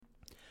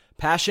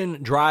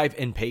Passion, drive,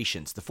 and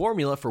patience. The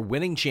formula for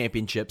winning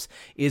championships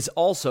is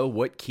also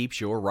what keeps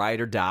your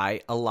ride or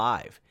die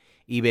alive.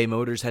 eBay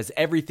Motors has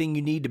everything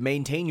you need to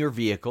maintain your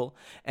vehicle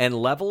and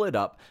level it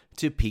up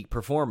to peak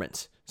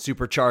performance.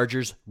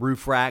 Superchargers,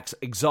 roof racks,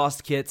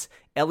 exhaust kits,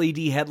 LED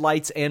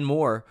headlights, and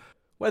more.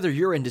 Whether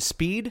you're into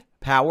speed,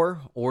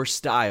 power, or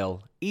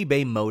style,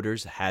 eBay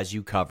Motors has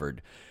you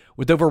covered.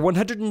 With over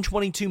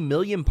 122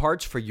 million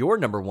parts for your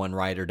number one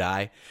ride or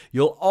die,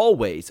 you'll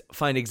always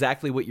find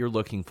exactly what you're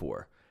looking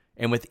for.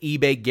 And with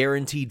eBay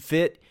Guaranteed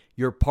Fit,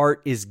 your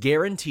part is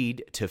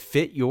guaranteed to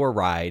fit your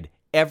ride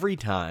every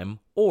time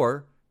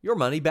or your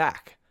money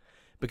back.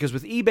 Because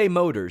with eBay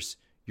Motors,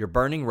 you're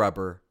burning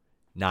rubber,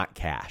 not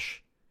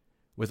cash.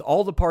 With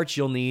all the parts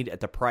you'll need at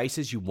the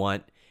prices you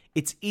want,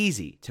 it's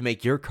easy to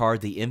make your car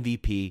the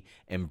MVP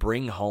and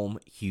bring home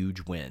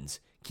huge wins.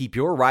 Keep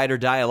your ride or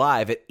die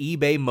alive at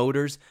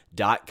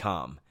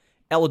ebaymotors.com.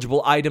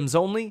 Eligible items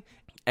only.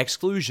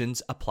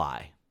 Exclusions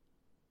apply.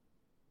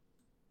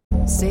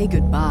 Say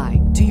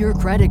goodbye to your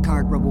credit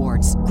card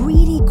rewards.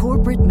 Greedy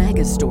corporate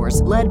mega stores,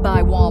 led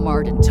by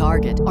Walmart and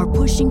Target, are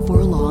pushing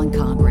for a law in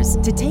Congress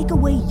to take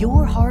away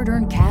your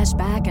hard-earned cash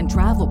back and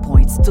travel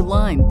points to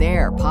line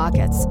their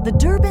pockets. The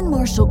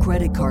Durbin-Marshall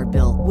credit card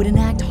bill would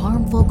enact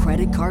harmful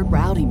credit card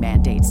routing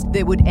mandates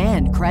that would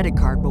end credit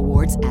card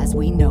rewards as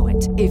we know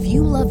it. If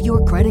you love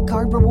your credit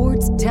card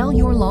rewards, tell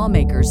your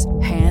lawmakers,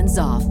 hands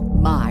off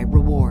my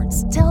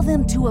rewards. Tell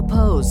them to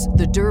oppose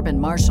the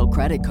Durbin-Marshall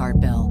credit card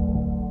bill.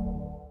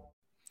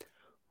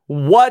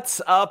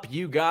 What's up,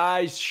 you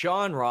guys?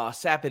 Sean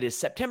Ross Sapp. It is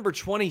September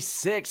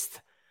 26th,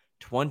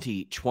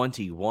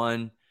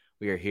 2021.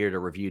 We are here to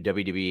review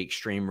WWE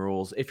Extreme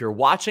Rules. If you're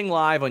watching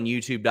live on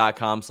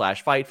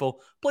youtube.com/Fightful,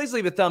 please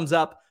leave a thumbs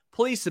up.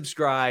 Please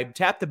subscribe.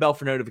 Tap the bell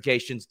for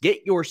notifications.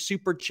 Get your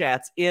super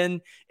chats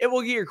in. It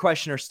will get your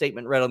question or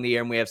statement read on the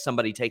air, and we have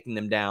somebody taking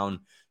them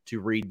down to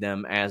read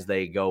them as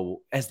they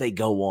go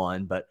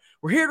on. But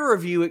we're here to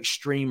review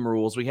Extreme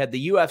Rules. We had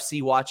the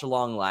UFC watch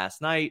along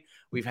last night.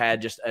 We've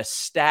had just a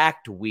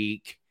stacked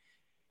week.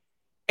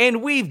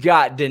 And we've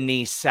got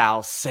Denise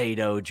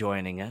Salcedo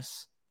joining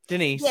us.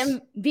 Denise.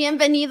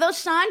 Bienvenido,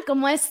 Sean.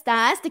 ¿Cómo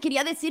estás? Te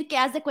quería decir que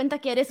haz de cuenta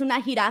que eres una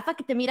jirafa,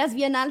 que te miras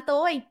bien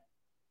alto hoy.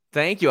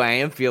 Thank you. I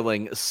am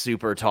feeling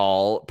super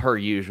tall per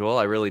usual.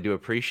 I really do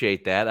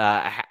appreciate that.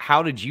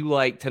 How did you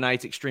like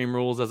tonight's Extreme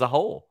Rules as a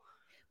whole?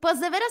 Pues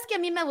de veras que a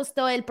mí me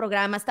gustó el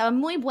programa, estaba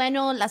muy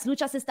bueno, las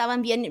luchas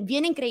estaban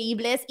bien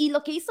increíbles y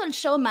lo que hizo el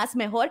show más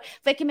mejor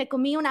fue que me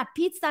comí una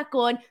pizza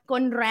con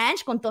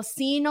ranch, con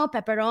tocino,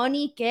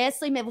 pepperoni,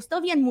 queso y me gustó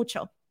bien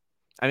mucho.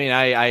 I mean,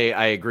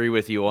 I agree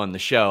with you on the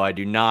show. I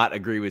do not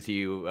agree with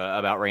you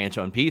about ranch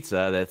on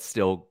pizza. That's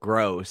still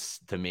gross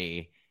to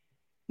me.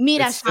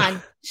 Mira,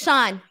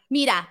 Sean,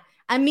 mira.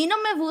 A mí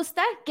no me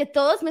gusta que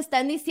todos me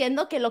están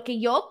diciendo que lo que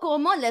yo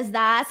como les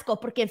da asco,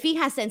 porque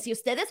fíjense, si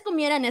ustedes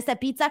comieran esa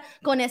pizza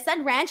con esa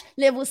ranch,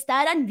 le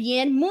gustaran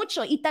bien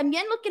mucho. Y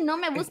también lo que no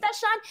me gusta,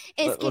 Sean,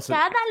 es que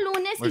cada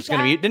lunes... We're just going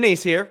to mute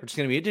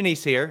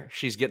Denise here.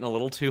 She's getting a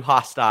little too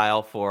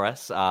hostile for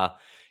us.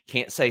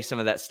 Can't say some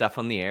of that stuff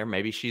on the air.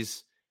 Maybe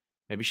she's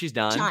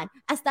done. Sean,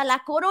 hasta la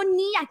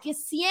coronilla que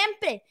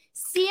siempre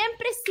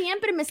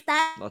me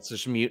está... Let's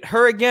just mute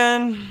her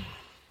again.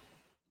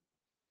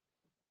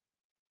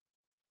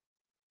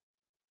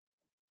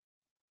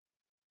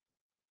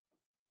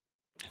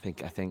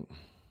 I think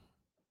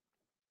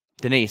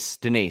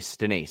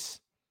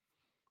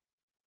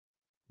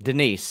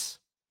Denise,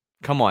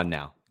 come on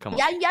now. Come on.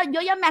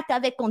 Yo ya me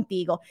acabé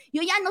contigo.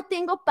 Yo ya no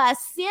tengo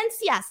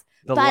paciencias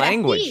the para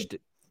language. ti.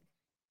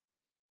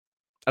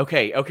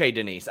 Okay,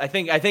 Denise. I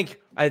think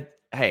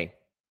hey.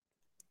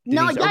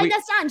 No,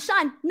 Denise,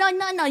 Sean. No,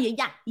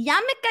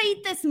 ya me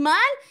caíste mal.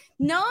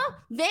 No,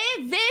 ve,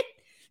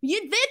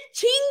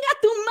 chinga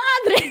tu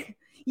madre.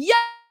 Ya.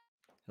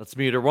 Let's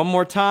mute her one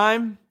more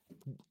time.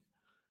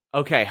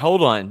 Okay,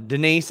 hold on.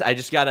 Denise, I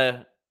just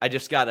gotta.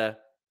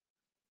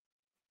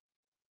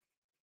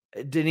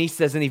 Denise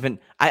doesn't even,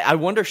 I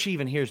wonder if she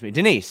even hears me.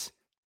 Denise.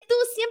 Tú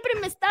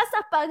siempre me estás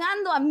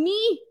apagando a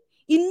mí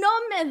y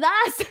no me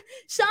das,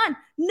 Sean,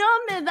 no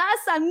me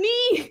das a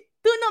mí.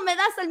 Tú no me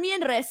das a mí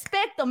en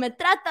respeto, me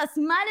tratas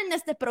mal en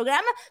este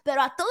programa,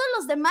 pero a todos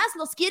los demás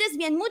los quieres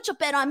bien mucho,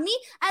 pero a mí,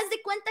 haz de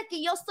cuenta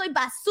que yo soy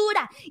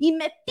basura y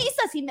me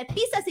pisas.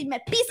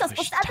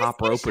 Pues, ¿sabes top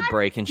qué, rope would Sean?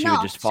 break and she No,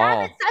 would just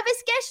fall.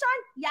 ¿Sabes qué,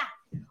 Sean? Ya.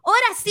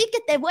 Ahora sí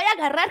que te voy a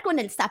agarrar con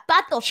el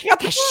zapato. She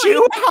got the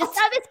shoe out.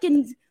 ¿Sabes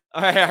que...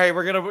 All right,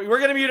 we're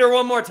gonna mute her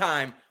one more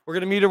time.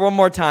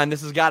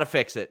 This has got to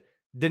fix it.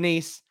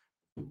 Denise,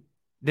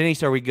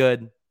 are we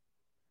good?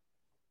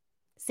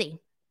 Sí.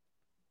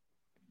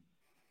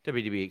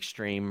 WWE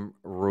Extreme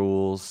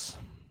Rules.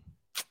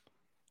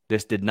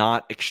 This did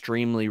not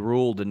extremely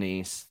rule,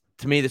 Denise.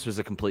 To me, this was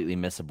a completely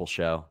missable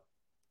show.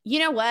 You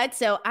know what?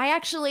 So I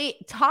actually,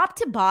 top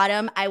to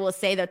bottom, I will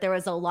say that there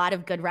was a lot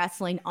of good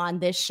wrestling on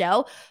this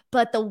show,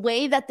 but the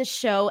way that the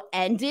show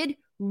ended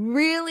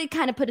really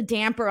kind of put a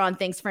damper on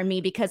things for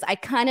me, because I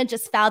kind of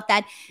just felt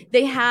that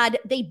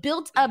they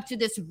built up to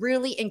this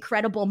really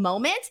incredible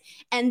moment,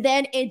 and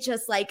then it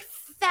just like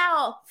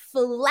fell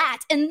flat.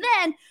 And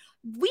then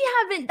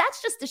that's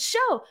just a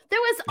show. There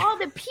was all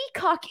the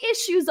Peacock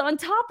issues on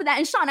top of that.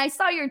 And Sean, I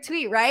saw your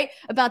tweet, right?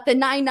 About the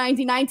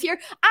 $9.99 tier.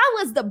 I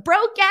was the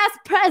broke ass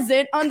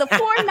present on the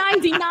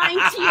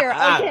 $4.99 tier,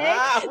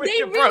 okay?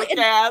 They really, broke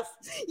ass.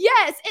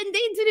 Yes, and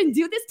they didn't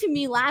do this to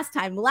me last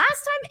time. Last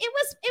time it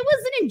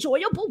was an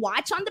enjoyable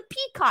watch on the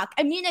Peacock.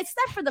 I mean,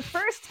 except for the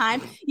first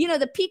time,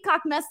 the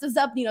Peacock messed us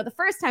up, the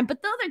first time,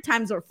 but the other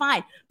times were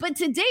fine. But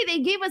today they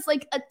gave us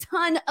like a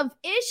ton of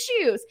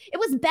issues. It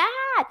was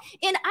bad.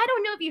 And I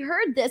don't know if you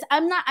heard this.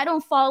 I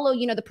don't follow,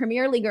 the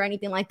Premier League or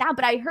anything like that,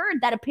 but I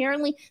heard that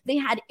apparently they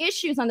had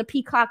issues on the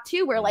Peacock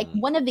too, where like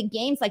one of the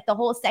games, like the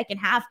whole second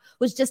half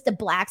was just a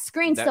black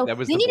screen. So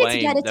they needed to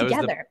get it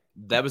together.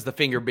 That was the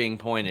finger being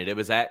pointed. It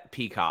was at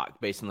Peacock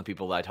based on the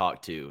people that I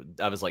talked to.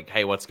 I was like,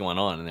 hey, what's going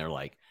on? And they're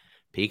like,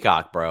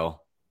 Peacock, bro.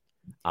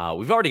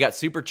 We've already got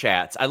super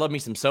chats. I love me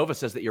some Sova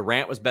says that your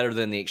rant was better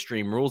than the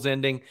Extreme Rules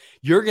ending.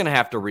 You're going to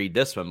have to read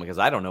this one because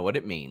I don't know what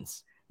it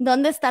means.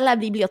 ¿Dónde está la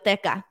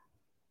biblioteca?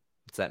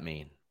 What's that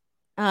mean?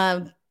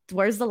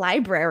 Where's the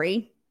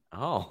library?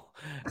 Oh,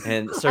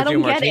 and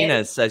Sergio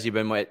Martinez says you've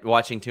been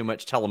watching too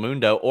much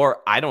Telemundo,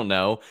 or I don't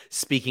know,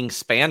 speaking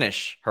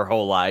Spanish her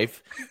whole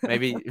life.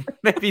 Maybe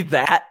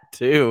that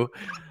too.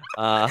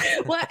 Well,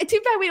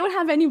 too bad we don't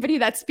have anybody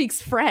that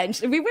speaks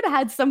French. If we would have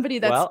had somebody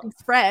that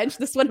speaks French,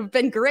 this would have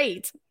been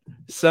great.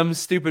 Some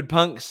stupid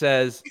punk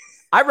says,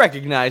 I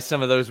recognize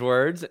some of those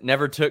words,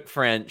 never took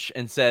French,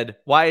 and said,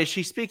 why is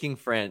she speaking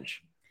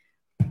French?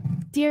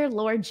 Dear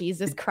Lord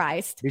Jesus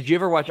Christ. Did you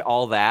ever watch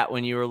All That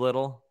when you were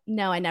little?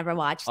 No, I never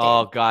watched it.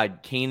 Oh, God.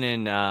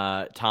 Kenan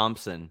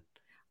Thompson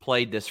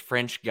played this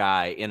French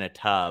guy in a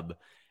tub,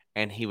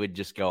 and he would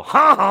just go,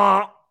 ha,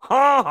 ha,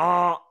 ha,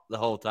 ha, the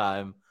whole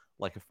time,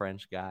 like a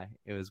French guy.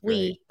 It was great.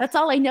 Oui. That's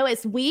all I know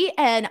is oui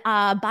and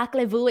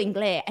parlez-vous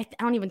anglais. I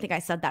don't even think I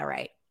said that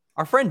right.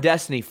 Our friend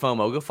Destiny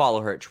FOMO, go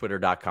follow her at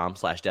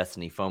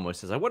twitter.com/Destiny FOMO,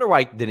 says, I wonder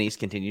why Denise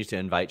continues to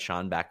invite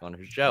Sean back on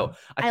her show.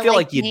 I feel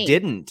like you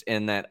didn't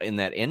in that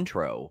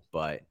intro,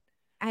 but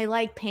I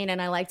like pain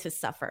and I like to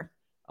suffer.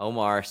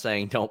 Omar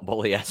saying, don't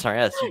bully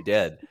SRS. You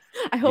did.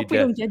 I hope we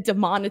don't get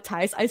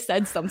demonetized. I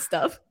said some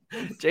stuff.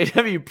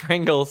 JW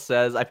Pringle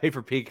says, I pay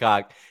for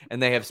Peacock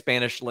and they have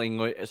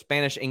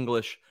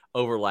Spanish-English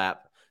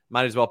overlap.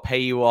 Might as well pay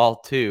you all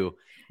too.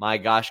 My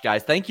gosh,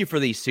 guys. Thank you for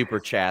these super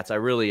chats. I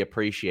really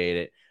appreciate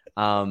it.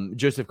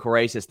 Joseph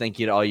Correa says, thank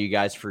you to all you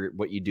guys for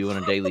what you do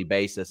on a daily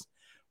basis.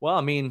 Well,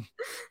 I mean,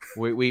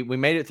 we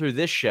made it through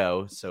this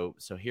show, so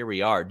here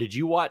we are. Did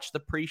you watch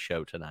the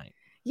pre-show tonight?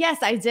 Yes,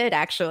 I did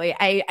actually.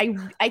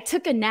 I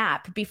took a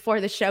nap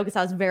before the show because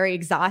I was very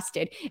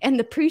exhausted, and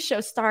the pre-show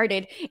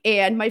started,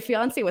 and my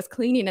fiance was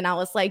cleaning, and I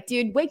was like,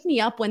 "Dude, wake me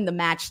up when the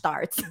match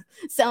starts."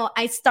 So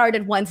I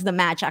started once the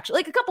match actually,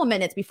 like a couple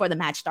minutes before the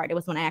match started,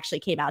 was when I actually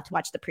came out to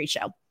watch the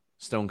pre-show.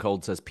 Stone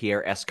Cold says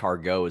Pierre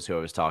Escargot is who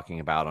I was talking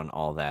about on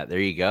All That. There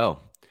you go.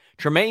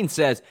 Tremaine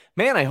says,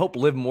 man, I hope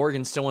Liv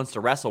Morgan still wants to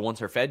wrestle once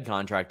her Fed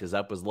contract is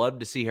up. Was love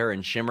to see her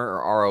in Shimmer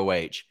or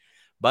ROH.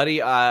 Buddy,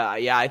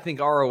 yeah, I think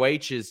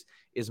ROH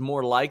is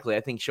more likely. I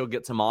think she'll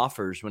get some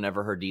offers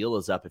whenever her deal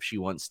is up if she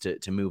wants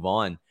to move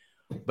on.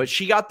 But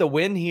she got the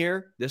win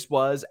here. This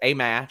was a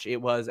match.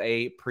 It was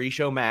a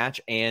pre-show match,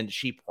 and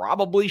she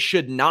probably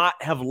should not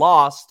have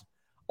lost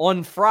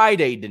on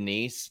Friday,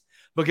 Denise,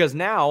 because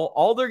now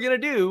all they're going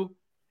to do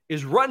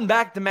is run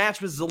back the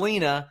match with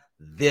Zelina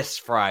this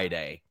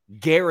Friday.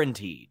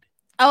 Guaranteed.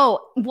 Oh,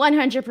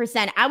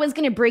 100%. I was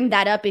going to bring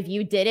that up if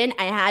you didn't.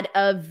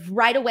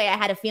 Right away, I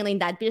had a feeling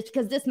that just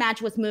because this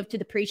match was moved to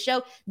the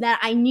pre-show, that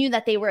I knew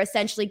that they were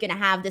essentially going to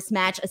have this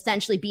match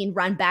essentially being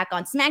run back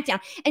on SmackDown.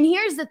 And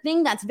here's the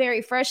thing that's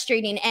very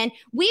frustrating. And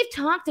we've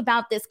talked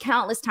about this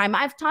countless times.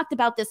 I've talked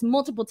about this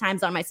multiple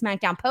times on my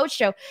SmackDown post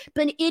show,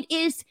 but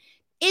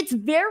it's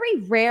very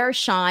rare,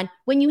 Sean,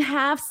 when you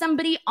have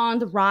somebody on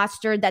the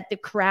roster that the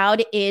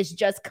crowd is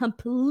just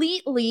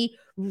completely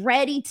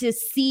ready to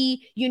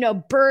see,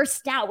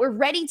 burst out. We're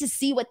ready to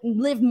see what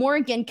Liv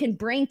Morgan can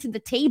bring to the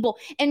table.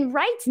 And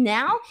right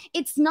now,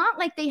 it's not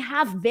like they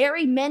have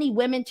very many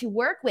women to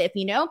work with,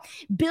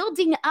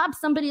 Building up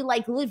somebody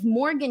like Liv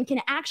Morgan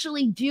can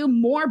actually do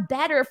more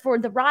better for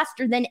the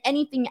roster than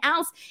anything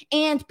else.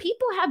 And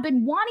people have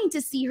been wanting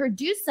to see her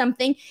do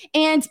something.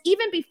 And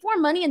even before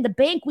Money in the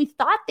Bank, we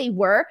thought they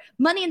were.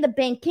 Money in the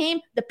Bank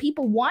came. The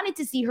people wanted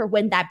to see her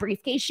win that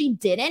briefcase. She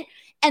didn't.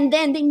 And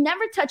then they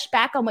never touched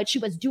back on what she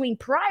was doing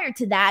prior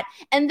to that.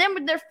 And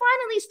then they're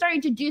finally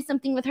starting to do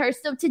something with her.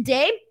 So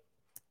today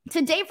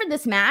for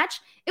this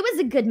match, it was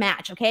a good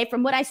match, okay,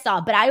 from what I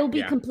saw. But I will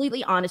be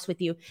completely honest with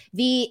you.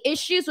 The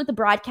issues with the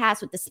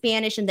broadcast, with the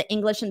Spanish and the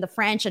English and the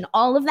French and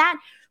all of that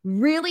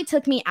really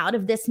took me out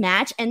of this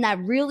match. And that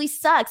really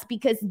sucks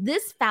because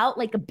this felt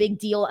like a big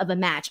deal of a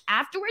match.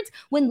 Afterwards,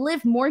 when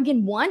Liv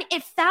Morgan won,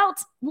 it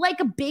felt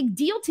like a big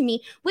deal to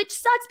me, which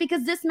sucks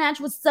because this match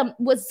was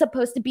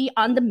supposed to be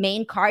on the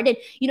main card. And,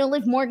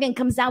 Liv Morgan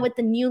comes out with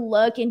the new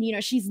look and,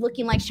 she's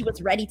looking like she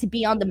was ready to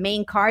be on the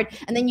main card.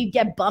 And then you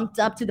get bumped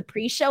up to the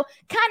pre-show.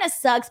 Kind of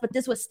sucks, but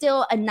this was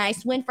still a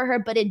nice win for her,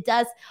 but it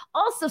does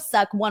also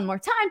suck one more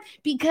time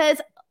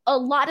because a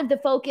lot of the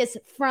focus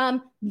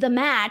from the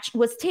match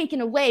was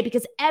taken away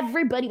because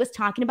everybody was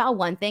talking about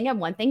one thing and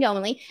one thing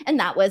only, and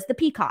that was the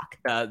Peacock.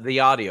 The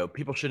audio.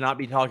 People should not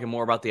be talking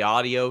more about the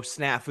audio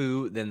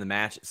snafu than the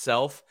match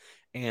itself,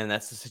 and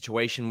that's the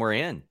situation we're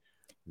in.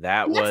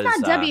 That's not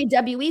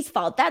WWE's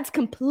fault. That's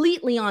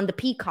completely on the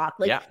Peacock.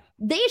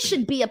 They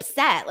should be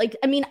upset.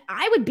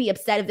 I would be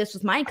upset if this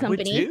was my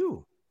company.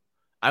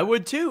 I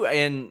would too.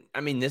 And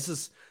I mean,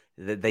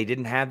 they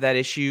didn't have that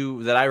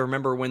issue that I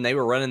remember when they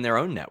were running their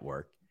own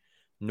network.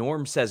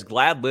 Norm says,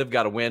 glad Liv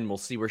got a win. We'll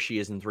see where she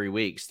is in 3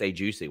 weeks. Stay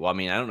juicy. Well, I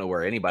mean, I don't know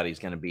where anybody's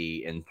going to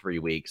be in 3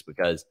 weeks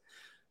because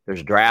there's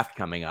a draft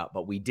coming up.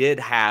 But we did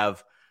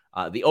have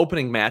the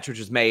opening match, which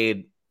was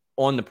made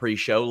on the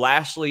pre-show.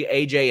 Lashley,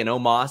 AJ, and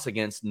Omos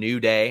against New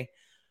Day.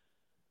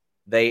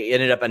 They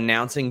ended up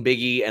announcing Big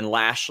E and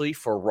Lashley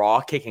for Raw,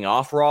 kicking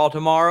off Raw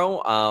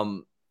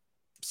tomorrow.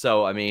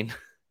 So, I mean,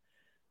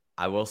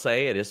 I will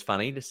say it is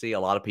funny to see a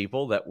lot of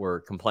people that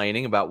were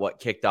complaining about what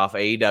kicked off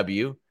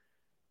AEW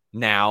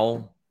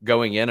now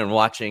going in and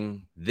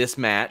watching this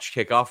match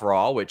kick off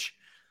Raw, which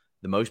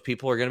the most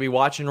people are going to be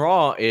watching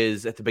Raw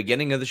is at the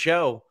beginning of the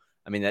show.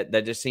 I mean,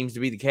 that just seems to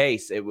be the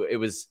case. It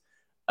was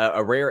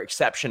a rare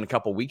exception a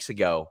couple weeks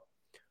ago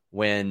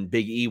when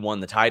Big E won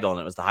the title and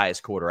it was the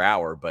highest quarter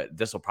hour, but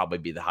this will probably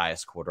be the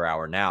highest quarter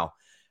hour now.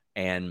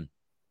 And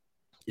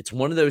it's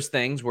one of those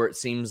things where it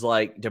seems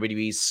like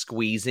WWE's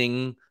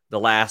squeezing the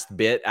last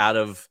bit out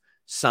of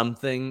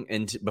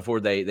something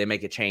before they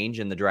make a change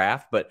in the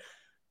draft. But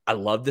I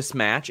love this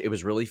match. It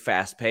was really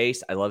fast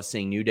paced. I love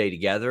seeing New Day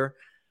together.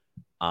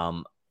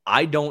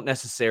 I don't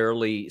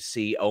necessarily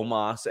see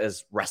Omos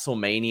as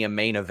WrestleMania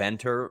main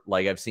eventer,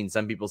 like I've seen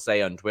some people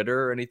say on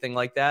Twitter or anything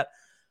like that.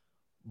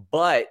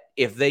 But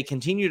if they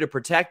continue to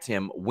protect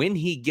him when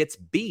he gets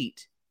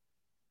beat,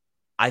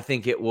 I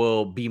think it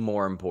will be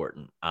more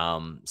important.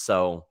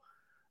 So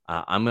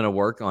I'm going to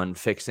work on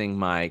fixing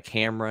my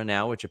camera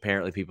now, which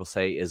apparently people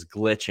say is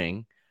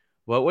glitching.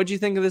 Well, what do you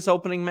think of this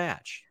opening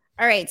match?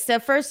 All right. So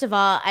first of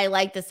all, I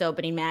like this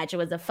opening match. It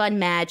was a fun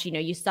match.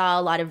 You saw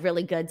a lot of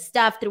really good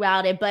stuff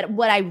throughout it. But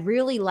what I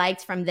really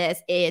liked from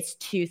this is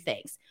 2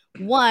 things.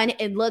 One,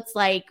 it looks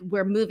like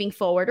we're moving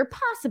forward or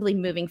possibly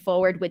moving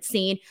forward with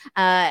seeing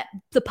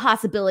the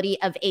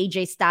possibility of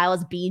AJ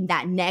Styles being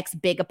that next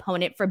big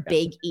opponent for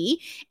Big E.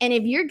 And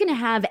if you're going to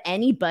have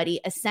anybody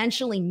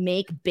essentially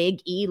make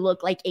Big E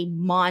look like a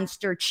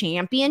monster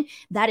champion,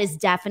 that is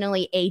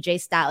definitely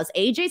AJ Styles.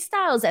 AJ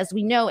Styles, as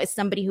we know, is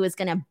somebody who is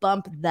going to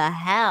bump the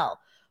hell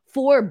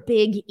for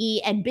Big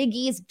E, and Big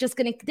E is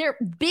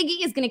Big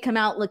E is gonna come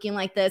out looking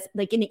like this,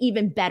 like an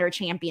even better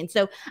champion.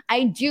 So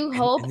I do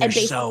hope, and they're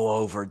so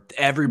over.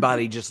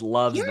 Everybody just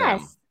loves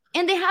them.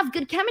 And they have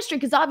good chemistry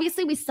because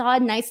obviously we saw a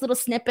nice little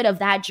snippet of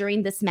that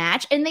during this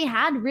match, and they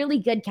had really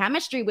good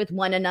chemistry with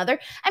one another.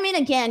 I mean,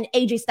 again,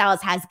 AJ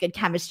Styles has good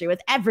chemistry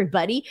with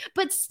everybody,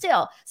 but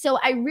still. So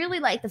I really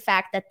like the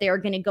fact that they're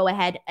going to go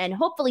ahead and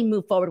hopefully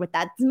move forward with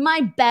that. It's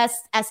my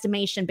best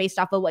estimation based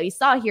off of what we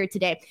saw here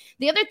today.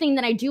 The other thing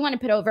that I do want to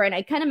put over, and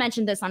I kind of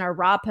mentioned this on our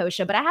Raw post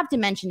show, but I have to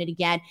mention it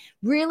again,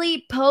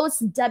 really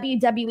post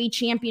WWE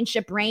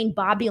Championship reign,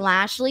 Bobby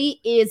Lashley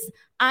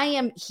I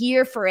am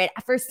here for it.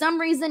 For some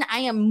reason, I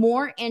am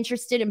more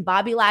interested in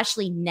Bobby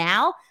Lashley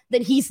now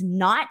that he's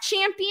not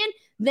champion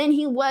than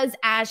he was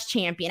as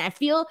champion. I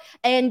feel,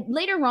 and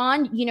later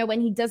on,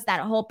 when he does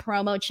that whole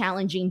promo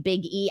challenging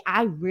Big E,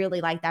 I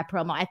really like that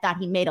promo. I thought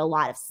he made a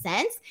lot of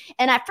sense.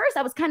 And at first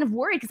I was kind of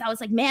worried because I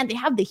was like, man, they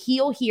have the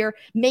heel here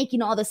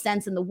making all the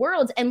sense in the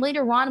world. And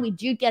later on, we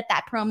do get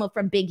that promo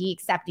from Big E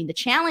accepting the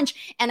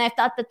challenge. And I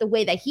thought that the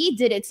way that he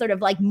did it, sort of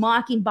like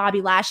mocking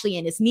Bobby Lashley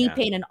and his knee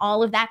pain and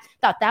all of that,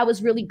 thought that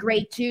was really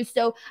great too.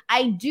 So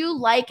I do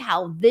like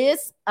how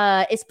this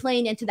is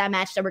playing into that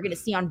match that we're going to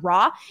see on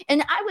Raw.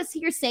 And I was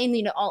here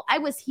saying, I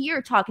was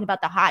here talking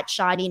about the hot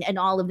shotting and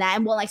all of that.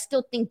 And while I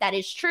still think that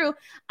is true,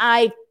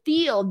 I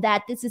feel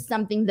that this is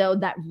something, though,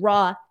 that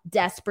Raw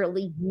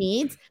desperately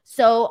needs.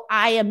 So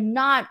I am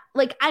not,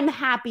 I'm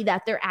happy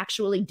that they're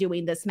actually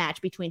doing this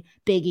match between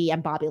Big E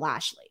and Bobby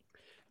Lashley.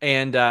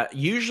 And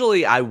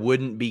usually I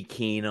wouldn't be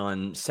keen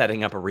on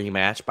setting up a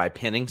rematch by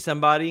pinning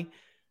somebody.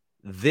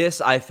 This,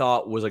 I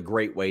thought, was a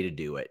great way to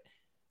do it.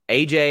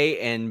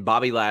 AJ and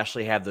Bobby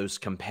Lashley have those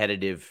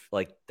competitive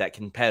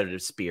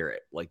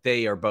spirit. Like,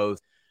 they are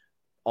both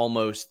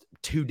almost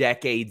 2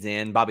 decades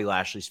in. Bobby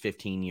Lashley's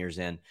 15 years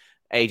in.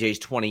 AJ's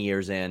 20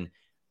 years in.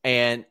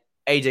 And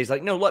AJ's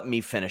like, no, let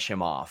me finish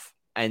him off.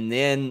 And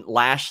then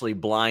Lashley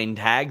blind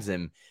tags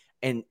him.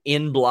 And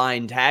in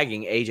blind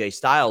tagging AJ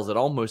Styles, it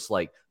almost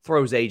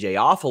throws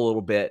AJ off a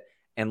little bit.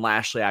 And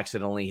Lashley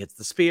accidentally hits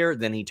the spear.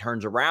 Then he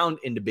turns around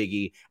into Big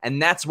E. And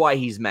that's why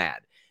he's mad.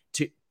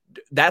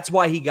 That's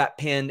why he got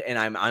pinned, and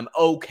I'm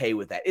okay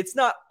with that. It's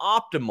not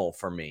optimal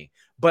for me,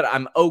 but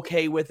I'm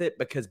okay with it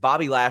because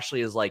Bobby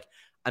Lashley is like,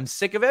 I'm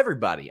sick of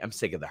everybody. I'm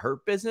sick of the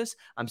Hurt Business.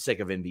 I'm sick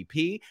of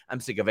MVP. I'm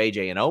sick of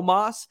AJ and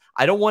Omos.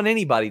 I don't want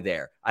anybody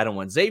there. I don't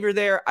want Xavier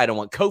there. I don't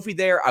want Kofi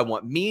there. I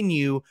want me and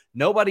you,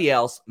 nobody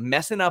else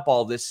messing up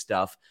all this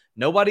stuff.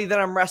 Nobody that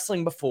I'm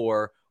wrestling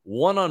before,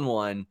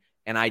 one-on-one,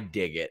 and I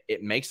dig it.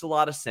 It makes a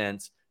lot of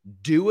sense.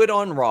 Do it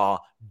on Raw.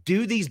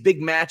 Do these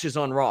big matches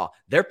on Raw.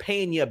 They're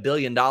paying you $1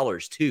 billion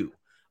too.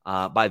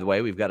 By the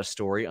way, we've got a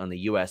story on the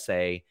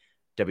USA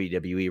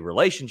WWE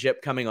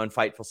relationship coming on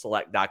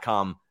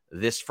FightfulSelect.com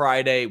this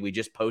Friday. We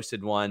just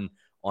posted one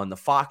on the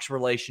Fox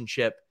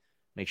relationship.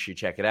 Make sure you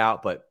check it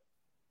out. But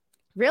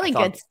really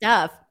good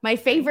stuff. My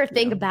favorite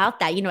thing about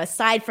that,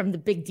 aside from the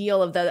big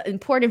deal of the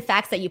important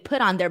facts that you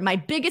put on there, my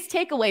biggest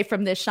takeaway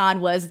from this, Sean,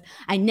 was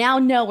I now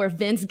know where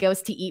Vince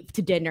goes to eat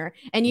to dinner.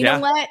 And you know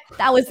what?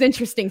 That was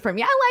interesting for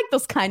me. I like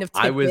those kind of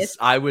tidbits.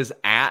 I was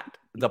at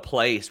the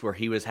place where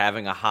he was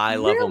having a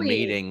high-level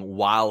meeting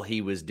while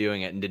he was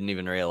doing it and didn't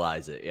even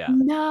realize it. Yeah.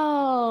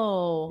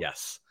 No.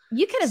 Yes.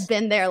 You could have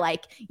been there,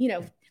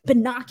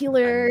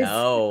 binoculars,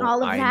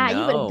 all of that.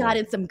 You would have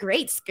gotten some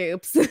great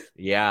scoops.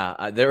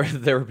 Yeah. There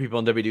were people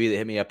in WWE that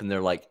hit me up and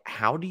they're like,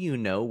 how do you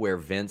know where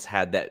Vince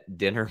had that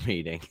dinner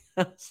meeting?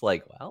 It's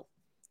like, well,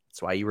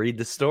 that's why you read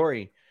the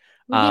story.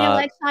 Well, you know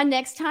what, Sean,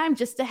 next time,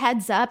 just a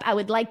heads up, I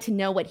would like to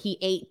know what he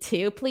ate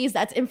too. Please,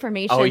 that's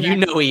information. Oh, you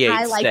know he ate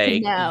I like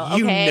steak. To know,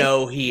 you okay?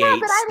 know he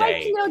ate but steak. I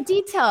like to know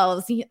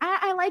details.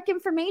 I like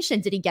information.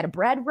 Did he get a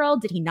bread roll?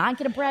 Did he not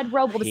get a bread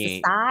roll? What was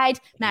the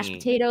side? Mashed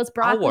potatoes,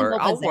 broccoli?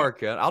 I'll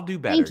work it. I'll do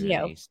better. Thank you.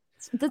 Denise.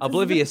 This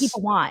Oblivious is what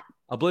people want.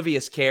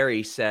 Oblivious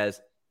Carey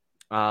says,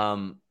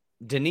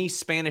 Denise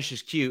Spanish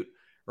is cute.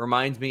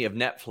 Reminds me of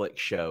Netflix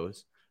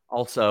shows.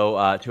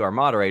 Also, to our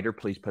moderator,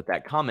 please put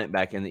that comment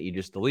back in that you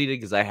just deleted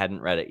because I hadn't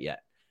read it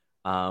yet.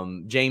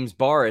 James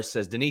Barris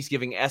says, Denise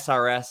giving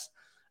SRS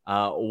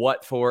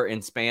what for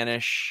in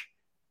Spanish?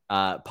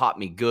 Pop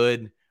me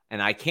good.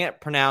 And I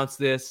can't pronounce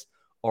this.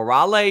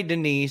 Orale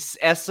Denise.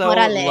 Eso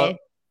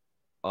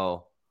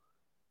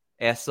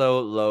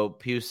lo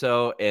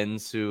puso en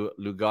su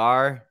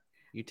lugar.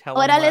 You tell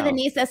him Orale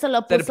Denise, eso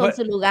lo puso en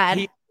su lugar.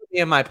 He put me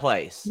in my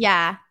place.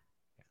 Yeah.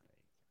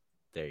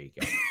 There you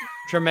go.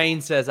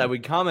 Tremaine says, I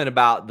would comment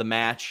about the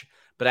match,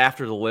 but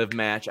after the live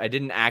match, I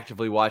didn't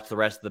actively watch the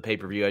rest of the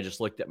pay-per-view. I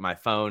just looked at my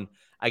phone.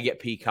 I get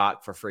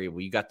Peacock for free.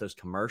 Well, you got those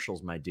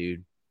commercials, my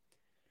dude.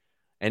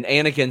 And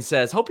Anakin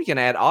says, hope you can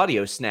add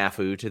audio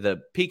snafu to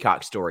the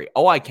Peacock story.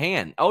 Oh, I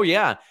can. Oh,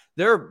 yeah.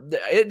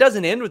 It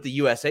doesn't end with the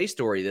USA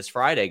story this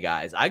Friday,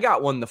 guys. I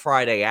got one the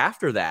Friday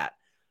after that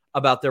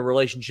about their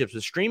relationships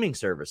with streaming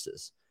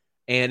services.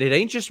 And it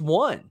ain't just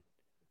one.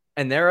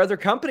 And there are other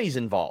companies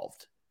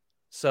involved.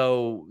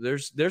 So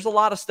there's a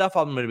lot of stuff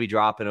I'm going to be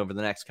dropping over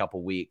the next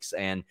couple weeks.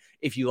 And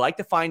if you like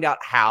to find out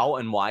how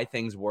and why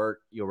things work,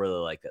 you'll really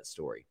like that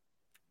story.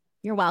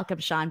 You're welcome,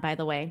 Sean, by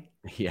the way.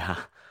 Yeah.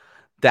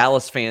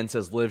 Dallas fan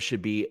says Liv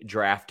should be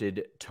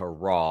drafted to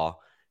Raw.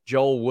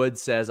 Joel Wood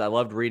says, I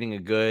loved reading a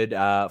good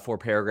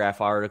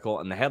 4-paragraph article,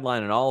 and the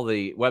headline on all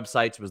the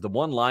websites was the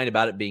one line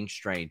about it being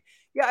strained.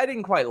 Yeah, I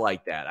didn't quite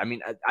like that. I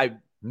mean, I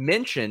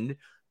mentioned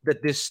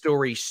that this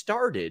story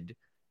started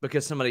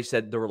because somebody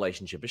said the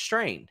relationship is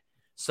strained.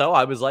 So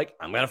I was like,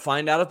 I'm going to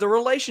find out if the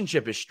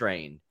relationship is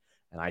strained.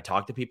 And I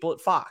talked to people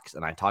at Fox,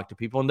 and I talked to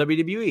people in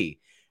WWE,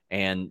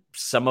 and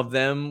some of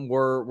them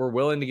were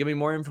willing to give me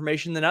more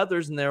information than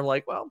others. And they're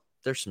like, well,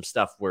 there's some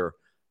stuff we're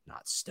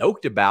not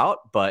stoked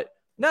about, but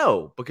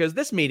no, because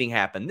this meeting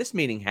happened.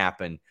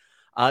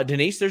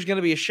 Denise, there's going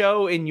to be a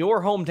show in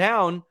your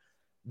hometown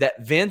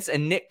that Vince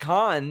and Nick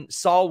Khan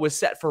saw was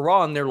set for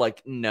Raw. And they're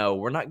like, no,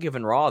 we're not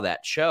giving Raw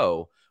that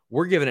show.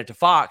 We're giving it to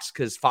Fox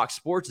because Fox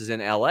Sports is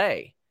in LA.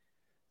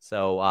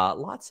 So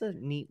lots of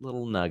neat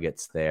little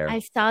nuggets there. I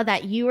saw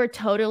that you were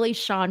totally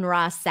Sean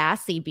Ross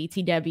sassy,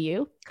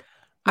 BTW.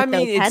 I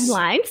mean, those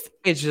headlines.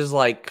 It's just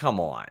like, come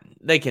on.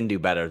 They can do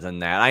better than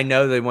that. I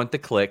know they want the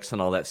clicks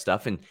and all that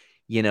stuff. And,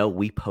 you know,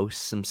 we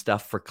post some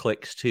stuff for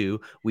clicks too.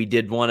 We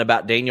did one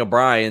about Daniel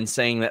Bryan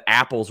saying that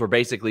apples were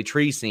basically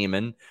tree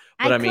semen.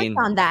 But I clicked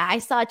on that. I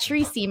saw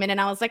tree semen and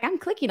I was like, I'm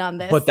clicking on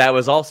this. But that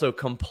was also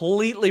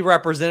completely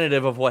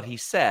representative of what he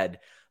said.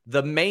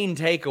 The main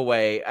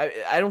takeaway,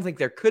 I don't think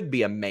there could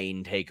be a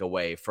main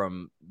takeaway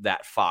from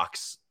that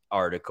Fox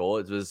article.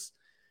 It was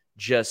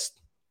just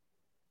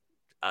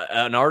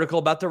an article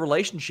about the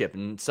relationship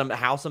and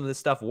how some of this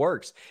stuff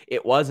works.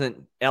 It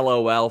wasn't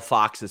LOL,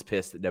 Fox is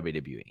pissed at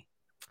WWE.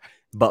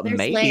 But there's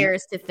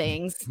layers to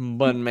things.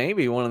 But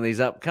maybe one of these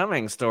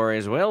upcoming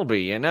stories will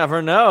be. You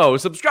never know.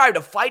 Subscribe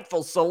to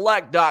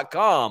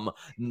FightfulSelect.com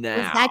now.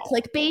 Was that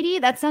clickbaity?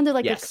 That sounded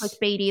like a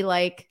clickbaity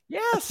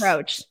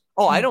approach.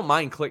 Oh, I don't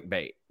mind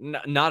clickbait.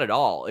 Not at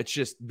all. It's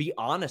just be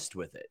honest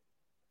with it.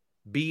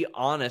 Be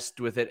honest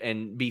with it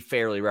and be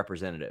fairly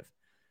representative.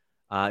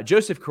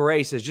 Joseph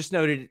Correa says, just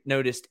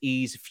noticed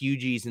E's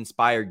Fugees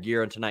inspired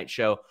gear on tonight's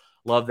show.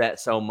 Love that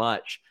so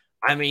much.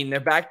 I mean, they're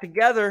back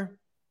together.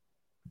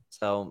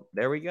 So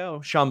there we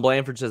go. Sean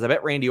Blanford says, I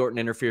bet Randy Orton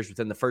interferes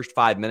within the first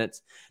 5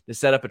 minutes to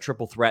set up a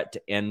triple threat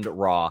to end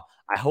Raw.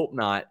 I hope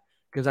not,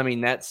 because I mean,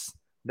 that's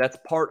That's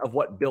part of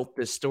what built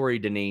this story,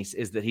 Denise,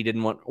 is that he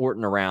didn't want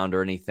Orton around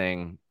or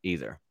anything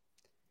either.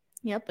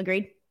 Yep,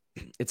 agreed.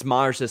 It's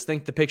Myers says,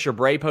 think the picture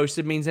Bray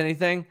posted means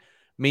anything?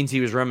 Means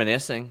he was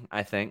reminiscing,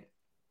 I think.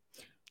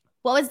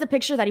 What was the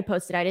picture that he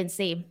posted? I didn't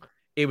see.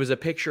 It was a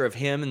picture of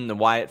him and the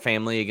Wyatt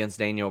family against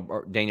Daniel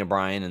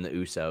Bryan and the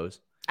Usos.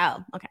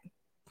 Oh, okay.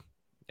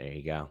 There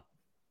you go.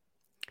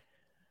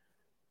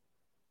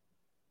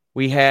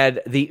 We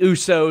had the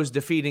Usos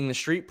defeating the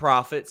Street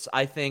Profits.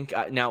 I think,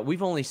 now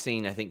we've only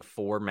seen, I think,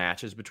 4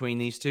 matches between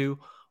these two.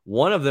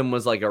 One of them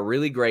was like a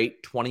really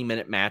great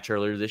 20-minute match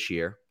earlier this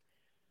year.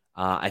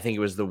 I think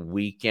it was the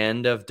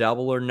weekend of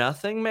Double or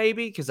Nothing,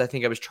 maybe, because I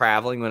think I was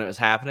traveling when it was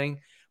happening.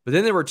 But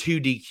then there were 2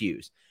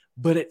 DQs.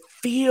 But it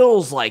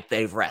feels like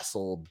they've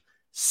wrestled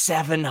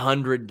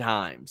 700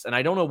 times. And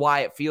I don't know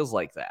why it feels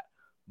like that,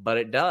 but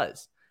it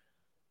does.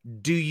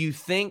 Do you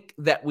think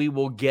that we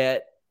will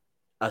get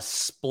a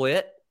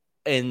split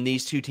and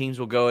these 2 teams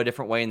will go a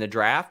different way in the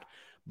draft?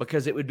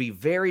 Because it would be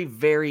very,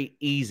 very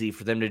easy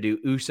for them to do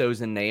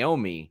Usos and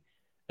Naomi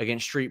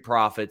against Street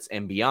Profits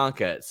and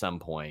Bianca at some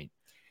point.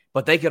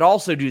 But they could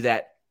also do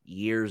that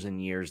years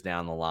and years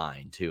down the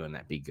line, too, and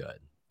that'd be good.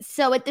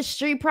 So with the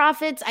Street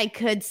Profits, I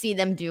could see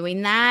them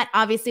doing that.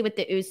 Obviously, with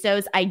the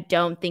Usos, I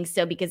don't think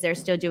so because they're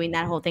still doing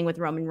that whole thing with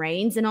Roman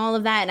Reigns and all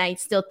of that. And I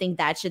still think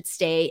that should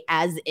stay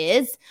as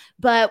is.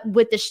 But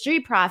with the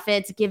Street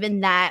Profits,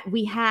 given that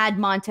we had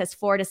Montez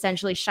Ford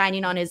essentially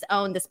shining on his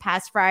own this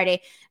past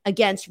Friday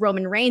against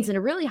Roman Reigns in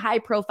a really high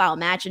profile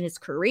match in his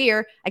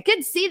career, I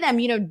could see them,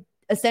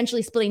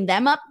 essentially splitting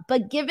them up.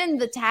 But given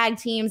the tag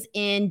teams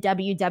in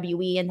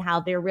WWE and how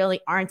there really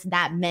aren't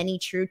that many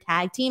true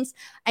tag teams,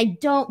 I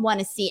don't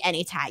want to see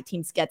any tag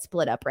teams get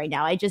split up right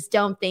now. I just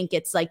don't think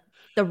it's like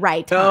the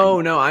right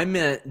time. No, I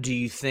meant, do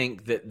you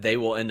think that they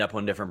will end up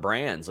on different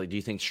brands? Like, do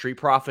you think Street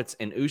Profits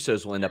and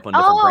Usos will end up on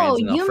different brands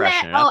and they'll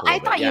freshen it up a little bit? I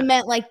thought you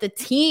meant like the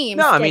team.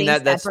 No, I mean,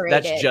 that's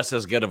just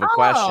as good of a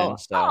question.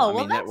 So,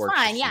 well, that's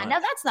fine. Yeah, no,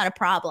 that's not a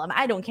problem.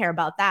 I don't care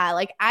about that.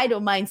 Like, I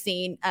don't mind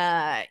seeing,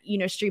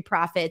 Street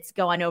Profits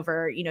going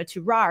over,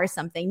 to Raw or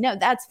something. No,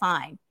 that's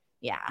fine.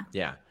 Yeah.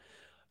 Yeah.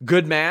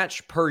 Good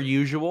match per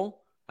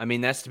usual. I mean,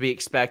 that's to be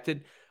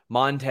expected.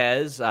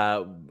 Montez,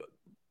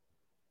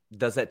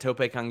 does that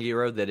tope con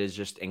giro that is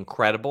just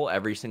incredible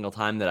every single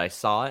time that I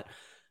saw it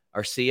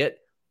or see it.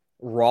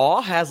 Raw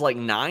has like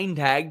 9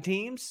 tag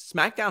teams.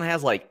 SmackDown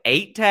has like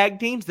 8 tag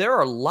teams. There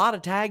are a lot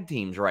of tag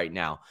teams right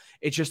now.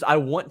 It's just I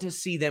want to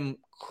see them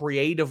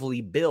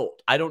creatively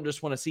built. I don't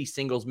just want to see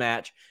singles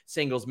match,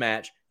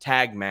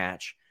 tag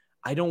match.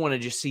 I don't want to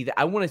just see that.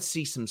 I want to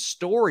see some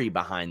story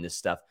behind this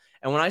stuff.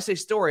 And when I say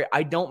story,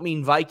 I don't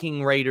mean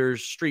Viking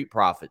Raiders, Street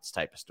Profits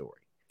type of story.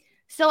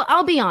 So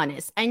I'll be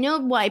honest. I know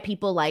why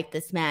people like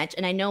this match,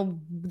 and I know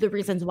the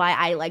reasons why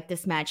I like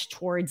this match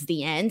towards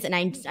the end, and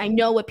I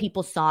know what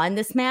people saw in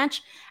this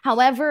match.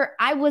 However,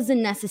 I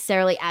wasn't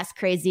necessarily as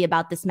crazy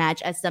about this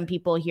match as some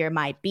people here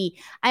might be.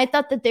 I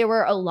thought that there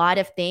were a lot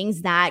of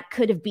things that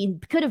could have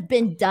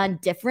been done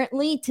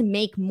differently to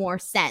make more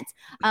sense.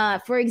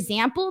 For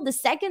example,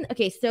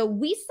 so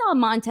we saw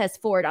Montez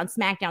Ford on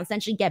SmackDown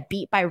essentially get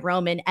beat by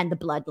Roman and the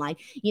Bloodline.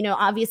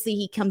 Obviously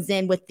he comes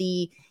in with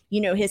the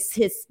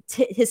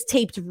his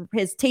taped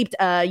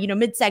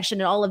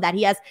midsection and all of that.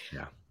 He has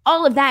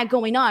all of that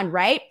going on,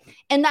 right?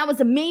 And that was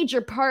a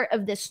major part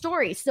of this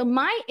story. So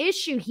my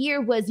issue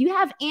here was you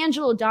have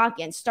Angelo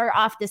Dawkins start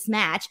off this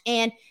match,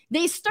 and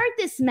they start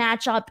this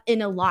match up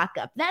in a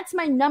lockup. That's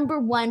my number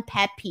 1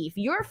 pet peeve.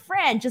 Your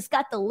friend just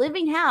got the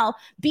living hell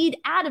beat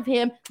out of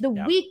him the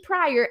week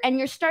prior, and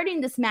you're starting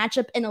this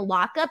matchup in a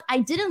lockup. I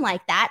didn't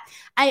like that.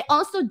 I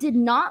also did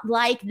not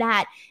like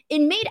that it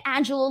made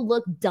Angelo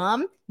look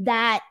dumb,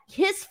 that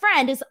his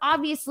friend is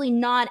obviously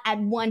not at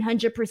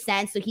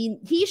 100%. So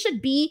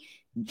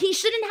he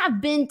shouldn't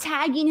have been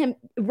tagging him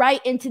right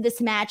into this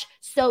match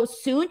so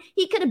soon.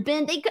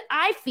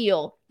 I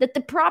feel that the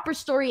proper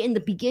story in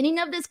the beginning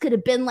of this could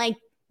have been like,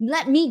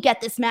 let me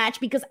get this match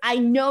because I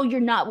know you're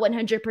not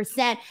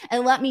 100%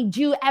 and let me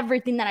do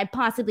everything that I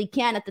possibly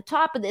can at the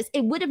top of this.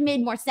 It would have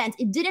made more sense.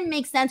 It didn't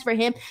make sense for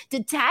him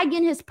to tag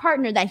in his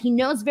partner that he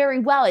knows very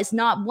well is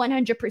not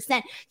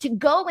 100%, to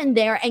go in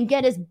there and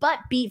get his butt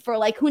beat for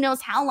like who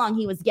knows how long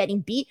he was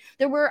getting beat.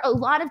 There were a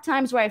lot of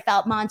times where I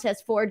felt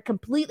Montez Ford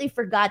completely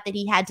forgot that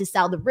he had to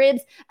sell the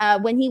ribs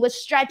when he was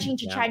stretching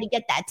to try to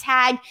get that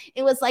tag.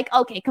 It was like,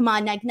 okay, come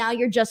on, like now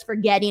you're just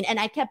forgetting. And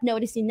I kept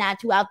noticing that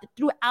throughout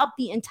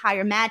the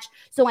entire match.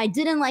 So I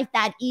didn't like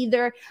that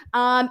either.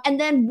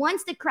 And then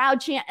once the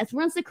crowd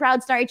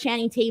started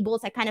chanting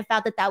tables, I kind of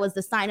felt that was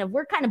the sign of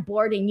we're kind of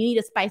bored and you need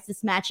to spice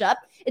this match up.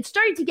 It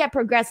started to get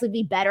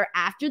progressively better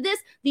after this.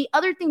 The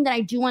other thing that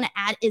I do want to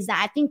add is that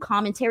I think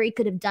commentary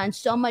could have done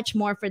so much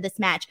more for this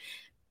match.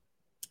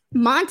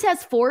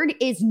 Montez Ford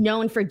is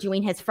known for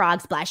doing his frog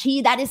splash.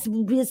 That is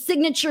his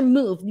signature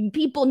move.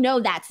 People know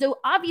that. So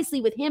obviously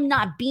with him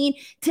not being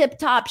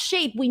tip-top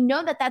shape, we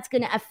know that that's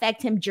going to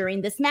affect him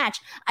during this match.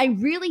 I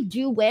really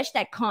do wish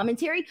that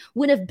commentary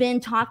would have been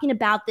talking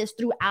about this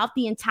throughout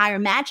the entire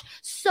match,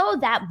 so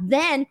that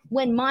then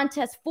when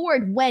Montez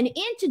Ford went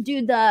in to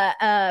do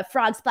the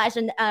frog splash,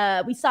 and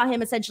we saw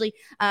him essentially,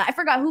 I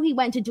forgot who he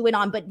went to do it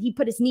on, but he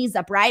put his knees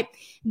up, right?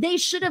 They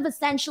should have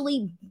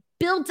essentially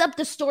built up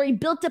the story,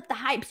 built up the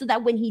hype, so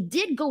that when he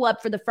did go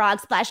up for the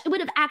frog splash, it would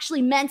have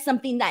actually meant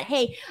something that,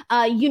 hey,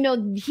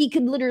 he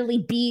could literally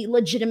be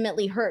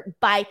legitimately hurt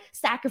by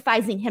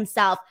sacrificing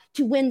himself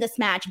to win this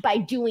match by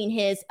doing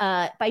his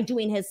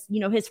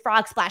his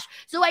frog splash.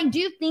 So I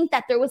do think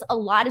that there was a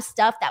lot of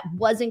stuff that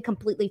wasn't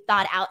completely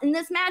thought out in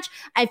this match.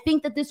 I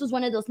think that this was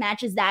one of those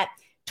matches that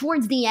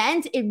towards the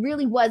end, it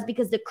really was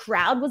because the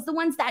crowd was the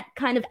ones that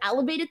kind of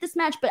elevated this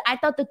match. But I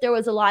thought that there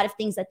was a lot of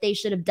things that they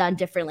should have done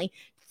differently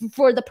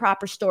for the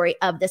proper story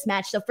of this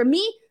match. So for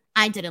me,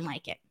 I didn't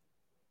like it.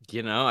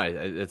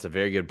 It's a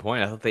very good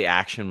point. I thought the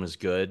action was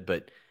good,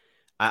 but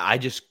I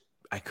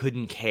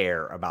couldn't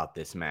care about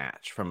this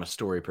match from a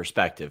story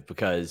perspective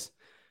because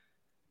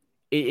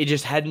it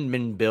just hadn't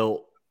been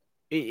built.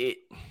 It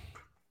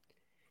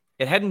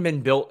hadn't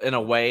been built in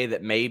a way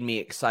that made me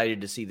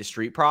excited to see the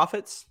Street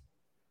Profits,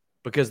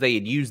 because they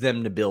had used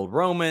them to build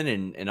Roman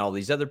and all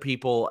these other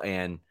people.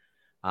 And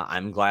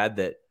I'm glad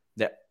that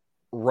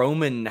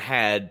Roman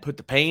had put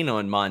the pain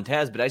on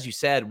Montez. But as you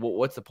said,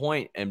 what's the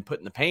point in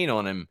putting the pain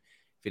on him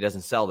if he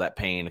doesn't sell that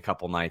pain a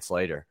couple nights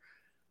later?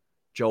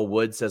 Joel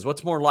Wood says,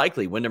 what's more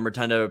likely? Wyndham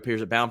Rotunda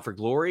appears at Bound for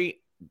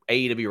Glory,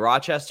 AEW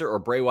Rochester, or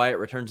Bray Wyatt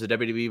returns to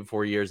WWE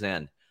before year's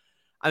end?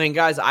 I mean,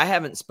 guys, I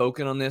haven't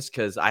spoken on this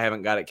because I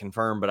haven't got it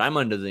confirmed, but I'm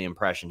under the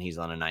impression he's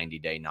on a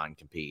 90-day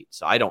non-compete.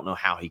 So I don't know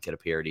how he could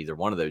appear at either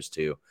one of those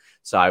two.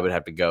 So I would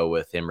have to go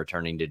with him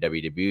returning to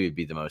WWE would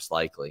be the most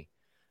likely.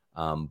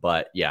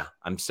 But yeah,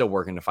 I'm still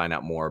working to find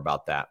out more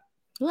about that.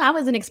 Well, I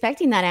wasn't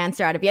expecting that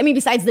answer out of you. I mean,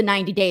 besides the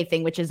 90-day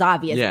thing, which is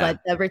obvious,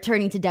 but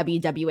returning to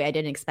WWE, I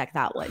didn't expect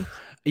that one.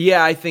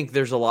 Yeah, I think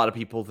there's a lot of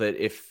people that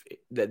if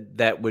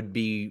that would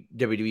be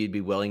WWE would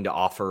be willing to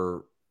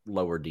offer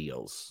lower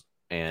deals.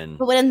 But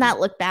wouldn't that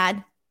look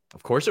bad?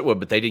 Of course it would,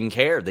 but they didn't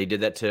care. They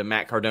did that to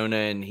Matt Cardona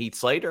and Heath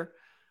Slater.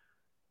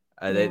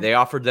 They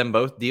offered them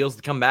both deals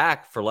to come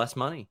back for less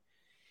money.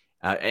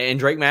 And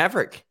Drake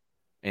Maverick,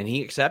 and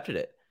he accepted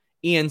it.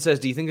 Ian says,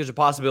 do you think there's a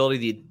possibility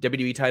the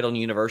WWE title and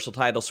Universal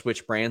title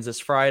switch brands this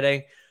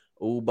Friday?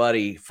 Oh,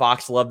 buddy,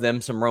 Fox loved them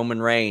some Roman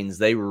Reigns.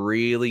 They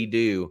really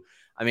do.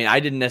 I mean,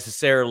 I didn't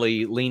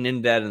necessarily lean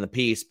into that in the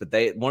piece, but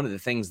one of the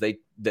things that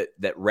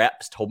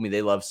reps told me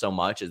they love so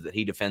much is that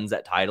he defends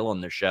that title on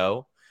their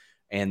show,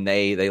 and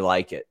they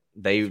like it.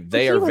 They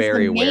are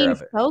very aware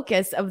of it.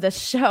 Focus of the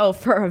show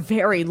for a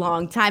very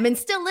long time, and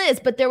still is.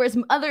 But there was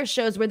other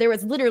shows where there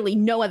was literally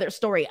no other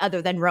story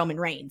other than Roman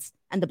Reigns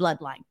and the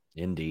Bloodline.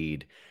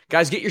 Indeed.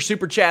 Guys, get your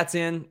super chats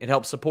in. It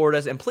helps support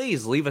us. And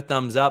please leave a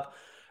thumbs up.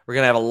 We're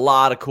going to have a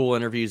lot of cool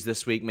interviews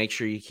this week. Make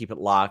sure you keep it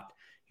locked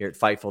here at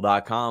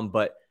Fightful.com.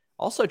 But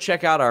also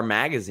check out our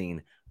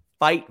magazine,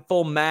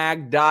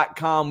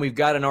 FightfulMag.com. We've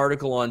got an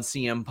article on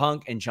CM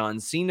Punk and John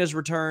Cena's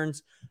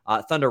returns.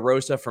 Thunder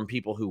Rosa from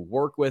people who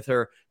work with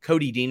her.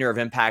 Cody Deaner of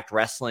Impact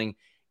Wrestling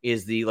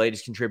is the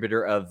latest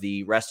contributor of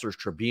the Wrestlers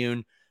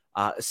Tribune.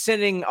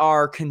 Sending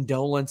our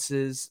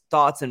condolences,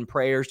 thoughts, and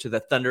prayers to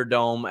the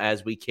Thunderdome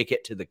as we kick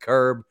it to the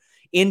curb.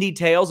 Indie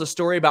Tales, a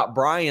story about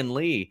Brian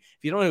Lee.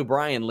 If you don't know who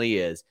Brian Lee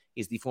is,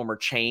 he's the former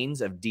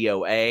Chains of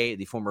DOA,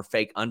 the former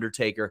fake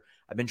Undertaker.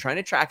 I've been trying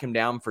to track him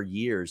down for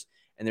years,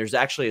 and there's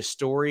actually a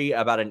story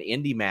about an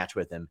indie match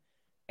with him.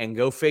 And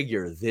go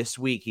figure, this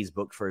week he's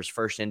booked for his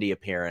first indie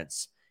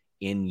appearance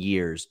in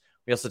years.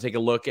 We also take a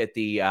look at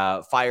the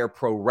Fire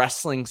Pro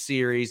Wrestling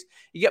series.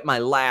 You get my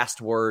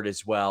last word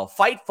as well.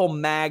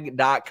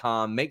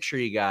 FightfulMag.com. Make sure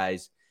you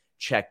guys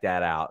check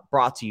that out.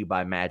 Brought to you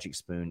by Magic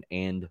Spoon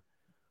and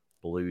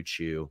Blue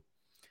Chew.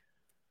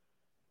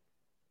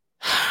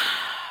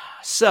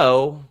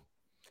 So,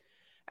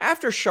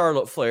 after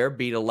Charlotte Flair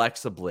beat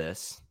Alexa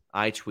Bliss,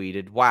 I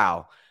tweeted,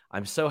 wow,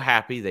 I'm so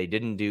happy they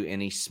didn't do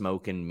any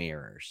smoke and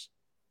mirrors.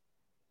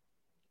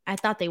 I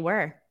thought they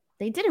were.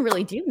 They didn't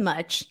really do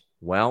much.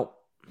 Well,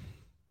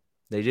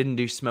 they didn't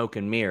do smoke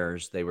and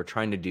mirrors. They were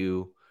trying to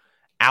do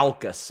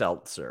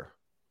Alka-Seltzer.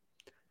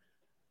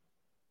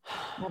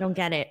 I don't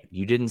get it.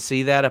 You didn't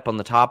see that up on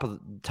the top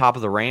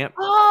of the ramp?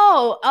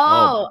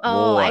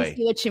 Oh, I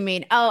see what you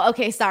mean. Oh,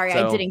 okay. Sorry.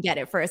 I didn't get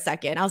it for a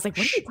second. I was like,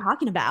 what are you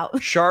talking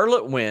about?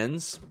 Charlotte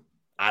wins.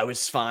 I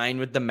was fine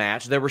with the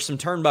match. There were some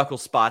turnbuckle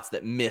spots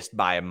that missed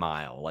by a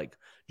mile, like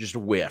just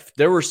whiffed.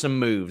 There were some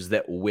moves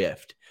that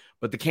whiffed,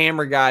 but the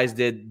camera guys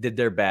did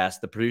their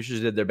best. The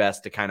producers did their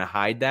best to kind of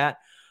hide that.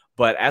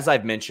 But as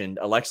I've mentioned,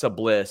 Alexa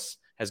Bliss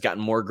has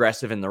gotten more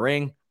aggressive in the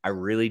ring. I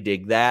really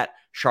dig that.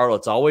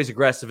 Charlotte's always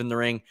aggressive in the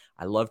ring.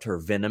 I loved her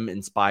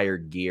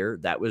Venom-inspired gear.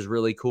 That was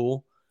really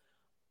cool.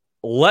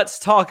 Let's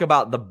talk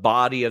about the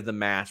body of the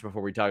match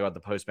before we talk about the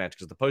post-match,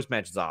 because the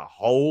post-match is a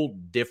whole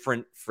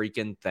different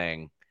freaking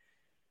thing.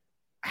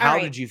 how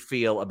did you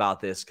feel about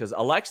this? Because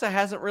Alexa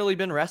hasn't really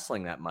been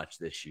wrestling that much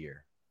this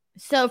year.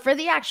 So for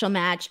the actual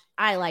match,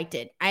 I liked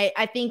it.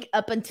 I think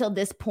up until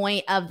this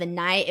point of the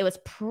night, it was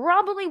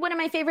probably one of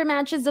my favorite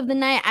matches of the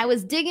night. I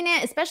was digging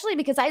it, especially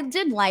because I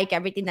did like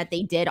everything that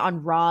they did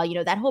on Raw.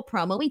 That whole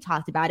promo, we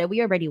talked about it.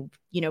 We already,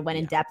 went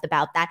in depth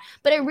about that.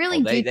 But I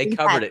really they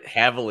covered it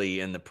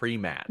heavily in the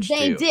pre-match.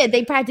 They did.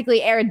 They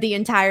practically aired the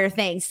entire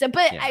thing. So,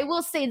 but I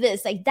will say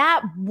this, like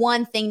that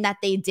one thing that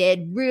they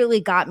did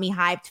really got me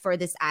hyped for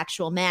this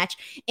actual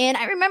match. And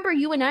I remember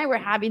you and I were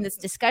having this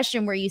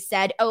discussion where you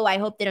said, oh, I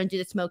hope they don't do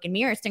the smoke and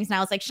mirrors things. And I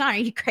was like, Sean, are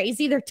you crazy?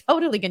 They're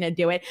totally going to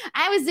do it.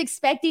 I was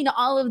expecting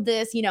all of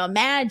this,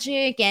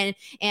 magic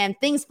and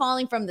things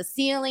falling from the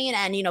ceiling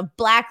and,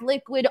 black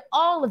liquid,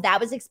 all of that. I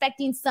was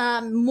expecting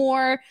some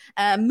more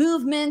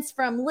movements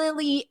from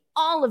Lily,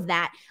 all of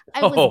that.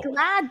 I was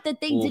glad that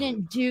they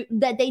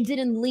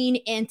didn't lean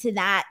into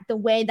that the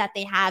way that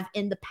they have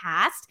in the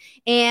past.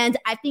 And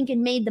I think it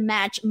made the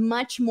match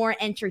much more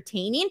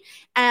entertaining.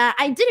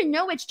 I didn't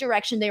know which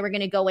direction they were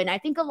going to go in. I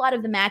think a lot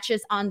of the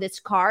matches on this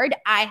card,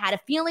 I had a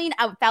feeling,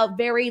 I felt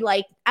very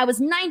like I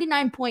was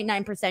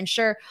 99.9%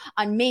 sure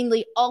on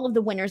mainly all of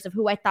the winners of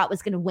who I thought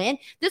was going to win.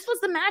 This was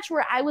the match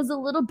where I was a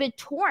little bit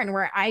torn,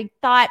 where I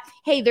thought,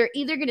 hey, they're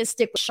either going to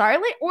stick with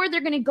Charlotte or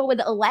they're going to go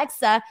with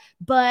Alexa.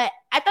 But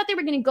I thought they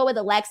were going to go with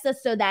Alexa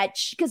so that,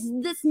 because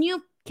this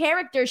new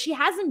character, she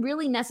hasn't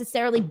really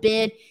necessarily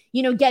been,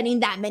 getting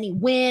that many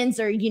wins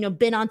or,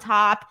 been on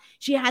top.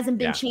 She hasn't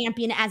been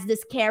champion as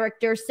this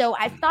character. So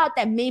I thought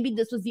that maybe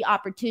this was the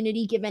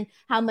opportunity given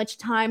how much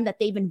time that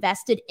they've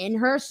invested in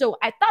her. So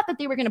I thought that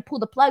they were going to pull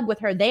the plug with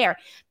her there.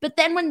 But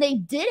then when they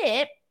did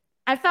it,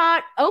 I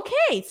thought,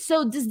 okay,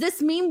 so does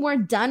this mean we're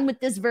done with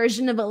this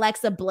version of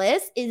Alexa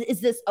Bliss?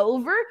 Is this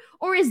over?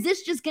 Or is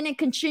this just going to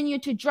continue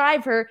to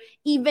drive her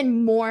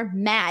even more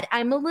mad?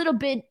 I'm a little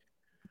bit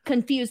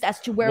confused as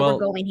to where we're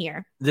going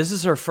here. This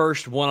is her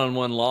first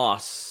one-on-one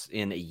loss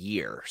in a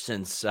year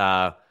since,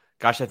 I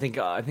think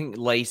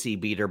Lacey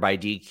beat her by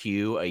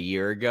DQ a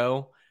year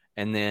ago.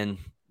 And then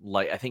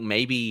I think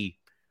maybe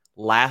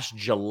last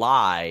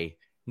July,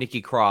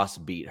 Nikki Cross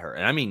beat her.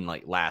 And I mean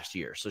last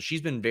year. So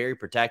she's been very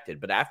protected.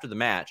 But after the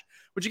match,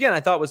 which again, I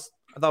thought was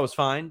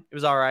fine. It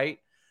was all right.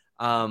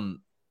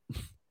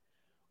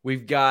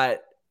 We've got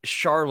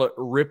Charlotte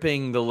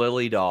ripping the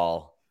Lily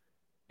doll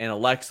and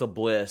Alexa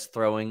Bliss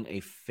throwing a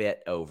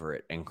fit over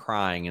it and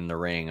crying in the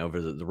ring over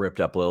the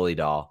ripped up Lily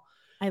doll.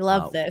 I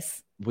love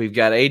this. We've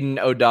got Aiden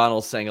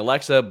O'Donnell saying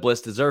Alexa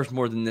Bliss deserves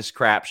more than this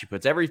crap. She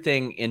puts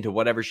everything into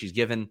whatever she's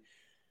given.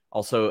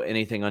 Also,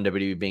 anything on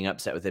WWE being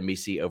upset with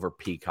NBC over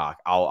Peacock.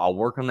 I'll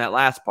work on that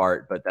last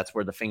part, but that's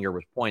where the finger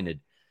was pointed.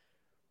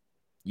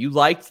 You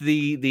liked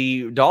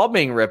the doll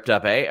being ripped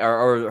up, eh?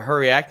 Or her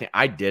reacting?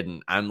 I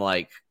didn't. I'm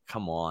like,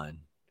 come on.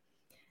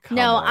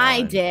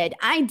 I did.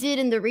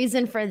 And the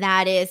reason for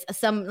that is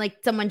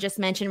someone just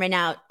mentioned right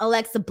now,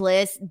 Alexa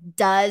Bliss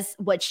does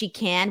what she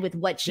can with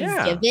what she's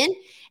given.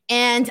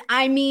 And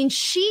I mean,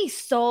 she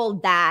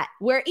sold that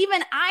where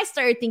even I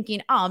started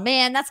thinking, oh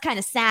man, that's kind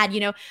of sad.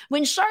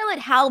 When Charlotte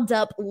held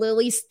up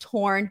Lily's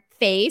torn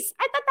face,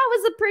 I thought that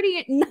was a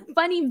pretty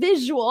funny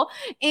visual.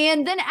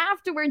 And then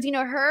afterwards,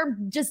 her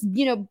just,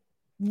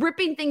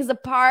 ripping things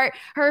apart,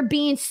 her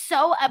being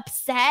so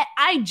upset,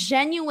 I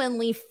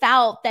genuinely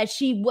felt that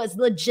she was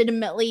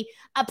legitimately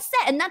upset.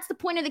 And that's the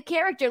point of the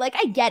character. Like,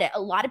 I get it. A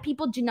lot of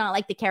people do not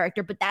like the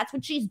character, but that's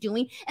what she's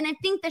doing. And I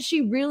think that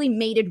she really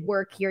made it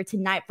work here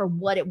tonight for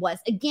what it was.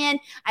 Again,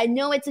 I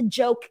know it's a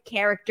joke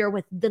character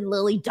with the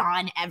Lily doll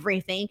and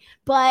everything,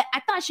 but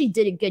I thought she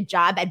did a good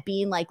job at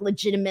being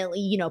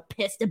legitimately,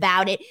 pissed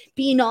about it,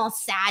 being all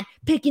sad,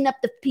 picking up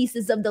the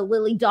pieces of the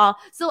Lily doll.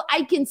 So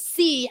I can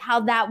see how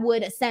that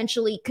would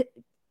essentially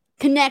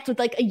connect with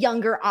a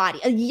younger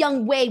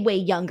audience, way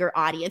younger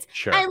audience.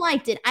 Sure. I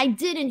liked it. I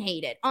didn't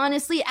hate it.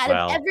 Honestly, out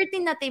of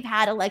everything that they've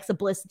had Alexa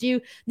Bliss do,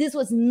 this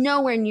was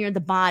nowhere near the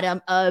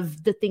bottom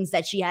of the things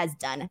that she has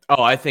done.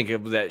 Oh, I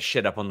think that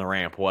shit up on the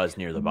ramp was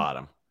near the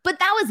bottom. But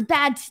that was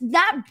bad.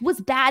 That was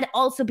bad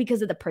also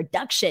because of the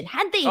production.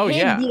 Had they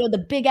hid,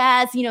 the big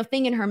ass,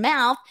 thing in her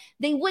mouth,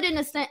 it wouldn't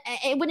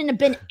have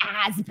been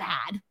as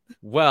bad.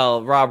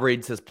 Well, Rob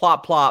Reed says,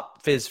 plop,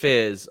 plop, fizz,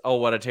 fizz. Oh,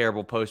 what a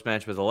terrible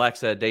post-match with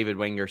Alexa. David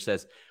Wenger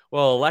says,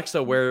 well,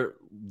 Alexa, wear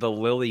the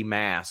Lily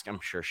mask. I'm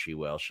sure she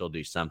will. She'll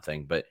do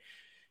something. But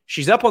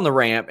she's up on the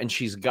ramp, and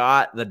she's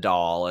got the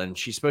doll, and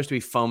she's supposed to be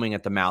foaming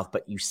at the mouth,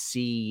 but you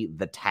see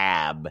the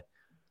tab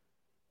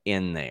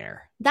in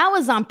there. That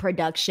was on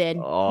production.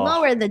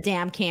 Lower the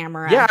damn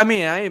camera. Yeah, I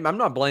mean, I'm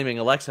not blaming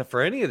Alexa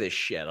for any of this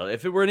shit.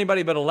 If it were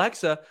anybody but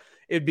Alexa,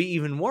 it'd be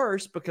even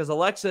worse because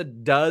Alexa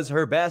does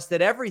her best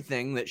at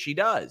everything that she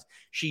does.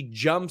 She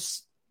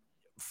jumps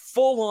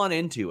full on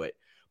into it.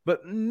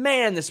 But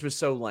man, this was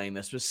so lame.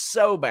 This was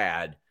so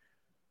bad.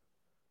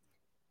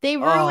 They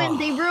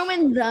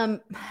ruined them.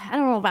 I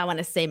don't know if I want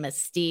to say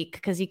mystique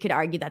because you could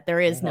argue that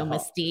there is no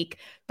mystique,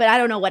 but I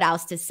don't know what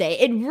else to say.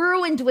 It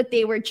ruined what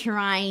they were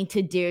trying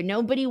to do.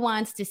 Nobody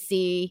wants to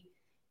see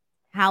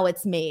how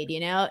it's made,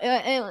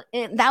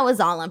 that was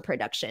all on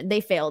production.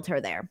 They failed her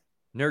there.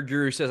 Nerd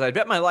Guru says, I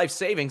bet my life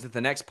savings that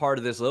the next part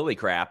of this Lily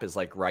crap is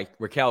like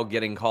Raquel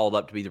getting called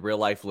up to be the real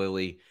life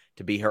Lily,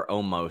 to be her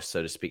almost,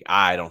 so to speak.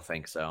 I don't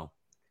think so.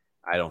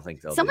 I don't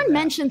think they'll do that. Someone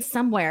mentioned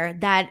somewhere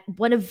that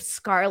what if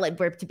Scarlett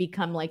were to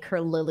become like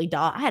her Lily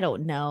doll? I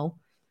don't know.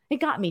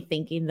 It got me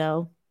thinking,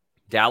 though.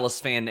 Dallas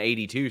fan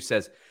 82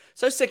 says,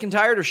 so sick and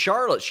tired of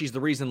Charlotte. She's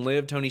the reason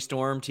Liv, Toni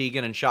Storm,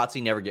 Tegan, and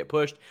Shotzi never get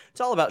pushed.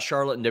 It's all about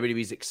Charlotte and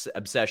WWE's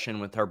obsession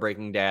with her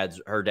breaking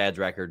her dad's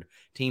record,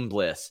 Team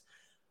Bliss.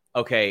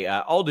 Okay,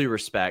 all due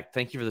respect,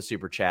 thank you for the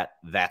super chat.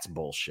 That's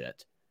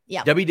bullshit.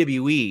 Yeah.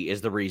 WWE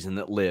is the reason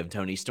that Liv,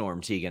 Toni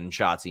Storm, Tegan, and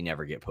Shotzi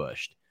never get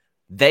pushed.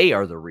 They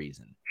are the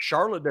reason.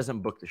 Charlotte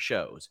doesn't book the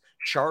shows.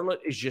 Charlotte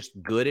is just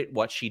good at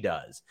what she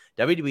does.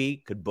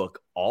 WWE could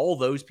book all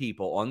those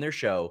people on their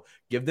show,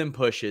 give them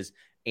pushes,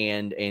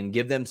 and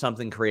give them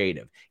something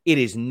creative. It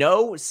is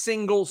no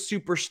single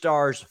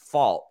superstar's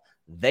fault.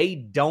 They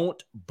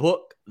don't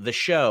book the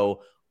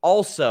show.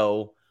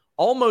 Also,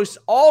 almost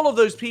all of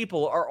those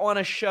people are on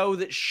a show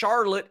that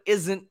Charlotte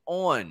isn't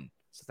on.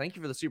 So thank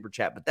you for the super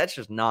chat, but that's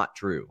just not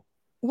true.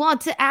 Well,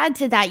 to add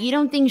to that, you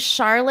don't think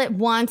Charlotte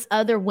wants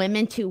other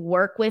women to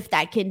work with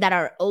that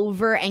are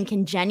over and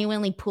can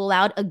genuinely pull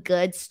out a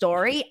good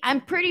story?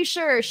 I'm pretty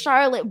sure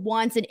Charlotte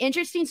wants an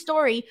interesting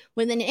story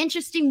with an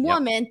interesting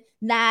woman. Yep.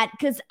 That,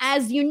 because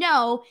as you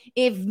know,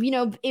 if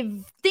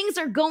things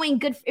are going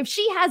good, if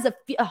she has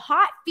a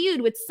hot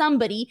feud with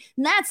somebody,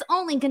 that's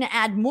only going to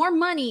add more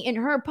money in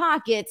her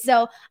pocket.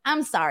 So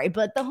I'm sorry,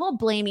 but the whole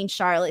blaming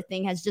Charlotte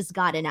thing has just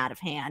gotten out of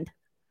hand.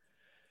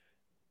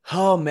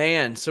 Oh,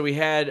 man. So we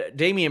had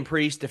Damian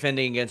Priest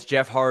defending against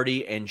Jeff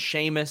Hardy and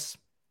Sheamus.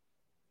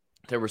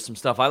 There was some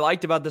stuff I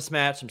liked about this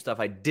match, some stuff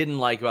I didn't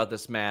like about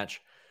this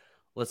match.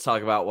 Let's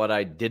talk about what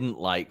I didn't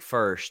like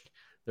first.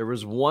 There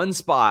was one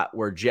spot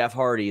where Jeff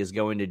Hardy is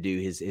going to do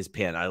his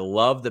pin. I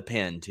love the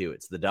pin, too.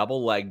 It's the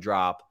double leg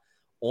drop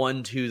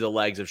onto the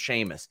legs of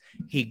Sheamus.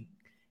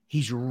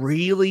 He's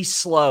really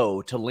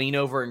slow to lean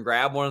over and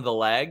grab one of the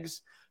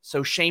legs,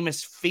 so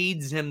Sheamus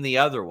feeds him the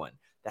other one.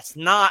 That's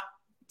not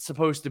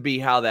supposed to be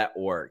how that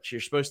works.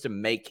 You're supposed to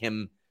make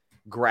him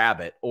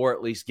grab it, or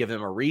at least give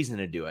him a reason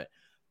to do it.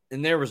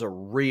 And there was a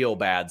real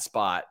bad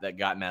spot that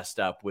got messed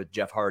up with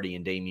Jeff Hardy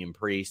and Damian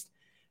Priest.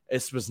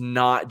 This was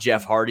not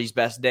Jeff Hardy's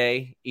best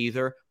day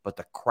either, but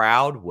the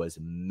crowd was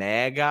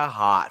mega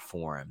hot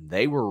for him.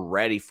 They were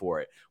ready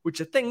for it, which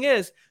the thing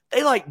is,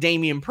 they like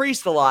Damian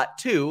Priest a lot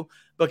too,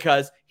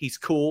 because he's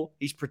cool,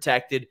 he's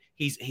protected,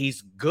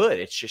 he's good.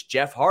 It's just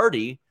Jeff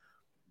Hardy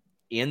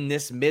in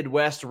this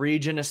Midwest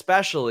region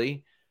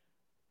especially,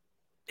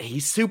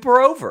 he's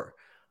super over.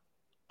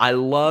 I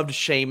loved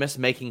Sheamus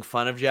making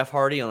fun of Jeff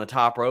Hardy on the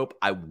top rope.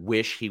 I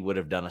wish he would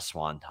have done a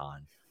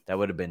swanton. That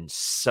would have been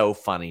so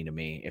funny to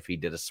me if he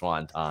did a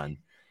swanton.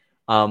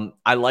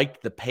 I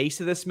liked the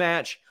pace of this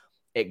match.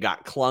 It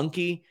got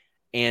clunky.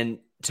 And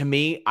to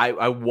me,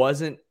 I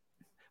was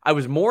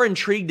more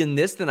intrigued in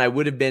this than I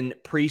would have been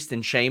Priest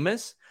and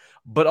Sheamus.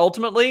 But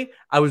ultimately,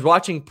 I was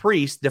watching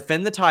Priest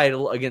defend the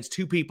title against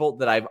two people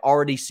that I've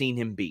already seen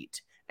him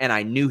beat. And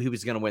I knew he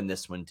was going to win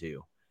this one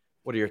too.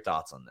 What are your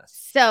thoughts on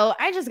this? So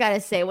I just got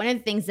to say, one of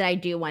the things that I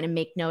do want to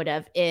make note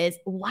of is,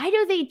 why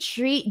do they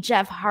treat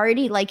Jeff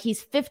Hardy like he's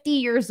 50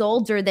 years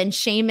older than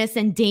Sheamus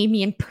and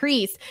Damian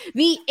Priest?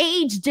 The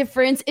age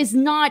difference is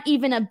not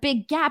even a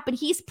big gap, but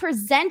he's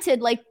presented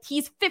like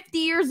he's 50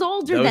 years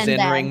older than them.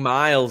 Those in-ring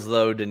miles,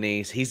 though,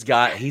 Denise, he's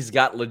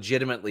got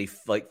legitimately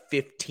like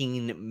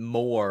 15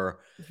 more.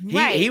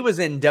 Right. He was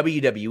in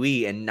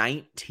WWE in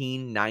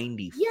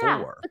 1994.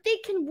 Yeah, but they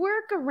can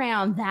work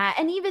around that.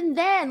 And even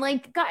then,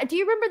 like, God, do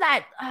you remember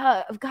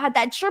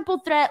that triple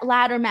threat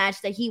ladder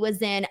match that he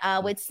was in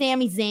with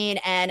Sami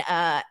Zayn and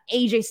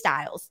AJ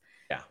Styles?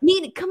 Yeah. I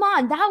mean, come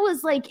on, that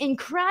was like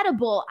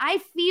incredible. I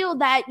feel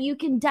that you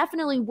can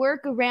definitely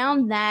work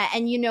around that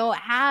and,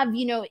 have,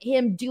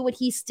 him do what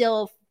he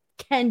still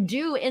can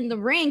do in the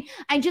ring.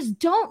 I just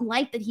don't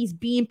like that he's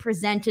being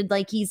presented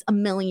like he's a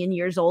million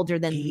years older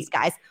than these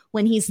guys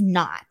when he's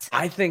not.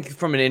 I think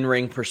from an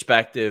in-ring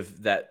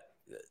perspective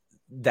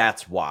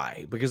that's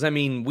why. Because, I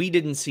mean, we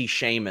didn't see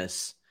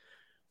Sheamus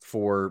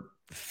for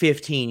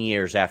 15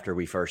 years after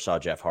we first saw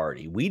Jeff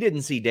Hardy. We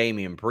didn't see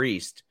Damian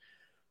Priest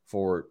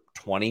for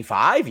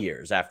 25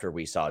 years after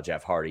we saw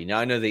Jeff Hardy. Now,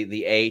 I know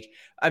the age.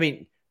 I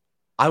mean,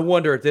 I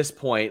wonder at this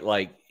point,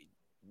 like,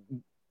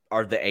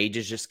 are the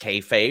ages just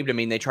kayfabed? I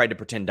mean, they tried to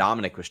pretend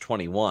Dominic was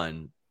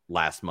 21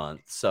 last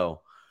month.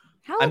 So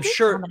I'm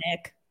sure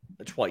Dominic?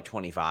 It's like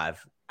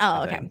 25.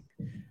 Oh, okay.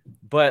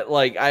 But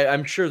like,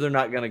 I'm sure they're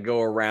not going to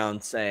go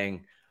around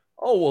saying,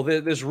 oh,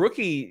 well, this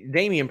rookie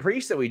Damian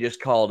Priest that we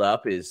just called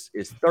up is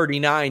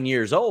 39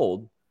 years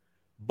old.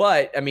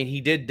 But I mean,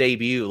 he did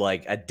debut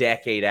like a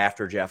decade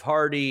after Jeff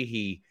Hardy.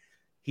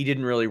 He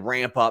didn't really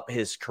ramp up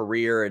his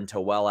career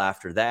until well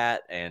after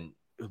that, and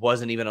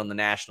wasn't even on the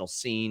national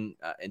scene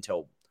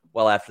until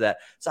well after that.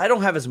 So I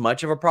don't have as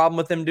much of a problem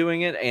with them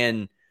doing it.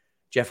 And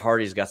Jeff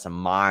Hardy's got some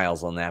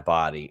miles on that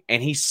body,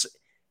 and he's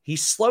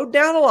slowed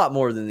down a lot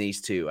more than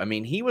these two. I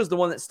mean, he was the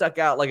one that stuck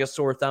out like a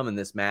sore thumb in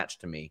this match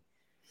to me.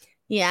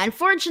 Yeah,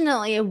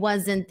 unfortunately, it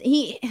wasn't.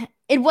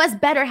 It was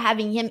better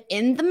having him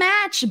in the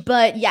match,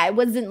 but yeah, it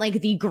wasn't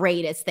like the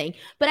greatest thing.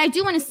 But I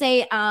do want to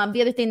say,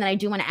 the other thing that I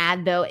do want to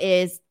add though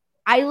is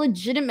I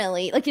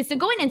legitimately like. So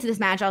going into this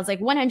match, I was like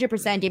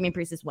 100% Damian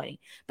Priest is winning.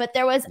 But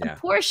there was a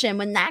portion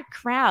when that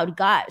crowd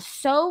got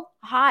so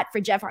hot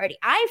for Jeff Hardy.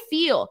 I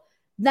feel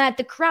that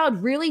the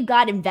crowd really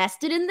got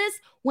invested in this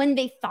when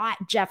they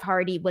thought Jeff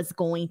Hardy was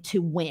going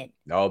to win.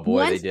 Oh boy,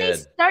 Once they did. They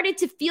started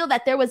to feel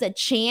that there was a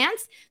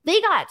chance,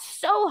 they got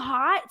so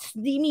hot. I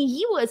mean,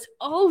 he was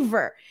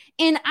over.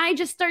 And I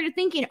just started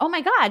thinking, oh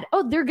my God,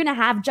 they're going to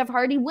have Jeff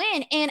Hardy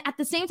win. And at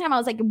the same time, I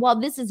was like, well,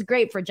 this is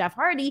great for Jeff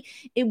Hardy.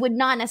 It would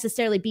not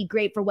necessarily be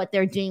great for what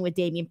they're doing with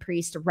Damian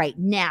Priest right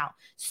now.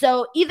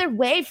 So either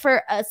way,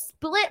 for a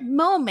split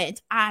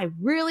moment, I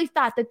really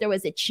thought that there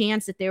was a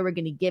chance that they were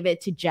going to give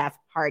it to Jeff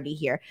Hardy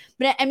here.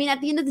 But I mean,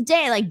 at the end of the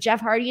day, like Jeff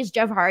Hardy is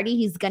Jeff Hardy.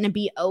 He's going to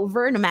be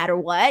over no matter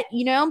what,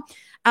 you know?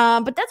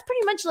 But that's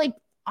pretty much like,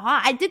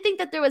 I did think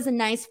that there was a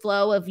nice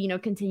flow of,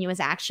 continuous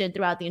action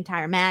throughout the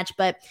entire match,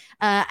 but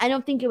I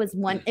don't think it was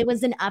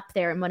an up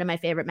there in one of my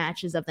favorite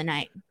matches of the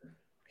night.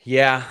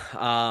 Yeah.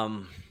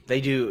 They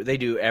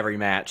do every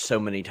match so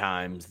many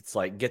times. It's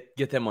like,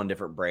 get them on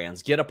different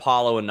brands, get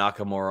Apollo and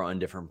Nakamura on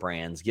different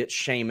brands, get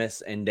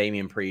Sheamus and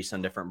Damian Priest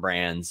on different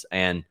brands.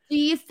 And do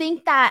you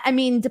think that, I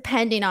mean,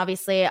 depending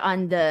obviously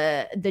on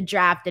the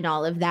draft and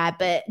all of that,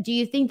 but do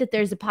you think that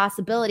there's a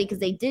possibility, because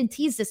they did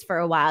tease this for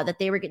a while, that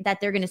they're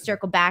going to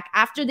circle back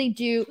after they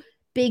do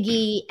Big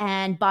E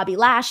and Bobby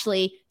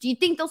Lashley? Do you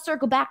think they'll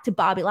circle back to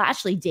Bobby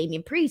Lashley,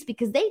 Damian Priest,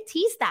 because they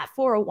teased that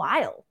for a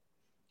while?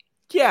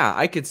 Yeah,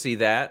 I could see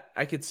that.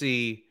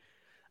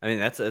 I mean,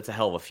 that's a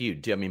hell of a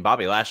feud. I mean,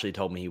 Bobby Lashley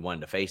told me he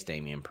wanted to face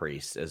Damian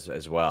Priest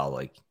as well.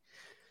 Like,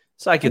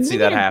 so I could see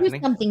that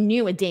happening. Do something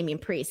new with Damian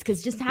Priest,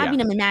 because just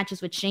having him in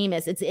matches with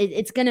Sheamus,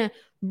 it's gonna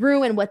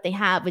ruin what they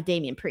have with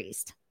Damian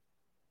Priest.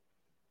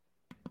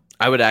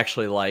 I would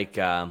actually like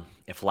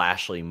if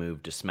Lashley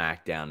moved to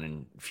SmackDown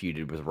and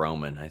feuded with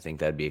Roman. I think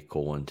that'd be a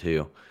cool one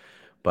too.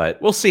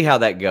 But we'll see how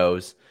that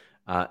goes.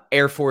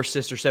 Air Force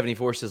Sister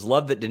 74 says,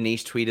 love that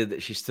Denise tweeted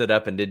that she stood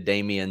up and did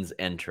Damian's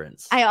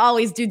entrance. I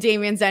always do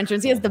Damian's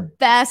entrance. He has the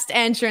best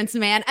entrance,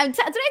 man. Did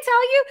I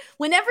tell you,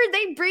 whenever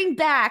they bring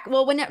back,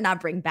 not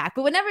bring back,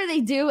 but whenever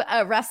they do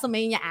a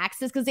WrestleMania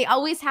Access, because they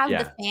always have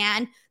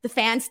the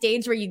fan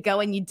stage where you go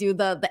and you do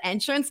the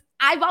entrance.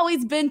 I've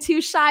always been too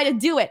shy to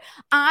do it.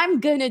 I'm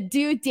going to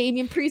do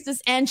Damian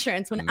Priest's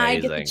entrance when I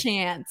get the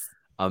chance.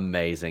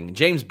 Amazing.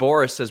 James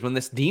Boris says, when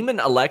this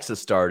demon Alexa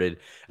started,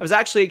 I was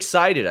actually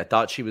excited. I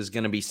thought she was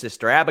going to be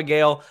Sister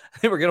Abigail.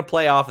 They were going to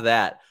play off of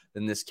that.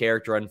 Then this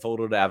character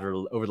unfolded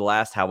over the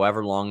last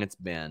however long it's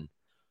been.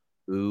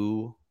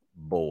 Ooh,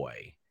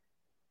 boy.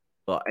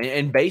 Well,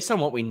 and based on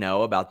what we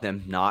know about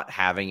them not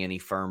having any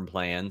firm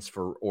plans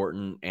for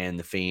Orton and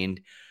The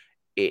Fiend,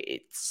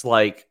 it's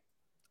like,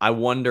 I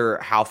wonder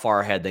how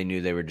far ahead they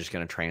knew they were just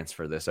going to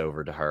transfer this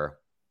over to her.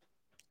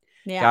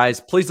 Yeah. Guys,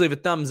 please leave a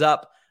thumbs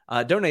up.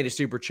 Donate a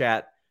super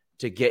chat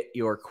to get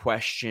your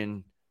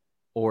question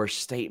or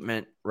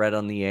statement read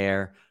on the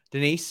air.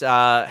 Denise,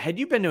 had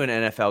you been to an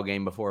NFL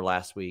game before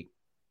last week?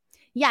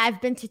 Yeah, I've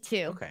been to 2.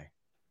 Okay.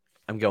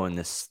 I'm going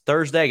this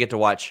Thursday. I get to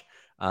watch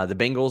the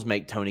Bengals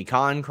make Tony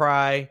Khan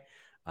cry.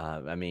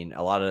 I mean,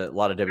 a lot of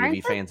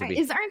WWE fans.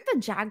 Aren't the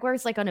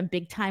Jaguars like on a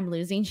big time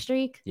losing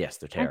streak? Yes,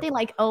 they're terrible. Aren't they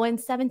like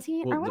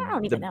 0-17? Well, I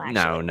don't even know.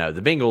 Actually. No.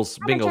 The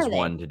Bengals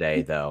won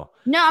today, though.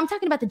 No, I'm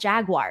talking about the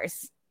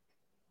Jaguars.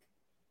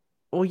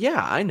 Well,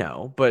 yeah, I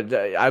know, but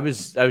I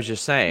was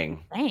just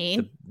saying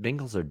the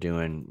Bengals are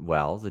doing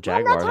well. The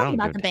Jaguars. I'm not talking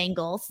about the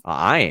Bengals.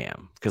 I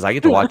am, because I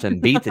get to watch them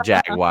beat the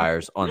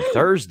Jaguars on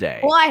Thursday.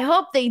 Well, I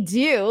hope they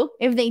do.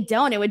 If they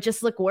don't, it would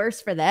just look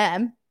worse for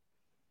them.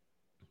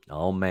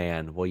 Oh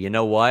man. Well, you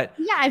know what?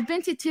 Yeah, I've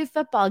been to 2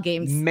 football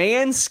games.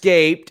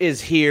 Manscaped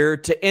is here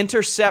to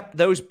intercept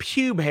those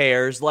pube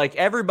hairs like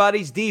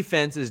everybody's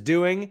defense is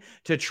doing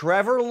to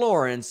Trevor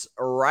Lawrence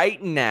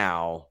right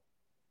now.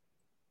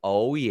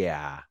 Oh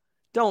yeah.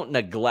 Don't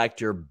neglect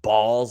your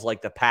balls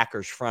like the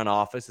Packers front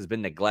office has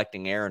been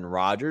neglecting Aaron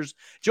Rodgers.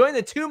 Join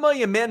the 2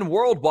 million men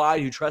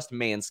worldwide who trust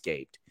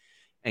Manscaped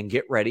and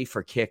get ready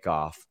for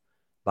kickoff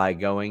by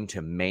going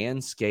to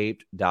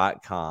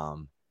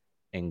manscaped.com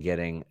and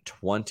getting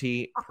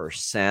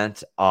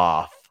 20%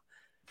 off.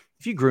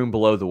 If you groom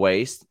below the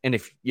waist, and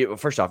if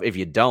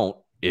you don't,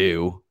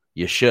 you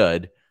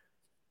should.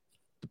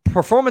 The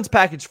Performance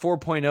Package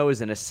 4.0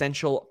 is an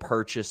essential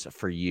purchase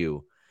for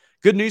you.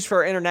 Good news for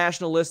our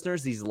international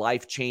listeners. These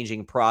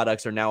life-changing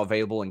products are now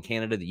available in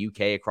Canada, the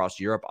UK, across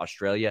Europe,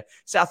 Australia,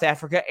 South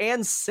Africa,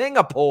 and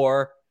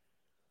Singapore.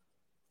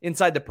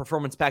 Inside the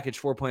Performance Package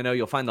 4.0,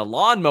 you'll find the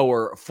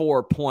Lawnmower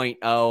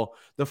 4.0,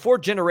 the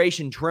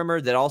 4th-generation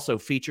trimmer that also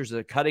features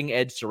a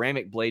cutting-edge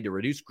ceramic blade to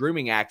reduce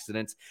grooming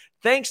accidents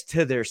thanks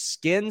to their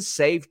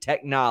skin-safe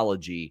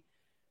technology.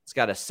 It's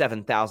got a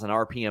 7,000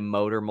 RPM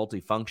motor,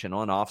 multifunction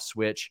on-off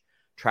switch,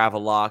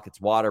 travel lock. It's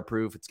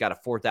waterproof. It's got a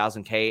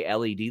 4,000K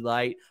LED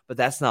light, but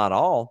that's not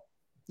all.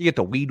 You get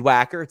the Weed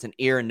Whacker. It's an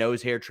ear and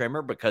nose hair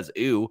trimmer because,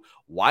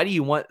 why do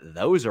you want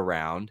those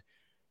around?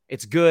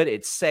 It's good.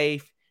 It's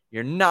safe.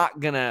 You're not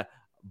going to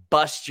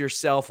bust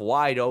yourself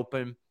wide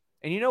open.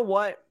 And you know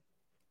what?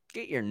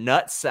 Get your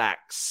nutsack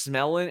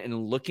smelling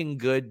and looking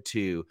good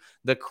too.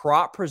 The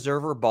Crop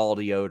Preserver Ball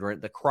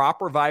Deodorant, the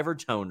Crop Reviver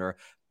Toner,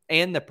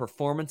 and the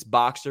Performance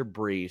Boxer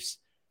Briefs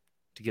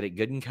to get it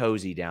good and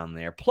cozy down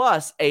there.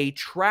 Plus a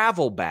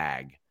travel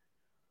bag.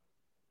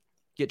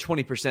 Get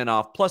 20%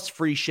 off plus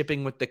free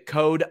shipping with the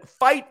code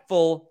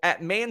FIGHTFUL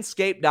at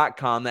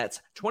manscaped.com.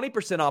 That's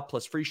 20% off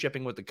plus free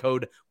shipping with the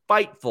code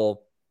FIGHTFUL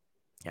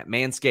at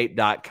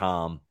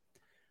manscaped.com.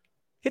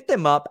 Hit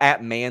them up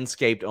at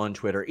Manscaped on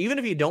Twitter. Even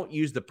if you don't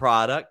use the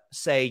product,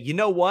 say, you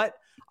know what?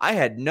 I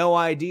had no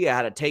idea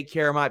how to take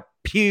care of my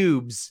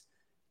pubes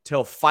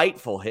till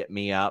Fightful hit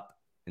me up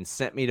and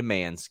sent me to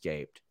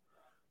Manscaped.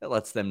 That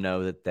lets them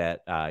know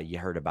that you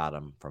heard about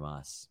them from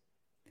us.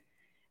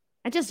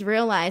 I just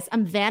realized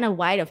I'm Vanna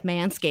White of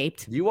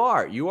Manscaped. You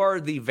are. You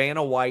are the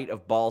Vanna White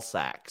of ball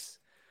sacks.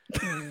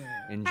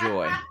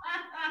 Enjoy.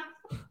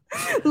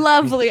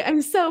 Lovely.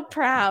 I'm so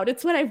proud.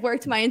 It's what I've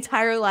worked my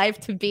entire life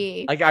to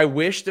be. Like, I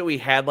wish that we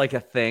had like a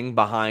thing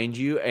behind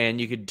you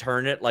and you could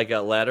turn it like a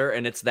letter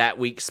and it's that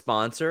week's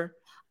sponsor.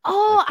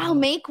 Oh, like, I'll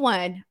make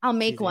one. I'll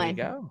make one.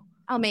 Go.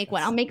 I'll make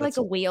one. I'll make like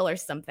a wheel or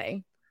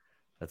something.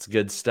 That's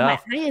good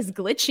stuff. My eye is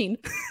glitching.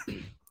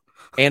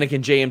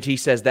 Anakin JMT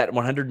says that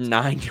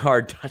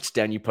 109-yard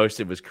touchdown you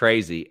posted was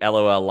crazy.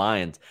 LOL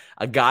Lions.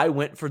 A guy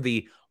went for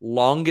the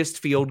longest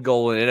field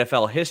goal in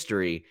NFL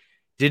history,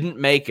 didn't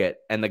make it,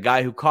 and the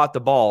guy who caught the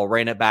ball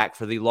ran it back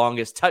for the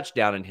longest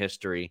touchdown in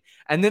history.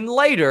 And then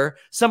later,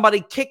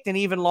 somebody kicked an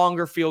even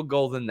longer field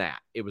goal than that.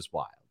 It was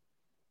wild.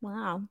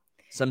 Wow.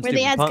 Some Were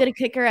they as good a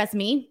kicker as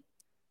me?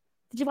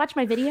 Did you watch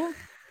my video?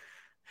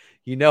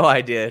 You know I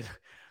did,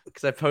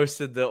 because I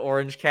posted the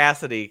Orange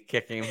Cassidy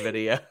kicking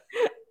video.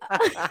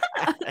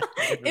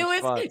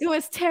 It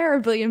was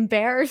terribly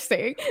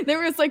embarrassing. There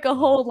was like a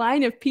whole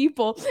line of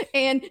people,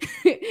 and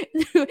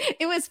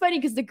it was funny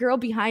because the girl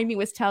behind me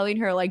was telling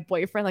her like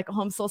boyfriend, like, oh,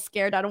 I'm so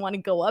scared, I don't want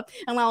to go up.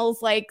 And I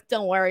was like,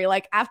 don't worry,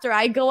 like after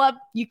I go up,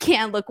 you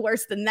can't look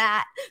worse than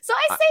that. So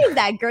I saved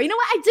that girl. You know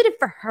what? I did it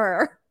for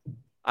her.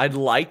 I'd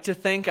like to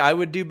think I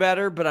would do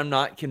better, but I'm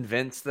not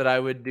convinced that I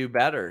would do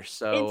better.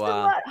 So it's a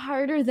lot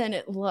harder than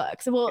it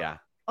looks. Well, yeah.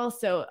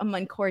 Also I'm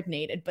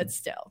uncoordinated, but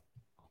still.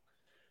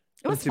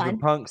 It was Super fun.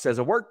 Punk says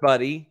a work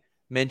buddy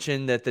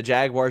mentioned that the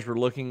Jaguars were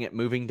looking at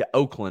moving to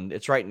Oakland.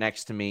 It's right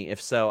next to me.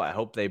 If so, I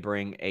hope they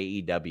bring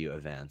AEW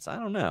events. I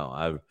don't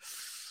know.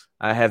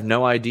 I have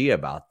no idea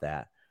about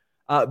that.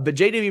 But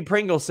JW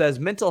Pringle says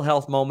mental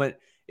health moment.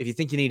 If you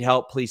think you need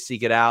help, please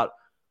seek it out.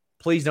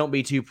 Please don't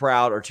be too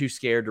proud or too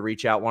scared to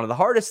reach out. One of the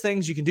hardest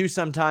things you can do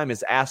sometime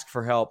is ask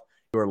for help.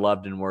 You are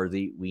loved and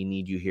worthy. We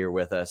need you here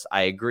with us.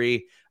 I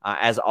agree.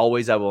 As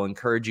always, I will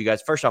encourage you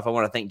guys. First off, I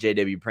want to thank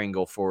JW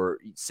Pringle for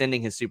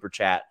sending his super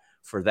chat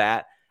for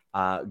that.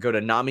 Go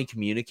to NAMI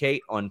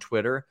Communicate on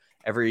Twitter.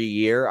 Every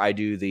year I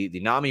do the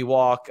NAMI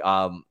walk.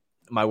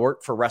 My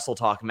work for Wrestle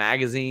Talk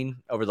magazine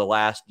over the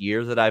last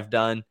year that I've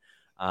done,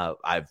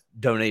 I've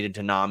donated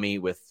to NAMI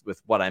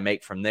with what I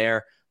make from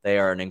there. They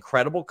are an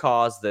incredible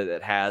cause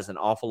that has an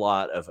awful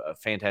lot of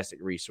fantastic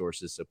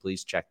resources. So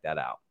please check that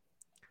out.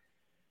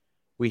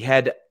 We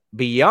had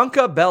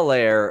Bianca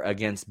Belair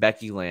against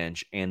Becky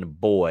Lynch, and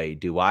boy,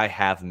 do I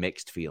have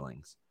mixed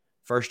feelings.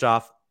 First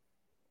off,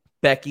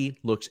 Becky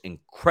looks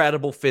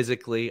incredible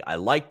physically. I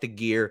like the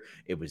gear.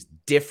 It was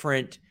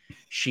different.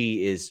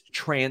 She is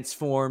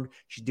transformed.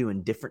 She's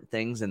doing different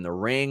things in the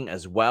ring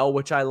as well,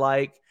 which I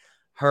like.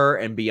 Her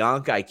and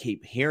Bianca, I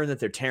keep hearing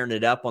that they're tearing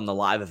it up on the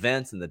live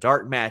events and the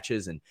dark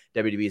matches, and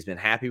WWE has been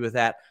happy with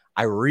that.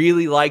 I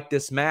really like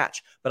this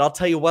match, but I'll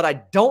tell you what I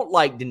don't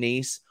like,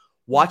 Denise.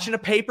 Watching a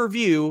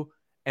pay-per-view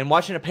and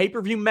watching a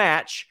pay-per-view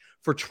match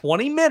for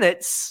 20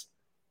 minutes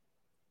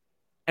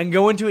and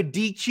go into a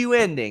DQ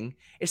ending,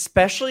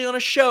 especially on a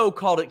show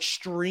called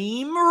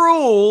Extreme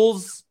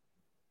Rules,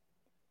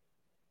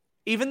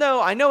 even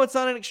though I know it's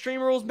not an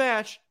Extreme Rules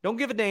match, don't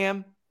give a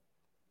damn.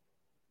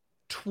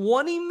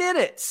 20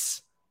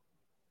 minutes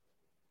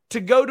to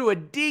go to a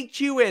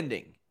DQ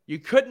ending. You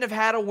couldn't have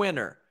had a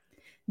winner.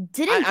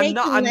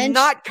 I'm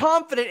not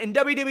confident in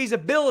WWE's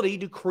ability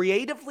to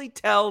creatively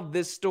tell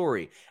this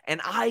story. And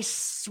I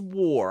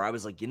swore, I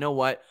was like, you know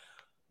what?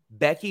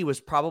 Becky was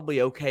probably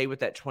okay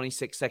with that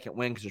 26-second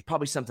win because there's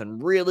probably something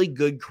really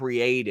good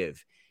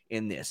creative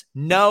in this.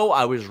 No,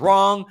 I was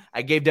wrong.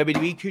 I gave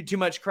WWE too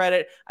much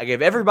credit. I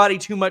gave everybody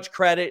too much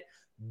credit.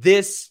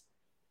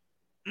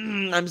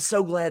 I'm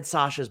so glad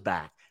Sasha's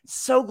back.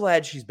 So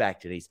glad she's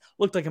back, Denise.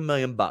 Looked like $1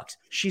 million.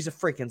 She's a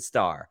freaking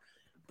star.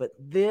 But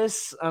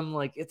this, I'm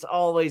like, it's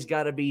always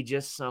got to be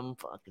just some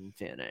fucking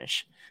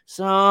finish.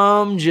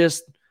 Some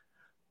just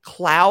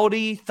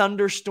cloudy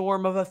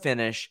thunderstorm of a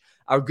finish.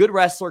 A good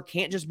wrestler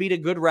can't just beat a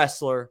good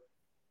wrestler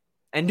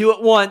and do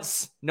it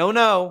once.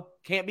 No,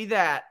 can't be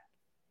that.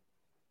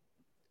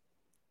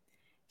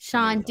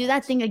 Sean, do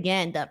that thing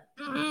again.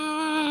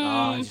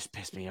 Oh, it just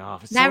pissed me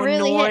off. It's that so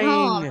really annoying. hit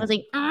home. I was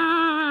like,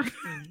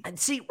 And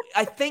see,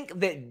 I think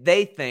that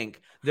they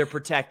think they're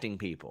protecting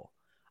people.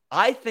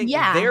 I think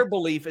their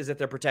belief is that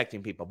they're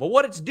protecting people. But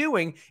what it's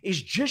doing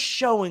is just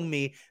showing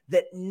me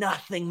that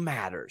nothing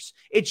matters.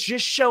 It's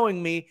just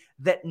showing me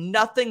that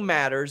nothing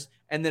matters.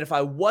 And that if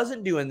I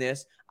wasn't doing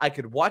this, I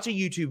could watch a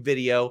YouTube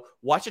video,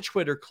 watch a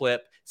Twitter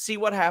clip, see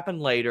what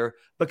happened later,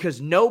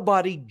 because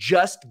nobody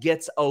just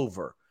gets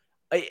over.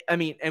 I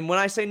mean, and when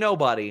I say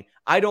nobody,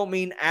 I don't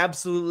mean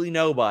absolutely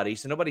nobody.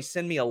 So nobody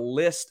send me a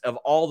list of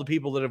all the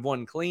people that have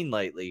won clean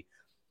lately.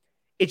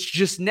 It's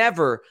just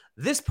never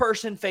this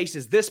person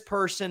faces this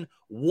person.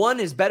 One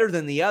is better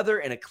than the other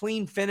in a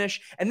clean finish.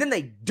 And then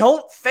they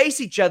don't face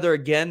each other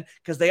again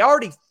because they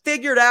already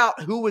figured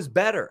out who was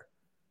better.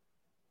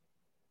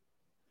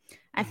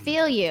 I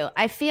feel you.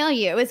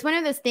 It was one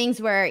of those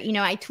things where,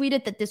 I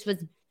tweeted that this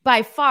was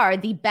by far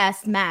the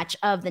best match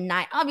of the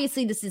night.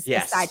 Obviously, this is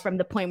aside from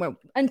the point where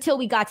until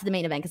we got to the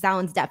main event, because that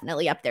one's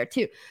definitely up there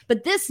too.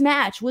 But this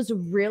match was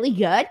really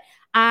good.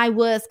 I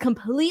was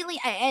completely,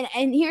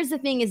 and here's the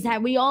thing is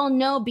that we all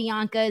know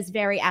Bianca is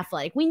very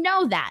athletic. We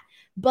know that.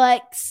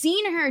 But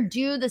seeing her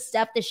do the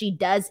stuff that she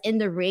does in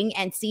the ring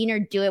and seeing her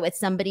do it with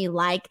somebody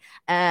like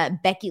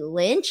Becky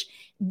Lynch,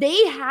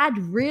 they had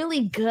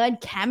really good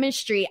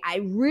chemistry.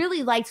 I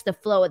really liked the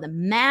flow of the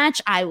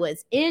match. I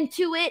was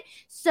into it.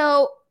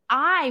 So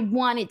I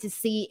wanted to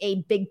see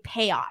a big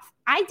payoff.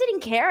 I didn't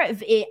care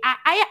if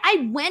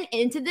I went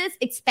into this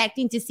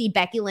expecting to see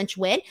Becky Lynch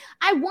win.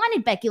 I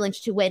wanted Becky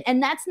Lynch to win.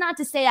 And that's not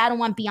to say I don't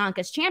want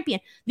Bianca's champion.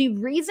 The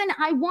reason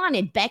I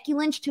wanted Becky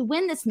Lynch to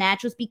win this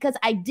match was because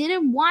I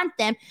didn't want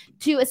them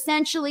to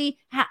essentially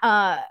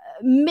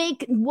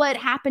make what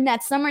happened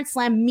at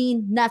SummerSlam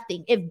mean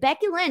nothing. If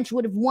Becky Lynch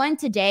would have won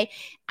today,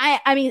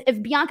 I mean,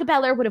 if Bianca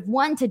Belair would have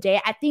won today,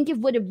 I think it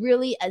would have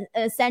really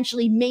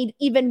essentially made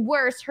even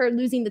worse her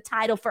losing the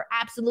title for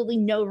absolutely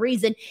no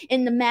reason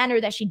in the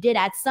manner that she did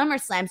at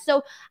SummerSlam.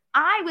 So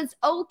I was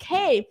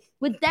okay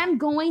with them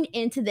going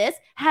into this,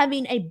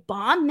 having a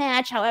bomb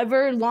match,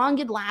 however long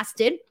it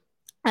lasted.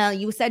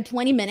 You said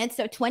 20 minutes.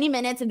 So 20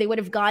 minutes, if they would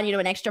have gone,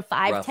 an extra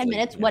 5-10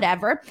 minutes,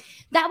 whatever,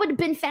 that would have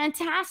been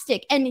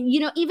fantastic. And,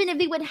 even if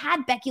they would have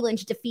had Becky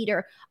Lynch defeat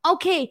her,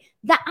 okay,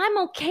 that I'm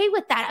okay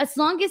with that. As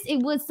long as it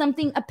was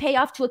a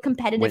payoff to a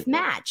competitive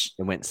match.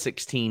 It went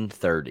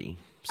 16:30.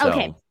 So,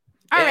 okay.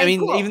 All right,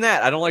 cool. Even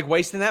that, I don't like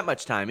wasting that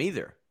much time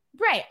either.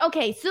 Right.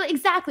 Okay. So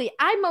exactly.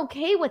 I'm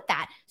okay with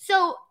that.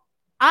 So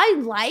I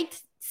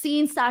liked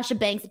seeing Sasha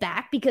Banks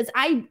back because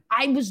I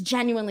was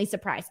genuinely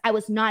surprised. I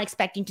was not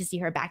expecting to see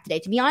her back today.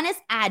 To be honest,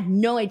 I had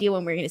no idea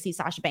when we were going to see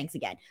Sasha Banks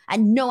again. I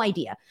had no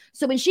idea.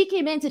 So when she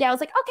came in today, I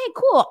was like, okay,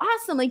 cool,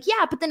 awesome. Like,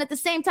 yeah. But then at the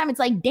same time, it's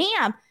like,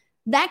 damn,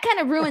 that kind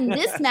of ruined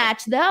this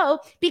match though,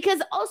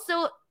 because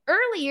also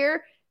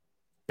earlier,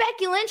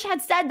 Becky Lynch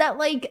had said that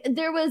like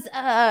there was,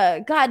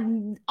 I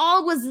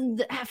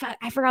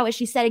forgot what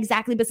she said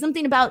exactly, but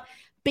something about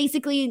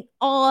basically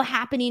all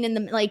happening in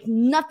the, like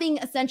nothing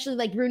essentially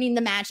like ruining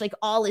the match, like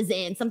all is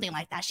in, something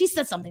like that. She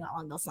said something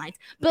along those lines.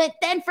 But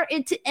then for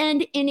it to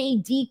end in a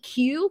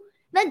DQ,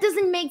 that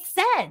doesn't make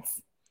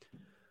sense.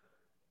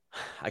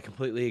 I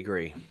completely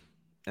agree.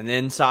 And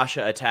then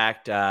Sasha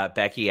attacked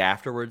Becky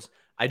afterwards.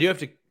 I do have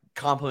to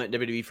compliment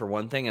WWE for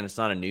one thing, and it's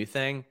not a new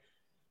thing.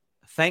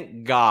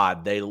 Thank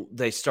God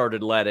they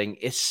started letting,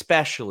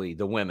 especially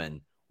the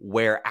women,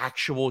 wear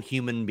actual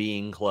human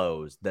being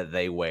clothes that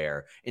they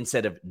wear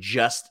instead of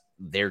just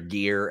their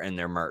gear and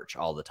their merch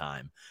all the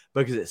time,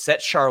 because it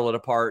sets Charlotte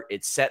apart.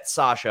 It sets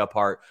Sasha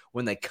apart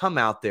when they come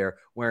out there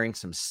wearing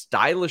some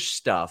stylish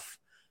stuff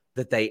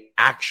that they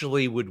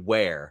actually would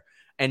wear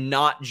and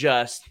not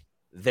just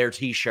their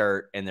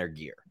t-shirt and their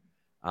gear.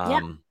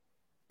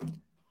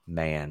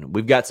 Man,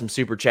 we've got some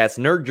super chats.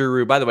 Nerd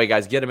Guru, by the way,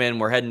 guys, get them in.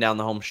 We're heading down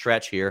the home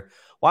stretch here.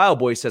 Wild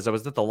Boy says, I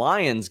was at the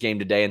Lions game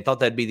today and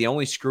thought that'd be the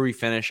only screwy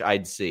finish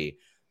I'd see.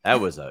 That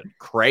was a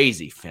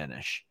crazy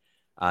finish.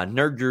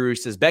 Nerd Guru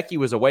says, Becky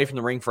was away from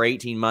the ring for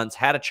 18 months,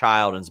 had a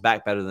child, and is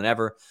back better than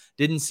ever.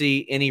 Didn't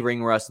see any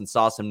ring rust and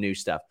saw some new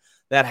stuff.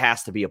 That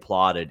has to be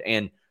applauded.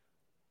 And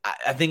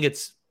I think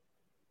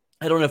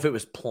I don't know if it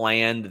was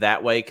planned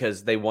that way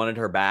because they wanted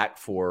her back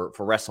for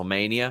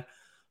WrestleMania,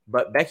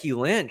 but Becky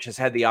Lynch has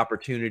had the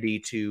opportunity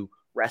to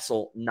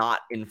wrestle not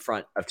in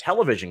front of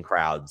television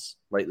crowds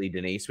lately,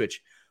 Denise,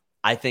 which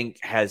I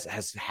think has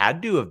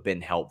had to have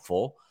been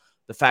helpful.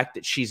 The fact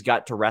that she's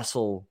got to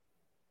wrestle,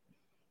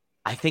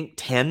 I think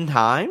 10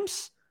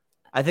 times.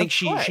 I think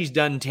she's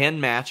done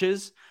 10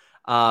 matches,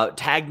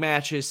 tag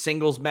matches,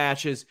 singles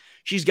matches.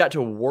 She's got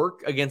to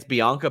work against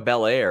Bianca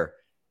Belair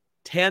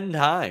 10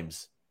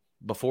 times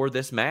before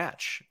this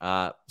match.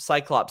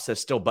 Cyclops says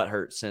still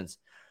butthurt since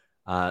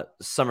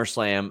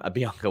SummerSlam. A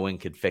Bianca win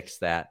could fix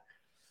that.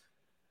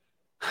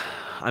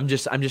 I'm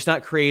just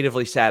not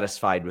creatively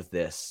satisfied with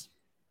this.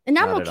 And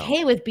I'm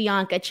okay with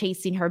Bianca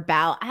chasing her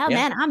bout. Oh, yeah.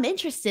 Man, I'm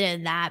interested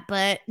in that.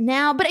 But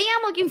I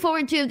am looking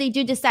forward to if they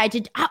do decide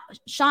to.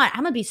 Sean,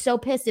 I'm going to be so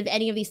pissed if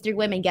any of these three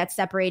women get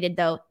separated,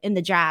 though, in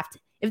the draft.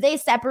 If they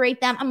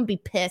separate them, I'm going to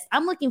be pissed.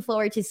 I'm looking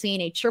forward to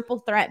seeing a triple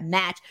threat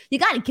match. You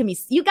got to give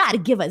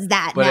us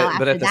that now.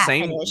 But at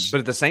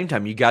the same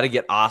time, you got to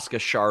get Asuka,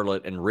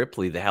 Charlotte, and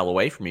Ripley the hell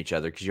away from each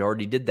other because you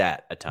already did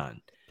that a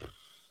ton.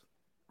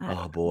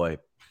 Oh, boy.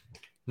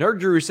 Nerd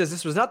Guru says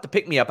this was not the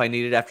pick-me-up I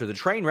needed after the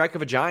train wreck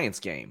of a Giants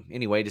game.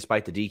 Anyway,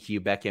 despite the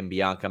DQ Becca and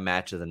Bianca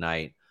match of the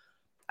night,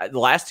 the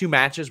last two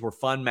matches were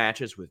fun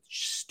matches with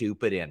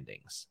stupid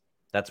endings.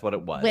 That's what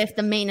it was. With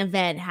the main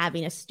event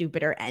having a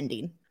stupider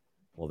ending.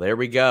 Well, there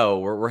we go.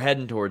 We're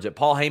heading towards it.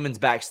 Paul Heyman's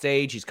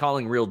backstage. He's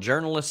calling real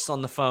journalists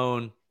on the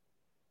phone.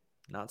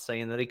 Not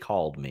saying that he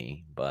called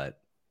me, but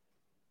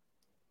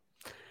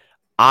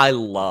I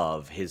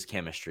love his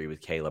chemistry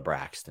with Kayla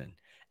Braxton.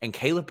 And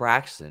Kayla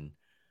Braxton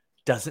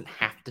doesn't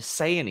have to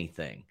say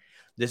anything.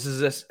 This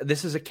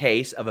is a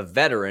case of a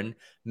veteran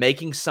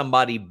making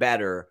somebody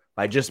better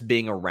by just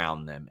being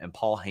around them. And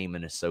Paul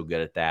Heyman is so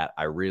good at that.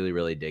 I really,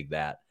 really dig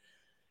that.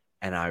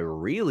 And I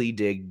really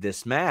dig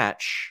this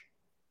match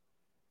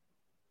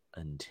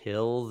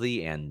until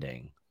the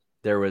ending.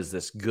 There was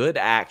this good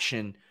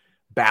action.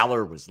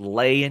 Balor was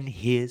laying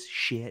his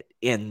shit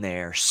in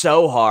there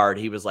so hard.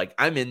 He was like,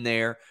 I'm in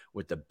there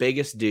with the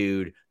biggest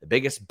dude, the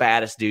biggest,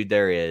 baddest dude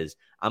there is.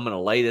 I'm going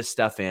to lay this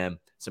stuff in.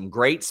 Some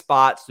great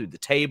spots through the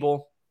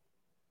table.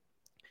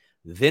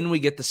 Then we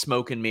get the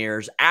smoke and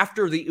mirrors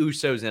after the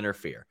Usos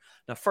interfere.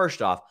 Now,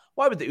 first off,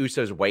 why would the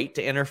Usos wait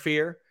to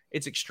interfere?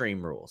 It's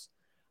Extreme Rules.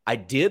 I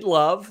did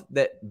love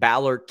that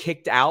Balor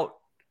kicked out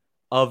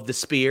of the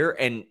spear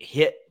and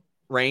hit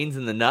Reigns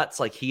in the nuts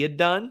like he had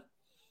done.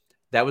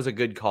 That was a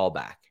good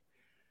callback.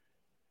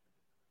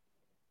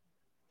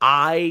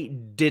 I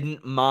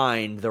didn't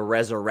mind the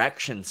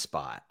resurrection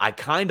spot. I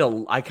kind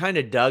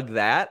of dug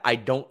that. I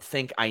don't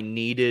think I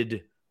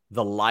needed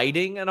the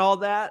lighting and all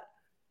that.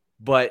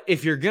 But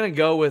if you're going to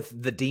go with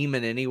the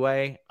demon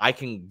anyway, I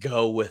can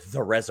go with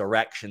the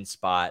resurrection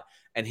spot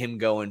and him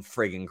going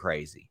friggin'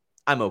 crazy.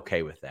 I'm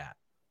okay with that.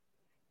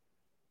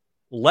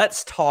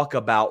 Let's talk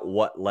about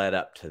what led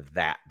up to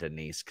that,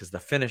 Denise, because the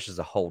finish is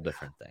a whole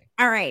different thing.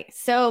 All right.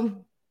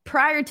 So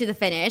prior to the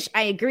finish,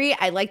 I agree.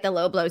 I like the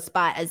low blow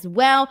spot as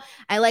well.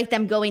 I like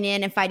them going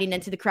in and fighting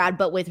into the crowd,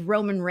 but with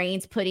Roman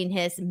Reigns putting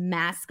his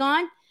mask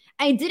on.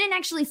 I didn't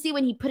actually see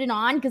when he put it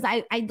on because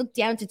I looked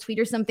down to tweet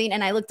or something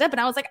and I looked up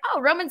and I was like, oh,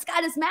 Roman's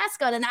got his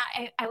mask on. And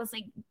I was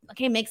like,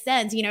 okay, makes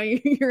sense. You know,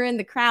 you're in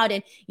the crowd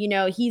and, you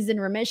know, he's in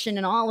remission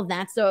and all of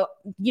that. So,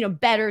 you know,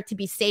 better to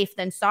be safe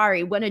than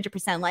sorry.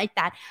 100% like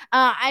that.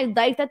 I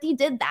like that he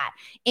did that.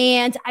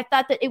 And I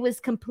thought that it was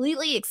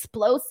completely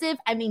explosive.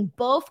 I mean,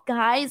 both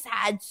guys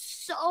had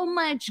so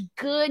much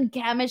good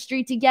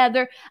chemistry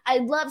together. I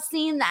love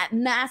seeing that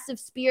massive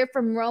spear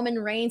from Roman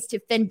Reigns to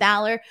Finn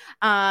Balor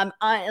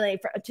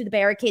to the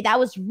barricade. That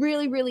was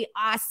really, really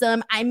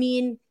awesome. I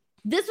mean,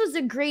 this was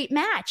a great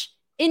match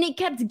and it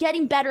kept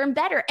getting better and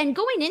better. And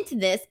going into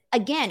this,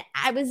 again,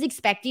 I was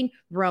expecting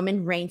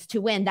Roman Reigns to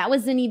win. That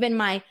wasn't even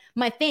my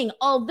thing.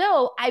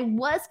 Although I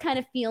was kind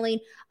of feeling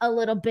a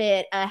little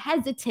bit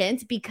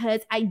hesitant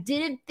because I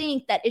didn't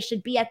think that it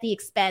should be at the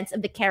expense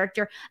of the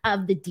character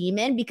of the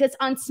Demon. Because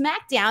on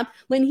SmackDown,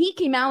 when he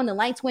came out and the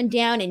lights went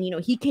down and, you know,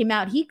 he came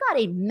out, he got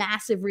a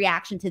massive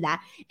reaction to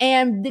that.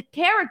 And the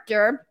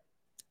character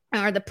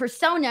or the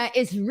persona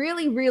is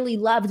really, really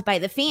loved by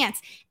the fans.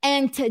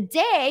 And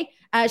today,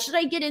 should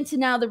I get into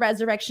now the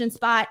resurrection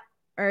spot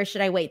or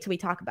should I wait till we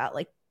talk about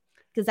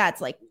because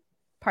that's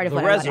part of the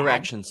what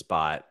resurrection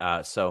spot.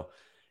 So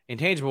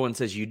Intangible One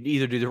says you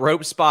either do the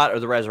rope spot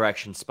or the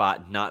resurrection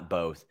spot, not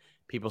both.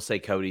 People say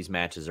Cody's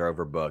matches are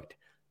overbooked.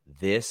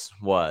 This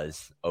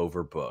was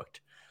overbooked.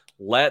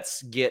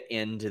 Let's get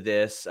into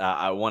this.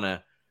 I want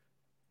to.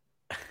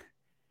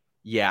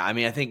 Yeah, I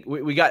mean, I think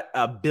we got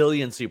a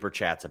billion super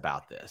chats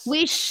about this.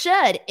 We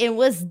should. It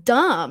was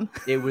dumb.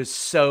 It was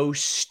so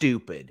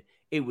stupid.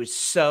 It was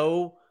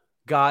so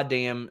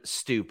goddamn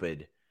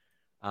stupid.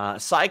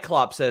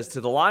 Cyclops says to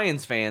the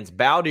Lions fans,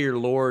 bow to your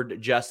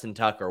Lord Justin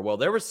Tucker. Well,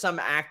 there was some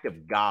act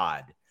of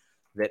God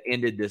that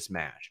ended this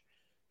match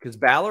because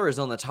Balor is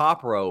on the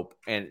top rope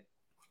and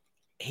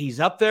he's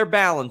up there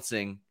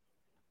balancing.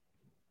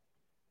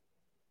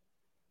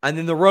 And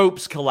then the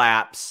ropes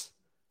collapse.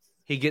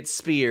 He gets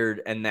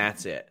speared, and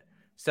that's it.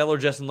 Stellar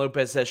Justin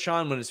Lopez says,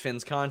 Sean, when is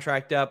Finn's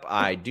contract up?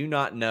 I do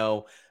not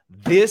know.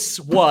 This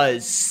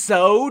was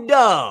so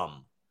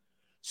dumb.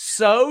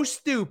 So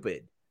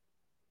stupid.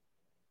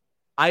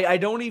 I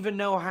don't even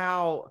know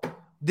how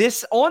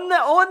this on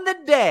the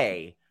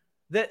day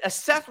that a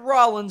Seth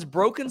Rollins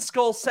Broken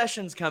Skull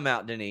Sessions come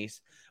out,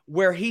 Denise,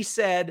 where he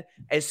said,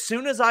 as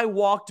soon as I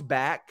walked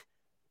back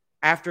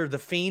after the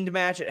Fiend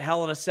match at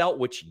Hell in a Cell,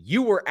 which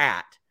you were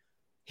at,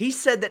 he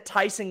said that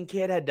Tyson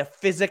Kidd had to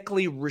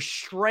physically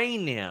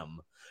restrain him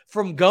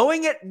from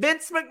going at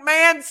Vince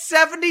McMahon's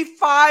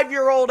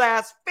 75-year-old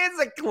ass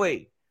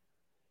physically.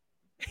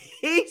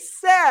 He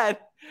said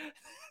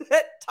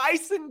that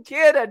Tyson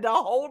Kidd had to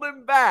hold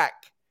him back.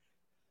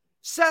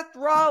 Seth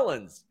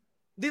Rollins,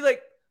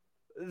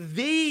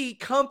 the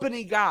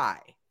company guy,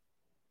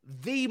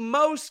 the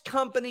most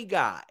company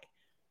guy,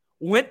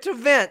 went to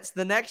Vince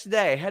the next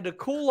day, had to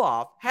cool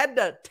off, had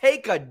to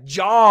take a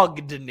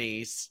jog,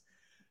 Denise,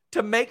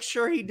 to make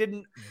sure he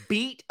didn't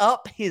beat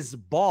up his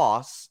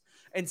boss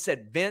and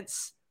said,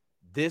 Vince,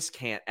 this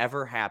can't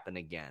ever happen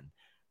again.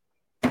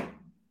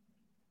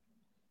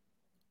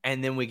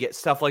 And then we get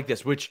stuff like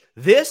this, which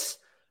this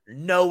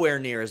nowhere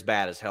near as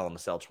bad as Hell in a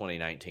Cell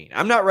 2019.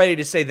 I'm not ready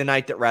to say the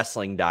night that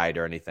wrestling died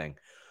or anything.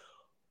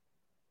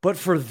 But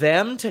for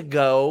them to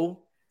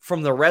go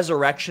from the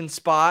resurrection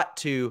spot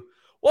to,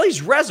 well,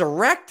 he's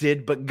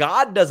resurrected, but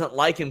God doesn't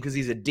like him because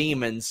he's a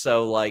demon,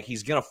 so like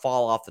he's going to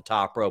fall off the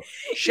top rope.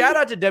 Shout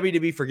out to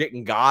WWE for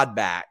getting God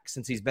back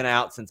since he's been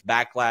out since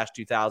Backlash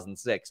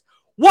 2006.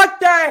 What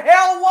the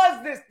hell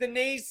was this,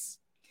 Denise?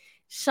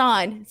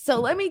 Sean, so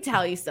let me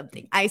tell you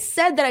something. I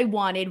said that I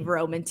wanted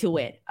Roman to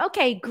win.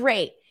 Okay,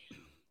 great.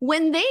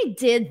 When they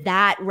did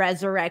that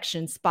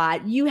resurrection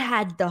spot, you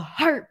had the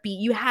heartbeat,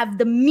 you have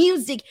the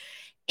music.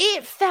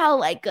 It felt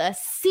like a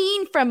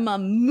scene from a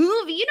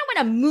movie. You know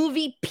when a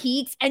movie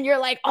peaks and you're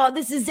like, oh,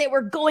 this is it.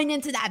 We're going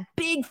into that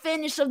big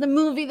finish of the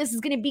movie. This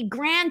is going to be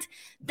grand.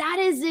 That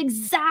is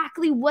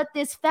exactly what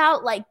this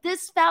felt like.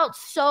 This felt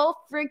so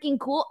freaking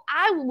cool.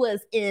 I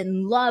was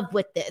in love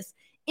with this.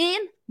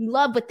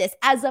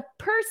 As a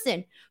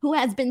person who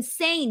has been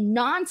saying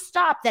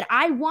nonstop that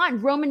I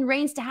want Roman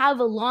Reigns to have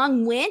a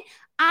long win,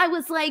 I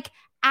was like,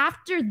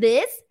 after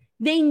this,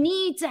 they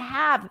need to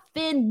have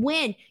Finn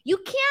win. You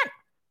can't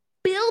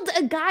build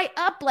a guy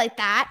up like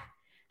that.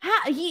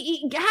 Have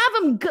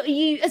him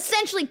you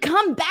essentially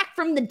come back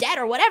from the dead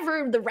or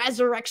whatever the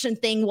resurrection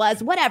thing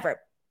was, whatever.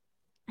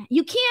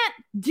 You can't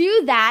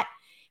do that.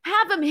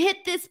 Have him hit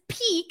this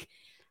peak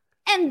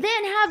and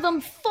then have him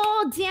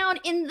fall down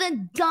in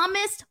the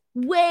dumbest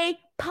way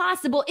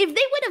possible. If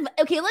they would have,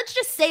 okay, let's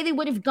just say they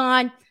would have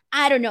gone,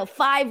 I don't know,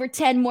 5 or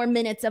 10 more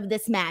minutes of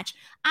this match.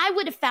 I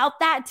would have felt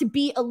that to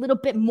be a little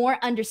bit more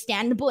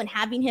understandable and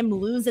having him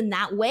lose in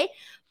that way.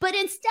 But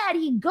instead,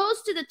 he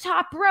goes to the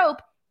top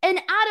rope and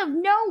out of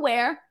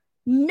nowhere,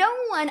 no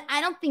one,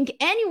 I don't think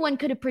anyone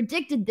could have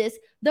predicted this,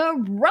 the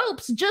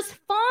ropes just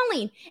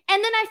falling.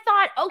 And then I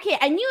thought, okay,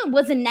 I knew it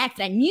wasn't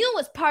next. I knew it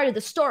was part of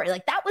the story.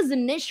 Like that was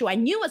an issue. I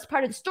knew it was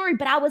part of the story,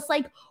 but I was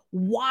like,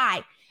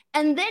 why?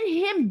 And then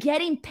him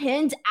getting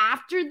pinned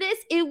after this,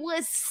 it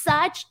was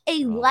such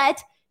a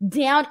let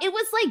down. It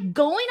was like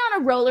going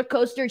on a roller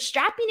coaster,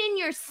 strapping in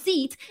your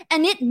seat,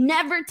 and it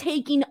never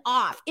taking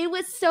off. It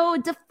was so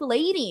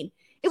deflating.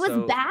 It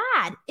was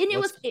bad. And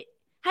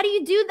how do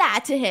you do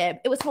that to him?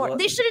 It was horrible.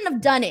 They shouldn't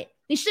have done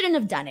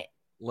it.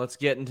 Let's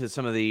get into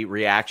some of the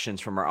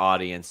reactions from our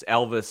audience.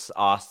 Elvis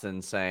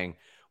Austin saying,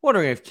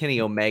 wondering if Kenny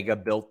Omega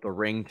built the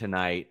ring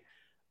tonight.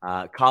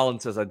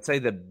 Colin says, I'd say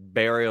the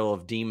burial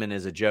of Demon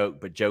is a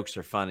joke, but jokes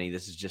are funny.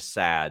 This is just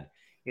sad.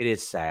 It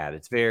is sad.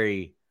 It's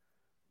very,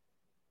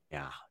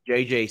 yeah.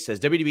 JJ says,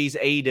 WWE's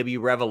AEW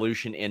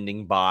Revolution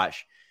ending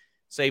botch.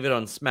 Save it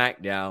on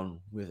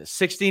SmackDown with a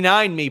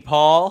 69 me,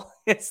 Paul.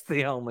 It's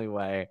the only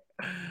way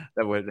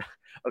that would.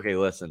 Okay,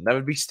 listen, that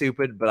would be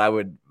stupid, but I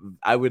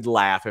would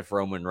laugh if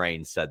Roman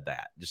Reigns said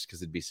that just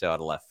because it'd be so out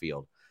of left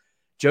field.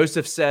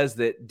 Joseph says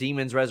that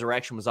Demon's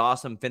resurrection was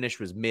awesome. Finish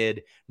was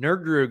mid.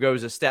 Nerd Guru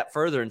goes a step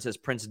further and says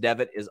Prince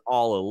Devitt is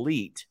all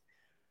elite.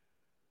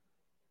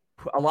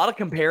 A lot of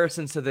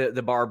comparisons to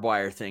the barbed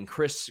wire thing.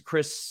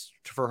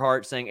 Christopher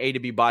Hart saying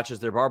AEW botches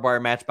their barbed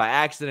wire match by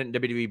accident.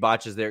 WWE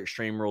botches their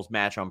Extreme Rules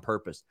match on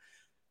purpose.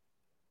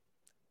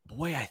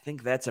 Boy, I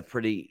think that's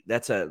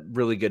a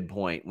really good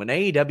point. When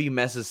AEW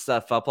messes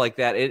stuff up like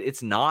that,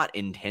 it's not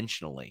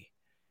intentionally.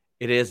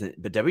 It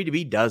isn't. But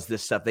WWE does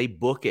this stuff. They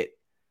book it.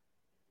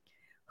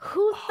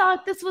 Who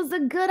thought this was a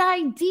good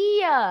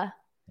idea?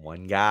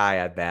 One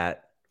guy, I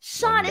bet.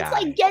 Sean, it's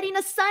like getting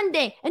a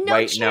sundae and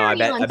no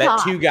cherry on top. I bet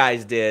two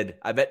guys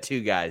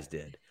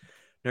did.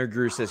 Nerd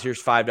Guru says,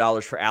 here's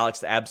 $5 for Alex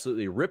to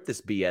absolutely rip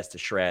this BS to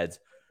shreds.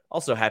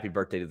 Also, happy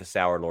birthday to the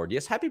Sour Lord.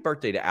 Yes, happy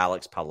birthday to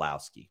Alex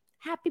Pawlowski.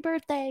 Happy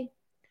birthday.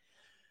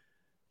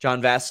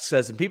 John Vask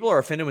says, and people are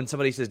offended when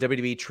somebody says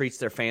WWE treats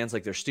their fans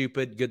like they're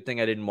stupid. Good thing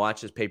I didn't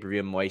watch this pay-per-view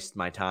and waste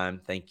my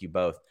time. Thank you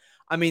both.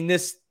 I mean,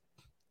 this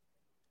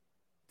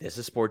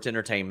is sports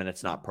entertainment.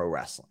 It's not pro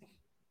wrestling.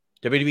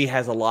 WWE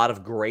has a lot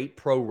of great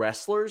pro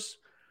wrestlers,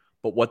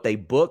 but what they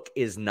book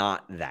is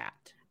not that.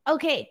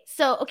 Okay,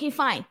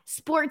 fine.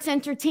 Sports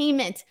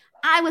entertainment.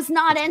 I was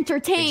not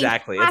entertained.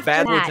 Exactly. It's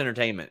bad sports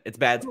entertainment. It's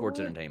bad sports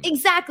entertainment.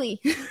 Exactly.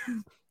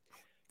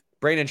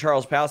 Brandon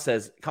Charles Powell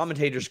says,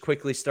 commentators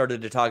quickly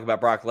started to talk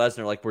about Brock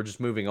Lesnar like we're just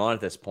moving on at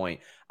this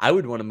point. I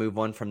would want to move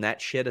on from that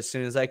shit as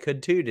soon as I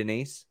could too,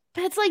 Denise.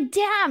 But it's like,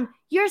 damn,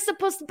 you're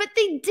supposed to, but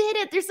they did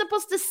it. They're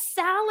supposed to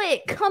sell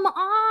it. Come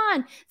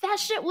on. That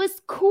shit was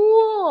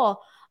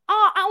cool.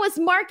 Oh, I was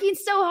marking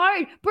so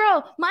hard.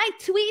 Bro, my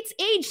tweets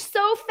aged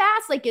so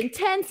fast, like in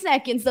 10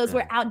 seconds. Those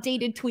were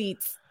outdated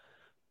tweets.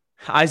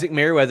 Isaac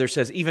Merriweather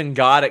says, even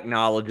God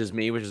acknowledges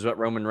me, which is what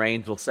Roman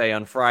Reigns will say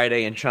on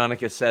Friday. And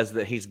Chanukah says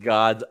that he's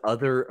God's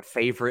other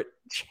favorite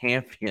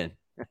champion.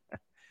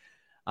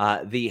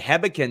 The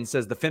Hebekin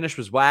says the finish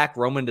was whack.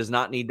 Roman does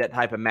not need that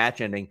type of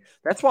match ending.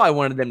 That's why I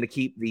wanted them to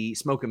keep the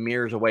smoke and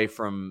mirrors away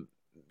from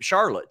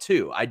Charlotte,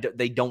 too.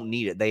 They don't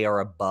need it. They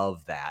are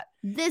above that.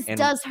 This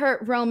does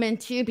hurt Roman,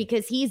 too,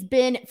 because he's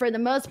been,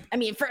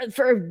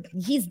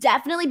 he's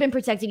definitely been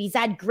protected. He's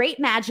had great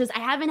matches. I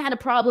haven't had a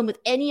problem with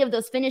any of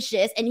those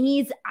finishes.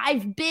 And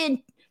I've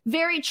been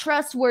very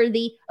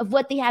trustworthy of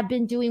what they have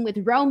been doing with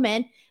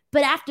Roman.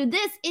 But after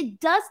this, it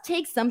does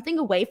take something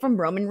away from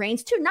Roman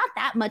Reigns too. Not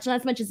that much, not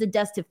as much as it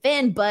does to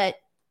Finn, but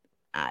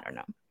I don't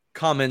know.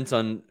 Comments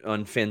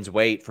on Finn's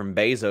weight from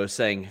Bezos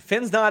saying,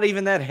 Finn's not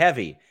even that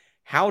heavy.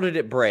 How did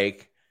it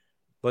break?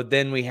 But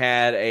then we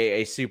had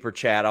a super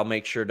chat. I'll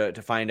make sure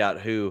to find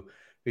out who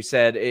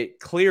said it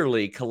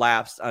clearly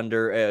collapsed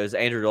under, it was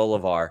Andrew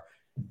Olivar.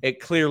 It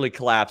clearly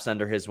collapsed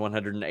under his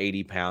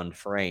 180-pound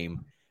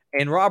frame.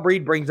 And Rob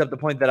Reed brings up the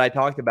point that I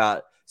talked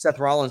about. Seth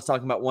Rollins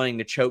talking about wanting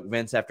to choke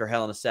Vince after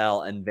Hell in a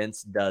Cell, and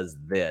Vince does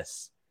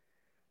this.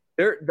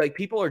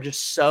 People are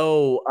just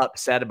so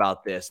upset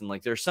about this. And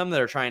there's some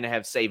that are trying to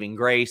have saving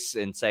grace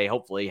and say,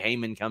 hopefully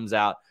Heyman comes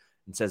out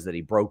and says that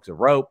he broke the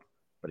rope,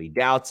 but he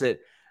doubts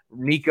it.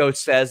 Nico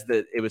says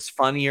that it was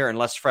funnier and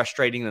less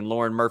frustrating than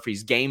Lauren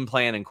Murphy's game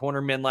plan in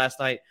Cornermen last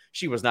night.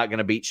 She was not going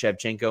to beat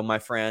Shevchenko, my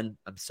friend.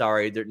 I'm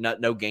sorry.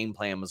 No game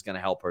plan was going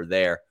to help her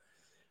there.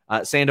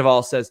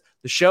 Sandoval says,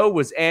 the show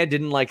was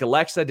didn't like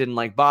Alexa, didn't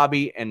like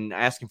Bobby, and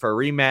asking for a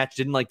rematch,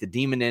 didn't like the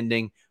demon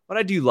ending. But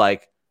I do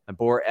like, I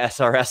bore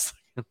SRS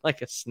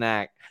like a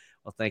snack.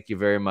 Well, thank you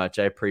very much.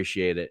 I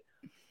appreciate it.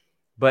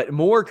 But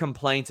more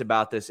complaints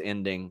about this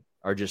ending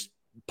are just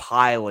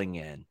piling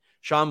in.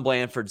 Sean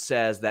Blanford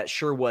says that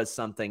sure was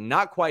something,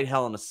 not quite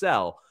Hell in a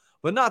Cell,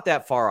 but not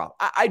that far off.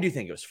 I do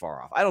think it was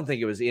far off. I don't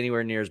think it was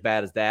anywhere near as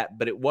bad as that,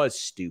 but it was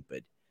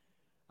stupid.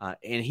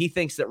 And he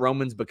thinks that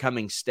Roman's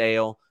becoming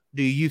stale.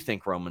 Do you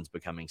think Roman's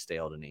becoming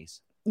stale, Denise?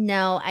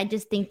 No, I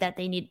just think that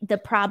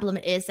the problem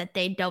is that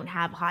they don't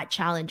have hot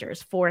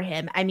challengers for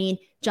him. I mean,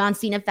 John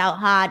Cena felt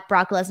hot,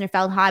 Brock Lesnar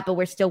felt hot, but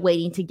we're still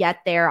waiting to get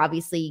there.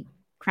 Obviously,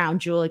 Crown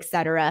Jewel,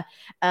 etc.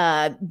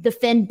 The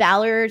Finn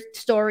Balor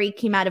story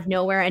came out of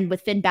nowhere, and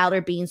with Finn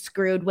Balor being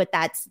screwed with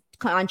that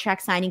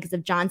contract signing because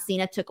of John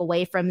Cena, took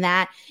away from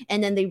that,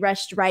 and then they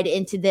rushed right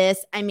into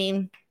this. I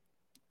mean,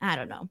 I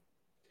don't know.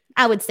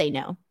 I would say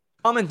no.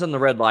 Comment on the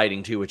red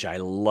lighting too, which I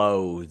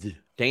loathed.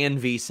 Dan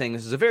V saying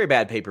this is a very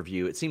bad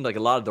pay-per-view. It seemed like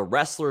a lot of the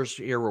wrestlers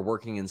here were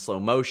working in slow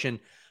motion.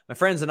 My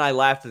friends and I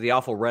laughed at the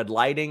awful red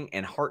lighting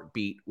and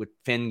heartbeat with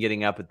Finn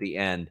getting up at the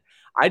end.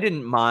 I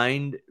didn't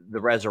mind the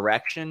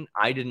resurrection.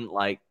 I didn't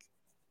like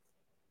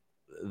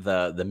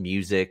the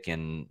music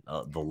and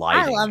the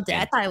lighting. I loved it.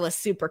 I thought it was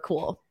super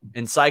cool.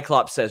 And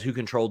Cyclops says, who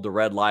controlled the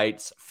red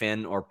lights,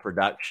 Finn or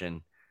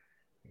production?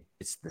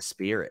 It's the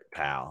spirit,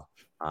 pal.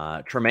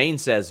 Tremaine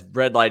says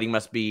red lighting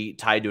must be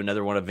tied to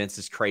another one of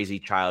Vince's crazy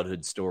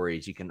childhood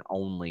stories. You can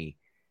only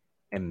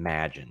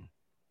imagine.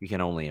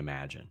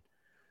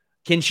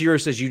 Ken Shearer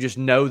says you just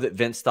know that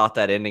Vince thought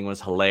that ending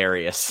was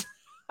hilarious.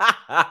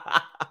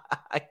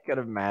 I could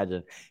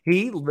imagine.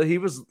 He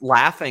was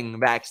laughing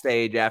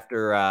backstage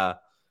after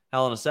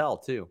Hell in a Cell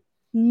too.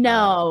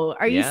 No,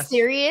 are you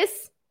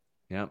serious?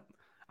 Yep.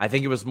 I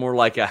think it was more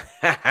like a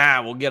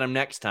we'll get him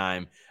next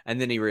time,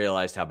 and then he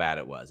realized how bad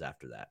it was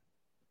after that.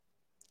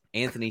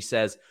 Anthony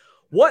says,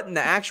 what in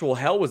the actual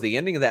hell was the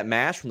ending of that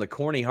match, from the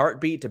corny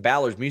heartbeat to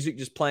Balor's music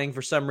just playing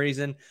for some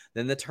reason,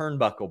 then the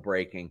turnbuckle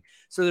breaking?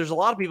 So there's a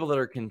lot of people that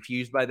are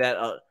confused by that.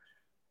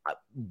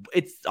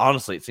 It's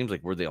honestly, it seems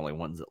like we're the only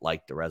ones that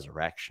like the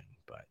resurrection,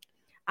 but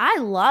I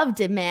loved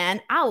it,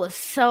 man. I was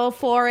so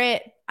for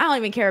it. I don't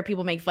even care if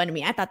people make fun of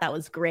me. I thought that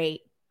was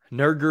great.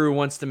 Nerd Guru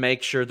wants to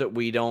make sure that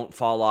we don't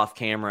fall off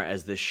camera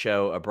as this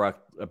show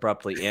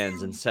abruptly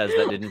ends, and says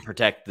that didn't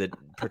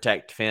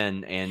protect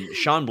Finn. And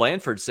Sean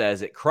Blanford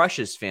says it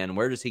crushes Finn.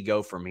 Where does he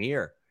go from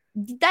here?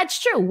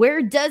 That's true.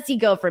 Where does he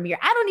go from here?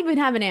 I don't even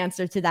have an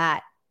answer to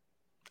that.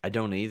 I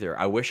don't either.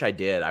 I wish I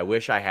did. I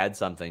wish I had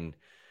something.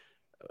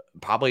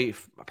 Probably a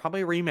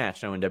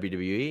rematch now in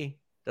WWE.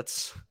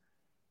 That's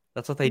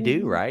what they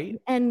do, right?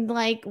 And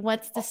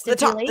what's the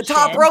stipulation? The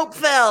top rope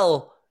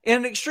fell in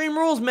an Extreme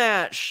Rules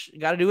match. You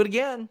got to do it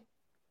again.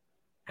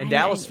 And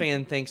Dallas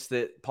fan thinks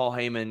that Paul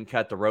Heyman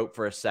cut the rope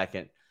for a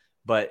second,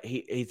 but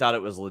he thought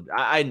it was.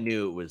 I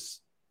knew it was.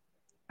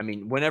 I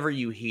mean, whenever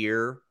you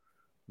hear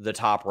the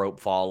top rope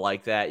fall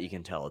like that, you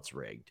can tell it's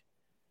rigged.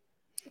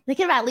 They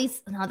could have at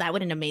least, no, that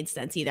wouldn't have made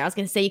sense either. I was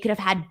going to say you could have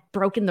had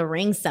broken the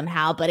ring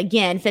somehow, but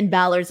again, Finn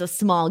Balor's a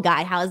small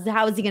guy. How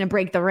is he going to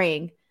break the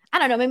ring? I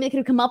don't know. Maybe they could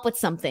have come up with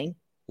something.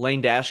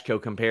 Lane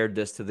Dashko compared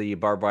this to the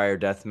barbed wire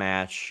death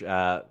match.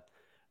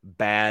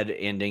 Bad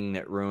ending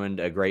that ruined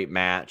a great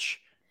match.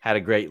 Had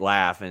a great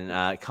laugh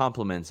and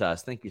compliments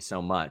us. Thank you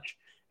so much.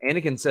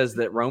 Anakin says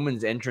that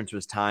Roman's entrance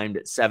was timed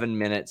at 7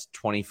 minutes,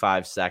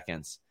 25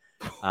 seconds.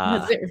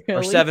 Was it really?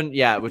 Or 7,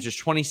 yeah, which is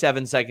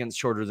 27 seconds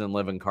shorter than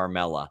Liv and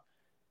Carmella.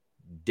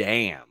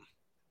 Damn.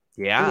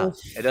 Yeah,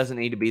 Oof. It doesn't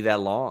need to be that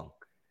long.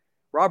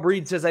 Rob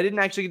Reed says, I didn't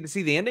actually get to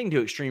see the ending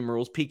to Extreme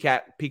Rules.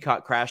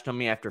 Peacock crashed on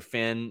me after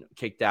Finn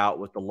kicked out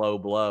with the low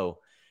blow.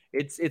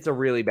 It's a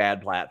really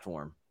bad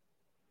platform.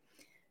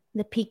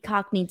 The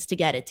Peacock needs to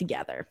get it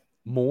together.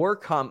 More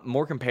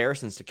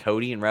comparisons to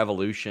Cody and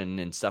Revolution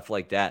and stuff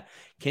like that.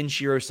 Ken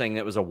Shiro saying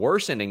that was a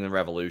worse ending than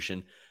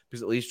Revolution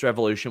because at least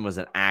Revolution was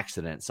an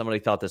accident. Somebody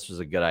thought this was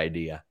a good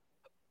idea.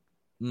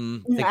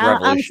 think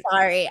I'm Revolution.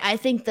 sorry. I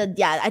think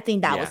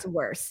that was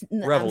worse.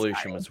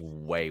 Revolution was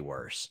way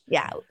worse.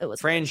 Yeah, it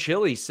was. Fran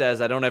Chili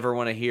says, I don't ever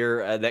want to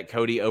hear that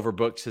Cody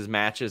overbooks his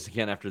matches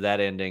again after that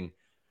ending.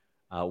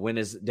 When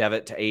is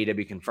Devitt to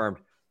AEW confirmed?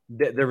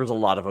 There was a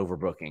lot of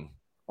overbooking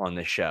on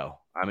this show.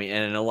 I mean,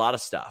 and a lot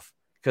of stuff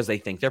because they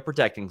think they're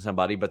protecting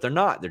somebody, but they're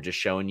not. They're just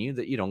showing you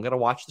that you don't got to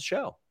watch the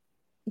show.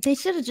 They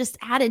should have just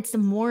added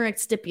some more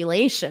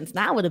stipulations.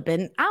 I would have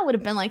been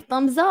like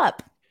thumbs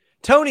up.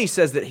 Tony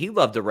says that he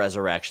loved the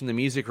resurrection. The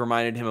music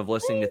reminded him of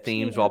listening to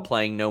themes while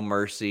playing No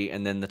Mercy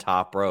and then the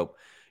top rope.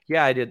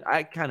 Yeah, I did.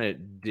 I kind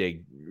of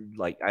dig,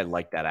 I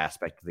like that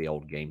aspect of the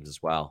old games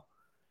as well.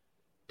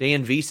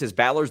 Dan V says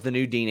Balor's the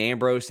new Dean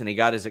Ambrose and he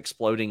got his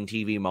exploding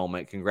TV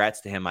moment.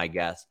 Congrats to him, I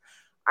guess.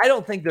 I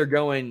don't think they're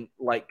going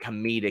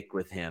comedic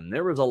with him.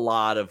 There was a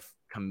lot of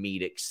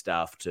comedic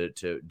stuff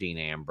to Dean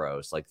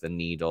Ambrose, like the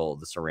needle,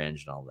 the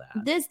syringe, and all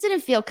that. This didn't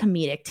feel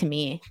comedic to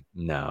me.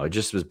 No, it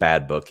just was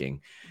bad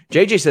booking.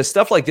 JJ says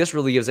stuff like this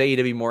really gives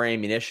AEW more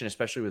ammunition,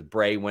 especially with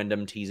Bray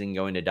Windham teasing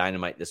going to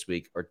Dynamite this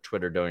week or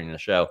Twitter during the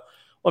show.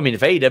 Well, I mean,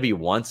 if AEW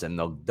wants him,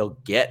 they'll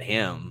get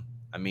him.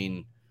 I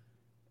mean,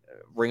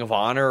 Ring of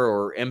Honor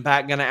or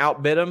Impact going to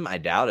outbid him? I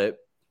doubt it.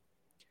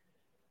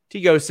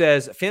 Tigo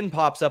says Finn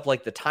pops up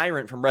like the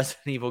tyrant from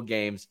Resident Evil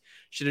games.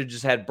 Should have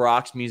just had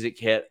Brock's music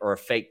hit or a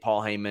fake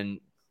Paul Heyman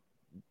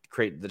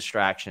create the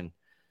distraction.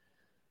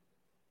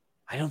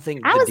 I don't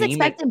think I was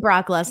expecting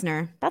Brock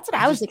Lesnar. That's what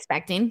I was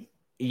expecting.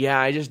 Yeah,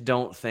 I just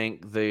don't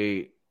think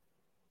the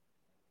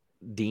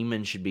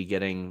demon should be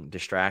getting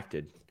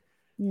distracted.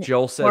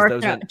 Joel says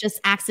or just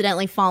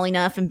accidentally falling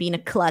off and being a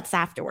klutz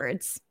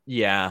afterwards.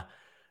 Yeah.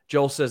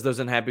 Joel says those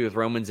unhappy with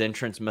Roman's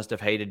entrance must have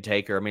hated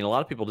Taker. I mean, a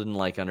lot of people didn't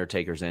like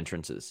Undertaker's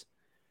entrances.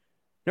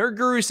 Nerd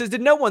Guru says,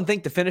 did no one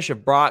think the finish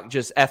of Brock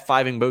just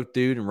F5ing both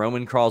dude and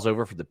Roman crawls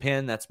over for the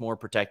pin? That's more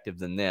protective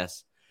than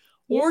this.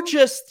 Yeah. Or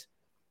just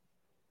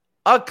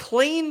a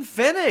clean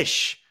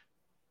finish.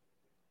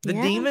 The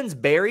demon's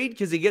buried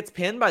because he gets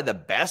pinned by the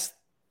best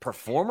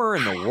performer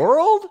in the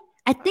world?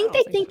 I think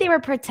they were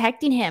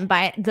protecting him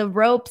by the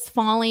ropes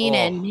falling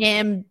and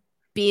him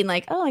being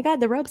like, oh my God,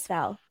 the ropes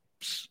fell.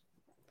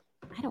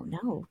 I don't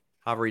know.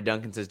 Avery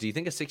Duncan says, do you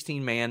think a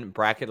 16-man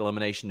bracket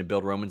elimination to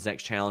build Roman's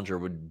next challenger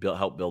would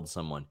help build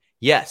someone?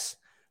 Yes,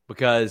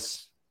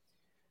 because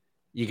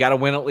you got to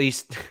win at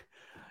least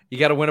 – you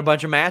got to win a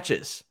bunch of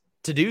matches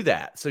to do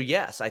that. So,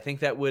 yes, I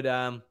think that would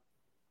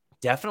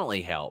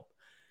definitely help.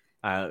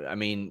 I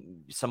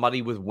mean,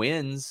 somebody with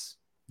wins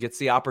gets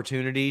the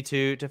opportunity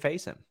to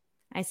face him.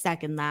 I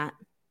second that.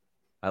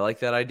 I like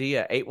that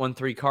idea.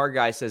 813 Car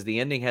Guy says,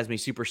 the ending has me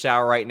super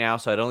sour right now,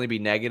 so I'd only be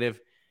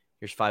negative.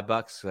 Here's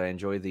 $5. I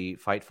enjoy the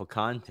Fightful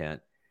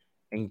content.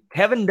 And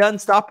Kevin Dunn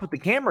stopped with the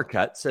camera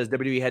cut. Says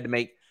WWE had to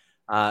make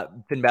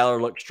Finn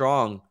Balor look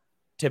strong.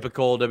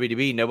 Typical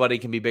WWE. Nobody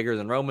can be bigger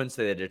than Roman.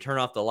 So they had to turn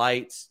off the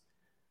lights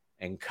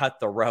and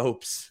cut the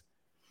ropes.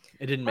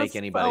 It didn't make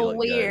anybody look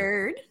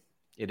weird. Good.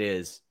 It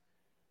is.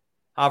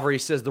 Avery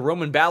says the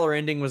Roman Balor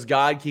ending was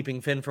God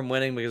keeping Finn from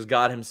winning because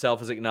God himself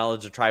has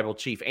acknowledged a tribal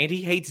chief. And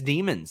he hates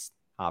demons,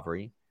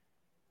 Avery.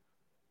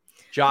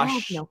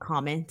 Josh, no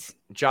comment.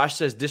 Josh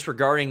says,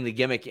 disregarding the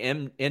gimmick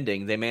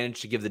ending, they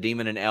managed to give the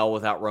demon an L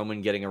without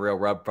Roman getting a real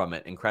rub from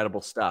it.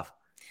 Incredible stuff.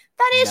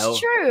 That is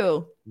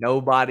true.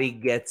 Nobody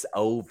gets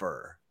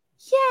over.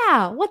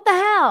 Yeah, what the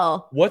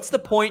hell? What's the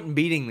point in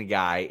beating the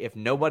guy if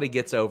nobody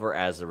gets over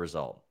as a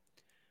result?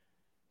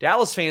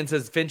 Dallas fan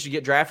says Finn should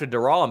get drafted to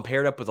Raw and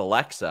paired up with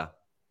Alexa.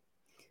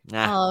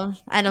 Nah. Oh,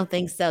 I don't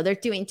think so. They're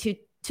doing two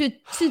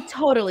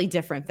totally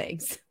different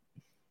things.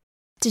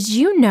 Did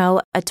you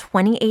know a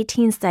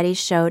 2018 study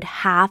showed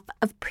half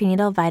of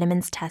prenatal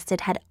vitamins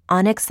tested had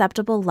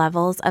unacceptable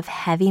levels of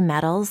heavy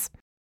metals?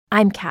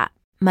 I'm Kat,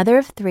 mother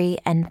of 3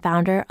 and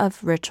founder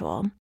of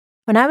Ritual.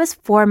 When I was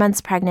 4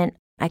 months pregnant,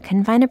 I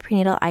couldn't find a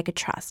prenatal I could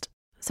trust,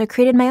 so I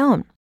created my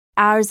own.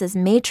 Ours is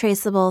made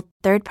traceable,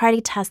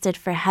 third-party tested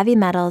for heavy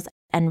metals,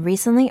 and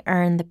recently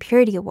earned the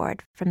Purity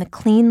Award from the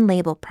Clean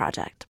Label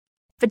Project.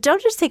 But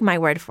don't just take my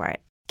word for it.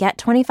 Get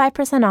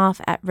 25% off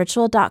at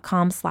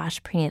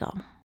ritual.com/prenatal.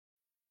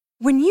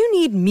 When you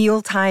need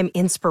mealtime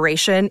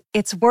inspiration,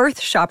 it's worth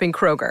shopping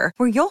Kroger,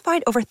 where you'll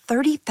find over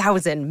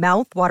 30,000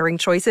 mouth-watering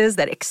choices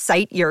that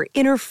excite your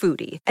inner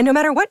foodie. And no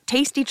matter what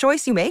tasty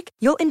choice you make,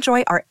 you'll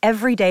enjoy our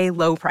everyday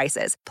low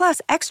prices, plus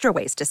extra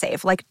ways to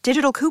save, like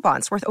digital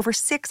coupons worth over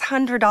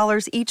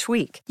 $600 each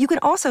week. You can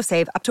also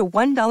save up to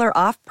 $1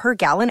 off per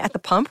gallon at the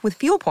pump with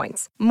fuel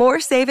points.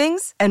 More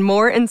savings and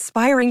more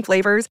inspiring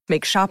flavors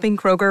make shopping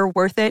Kroger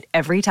worth it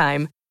every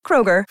time.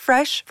 Kroger,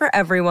 fresh for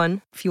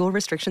everyone. Fuel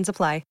restrictions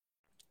apply.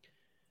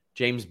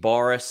 James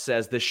Boris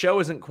says, the show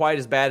isn't quite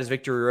as bad as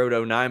Victory Road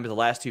 09, but the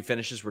last 2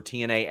 finishes were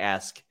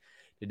TNA-esque.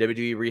 Did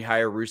WWE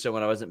rehire Russo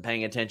when I wasn't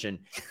paying attention?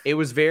 It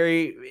was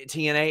very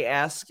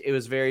TNA-esque. It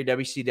was very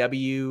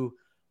WCW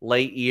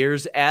late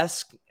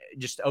years-esque.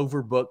 Just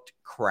overbooked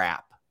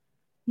crap.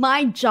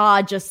 My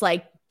jaw just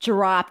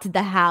dropped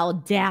the hell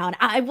down.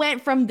 I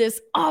went from this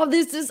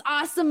is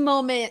awesome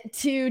moment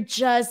to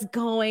just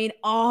going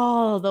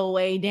all the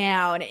way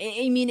down.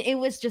 I mean, it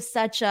was just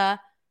such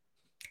a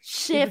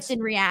shift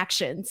in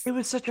reactions. It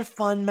was such a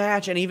fun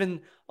match. And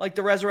even like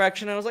the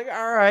resurrection, I was like,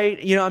 all right,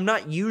 I'm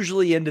not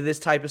usually into this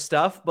type of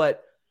stuff,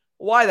 but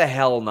why the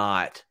hell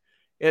not?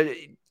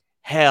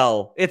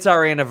 Hell, it's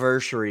our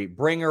anniversary.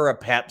 Bring her a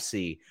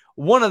Pepsi.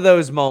 One of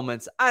those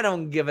moments. I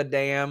don't give a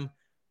damn.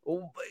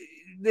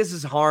 This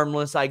is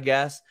harmless, I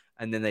guess.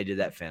 And then they did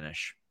that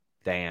finish.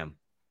 Damn.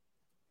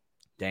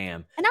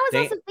 And I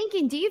was also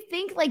thinking, do you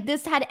think like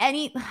this had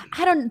any,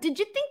 did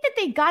you think that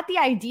they got the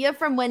idea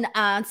from when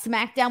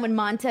SmackDown, when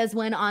Montez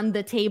went on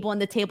the table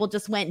and the table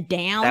just went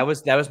down? That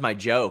was my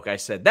joke. I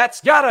said, that's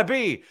gotta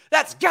be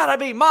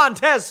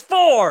Montez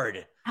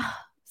Ford.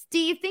 Do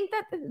you think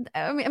that,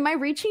 am I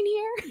reaching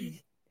here?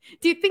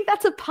 Do you think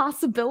that's a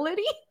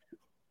possibility?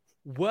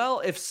 Well,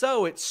 if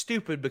so, it's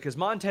stupid because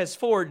Montez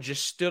Ford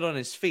just stood on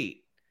his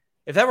feet.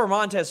 If that were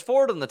Montez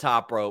Ford on the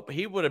top rope,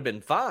 he would have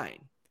been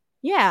fine.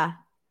 Yeah.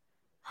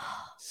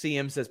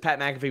 CM says Pat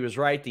McAfee was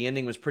right. The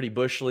ending was pretty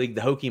Bush League.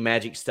 The hokey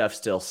magic stuff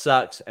still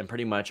sucks and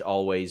pretty much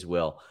always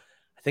will.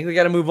 I think we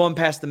got to move on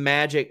past the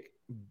magic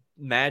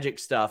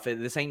stuff.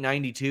 This ain't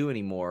 92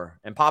 anymore.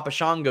 And Papa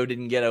Shango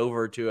didn't get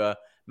over to a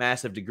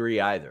massive degree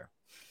either.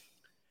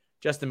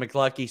 Justin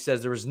McCluskey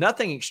says there was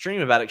nothing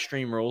extreme about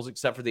Extreme Rules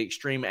except for the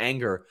extreme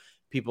anger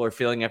people are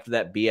feeling after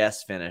that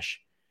BS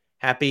finish.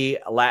 Happy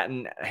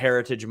Latin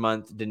Heritage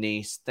Month,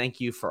 Denise.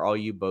 Thank you for all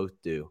you both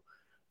do.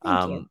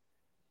 Thank you.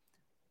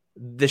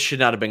 This should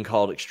not have been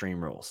called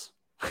Extreme Rules.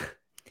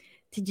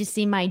 Did you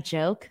see my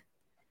joke?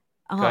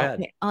 Go ahead.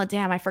 Okay. Oh,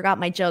 damn. I forgot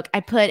my joke.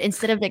 I put,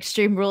 instead of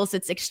Extreme Rules,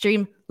 it's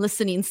Extreme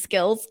Listening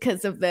Skills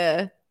because of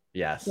the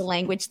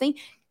language thing.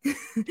 Dude,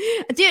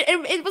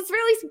 it was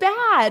really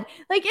bad.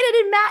 Like,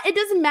 it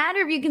doesn't matter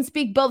if you can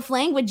speak both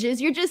languages.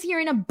 You're just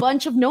hearing a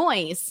bunch of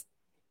noise.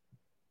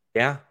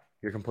 Yeah,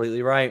 you're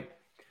completely right.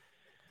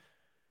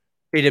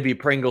 AW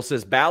Pringle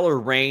says Balor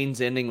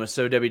Reigns ending was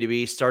so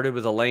WWE. Started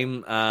with a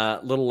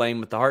little lame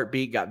with the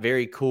heartbeat, got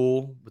very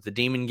cool with the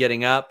demon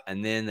getting up,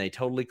 and then they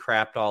totally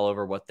crapped all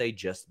over what they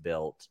just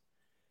built.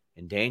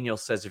 And Daniel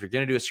says if you're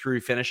going to do a screwy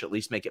finish, at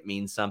least make it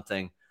mean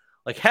something.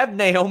 Like have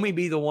Naomi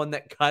be the one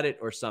that cut it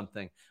or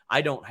something.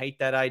 I don't hate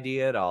that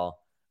idea at all.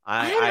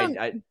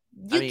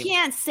 You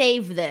can't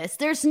save this.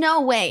 There's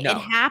no way. No. It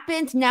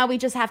happened. Now we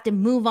just have to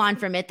move on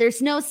from it.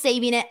 There's no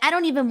saving it. I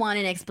don't even want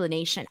an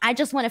explanation. I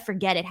just want to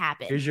forget it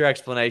happened. Here's your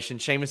explanation.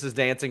 Sheamus's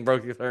dancing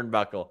broke the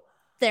turnbuckle.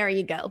 There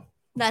you go.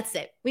 That's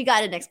it. We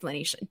got an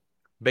explanation.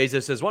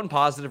 Bezos says one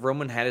positive,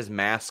 Roman had his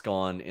mask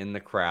on in the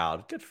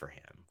crowd. Good for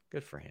him.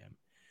 Good for him.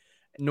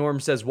 Norm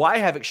says, why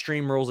have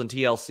Extreme Rules in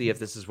TLC if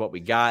this is what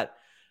we got?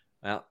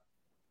 Well,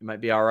 you might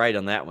be all right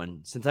on that one.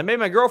 Since I made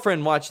my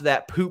girlfriend watch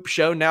that poop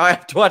show, now I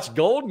have to watch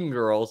Golden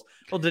Girls.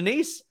 Well,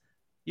 Denise,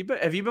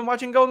 have you been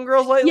watching Golden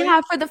Girls lately? Yeah,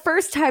 for the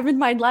first time in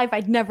my life,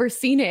 I'd never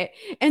seen it.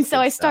 And so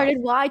I started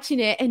watching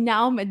it, and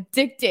now I'm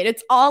addicted.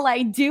 It's all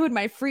I do in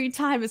my free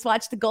time is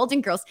watch the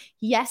Golden Girls.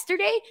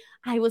 Yesterday,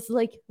 I was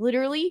like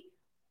literally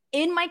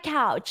in my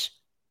couch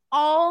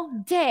all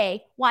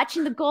day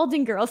watching the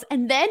Golden Girls,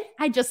 and then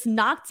I just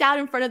knocked out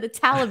in front of the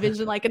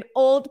television like an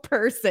old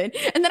person,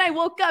 and then I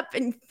woke up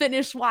and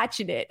finished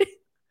watching it.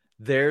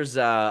 There's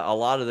a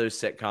lot of those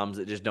sitcoms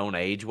that just don't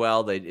age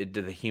well.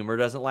 The humor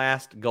doesn't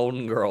last.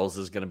 Golden Girls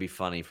is going to be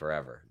funny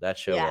forever. That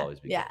show will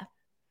always be good.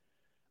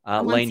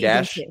 Lane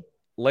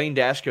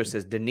Dashko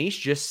says Denise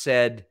just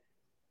said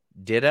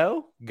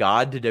ditto.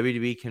 God to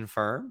WWE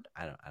confirmed.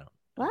 I don't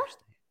understand.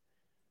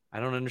 I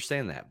don't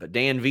understand that. But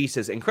Dan V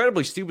says,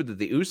 incredibly stupid that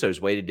the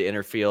Usos waited to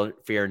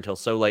interfere until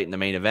so late in the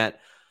main event.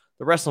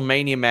 The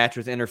WrestleMania match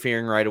with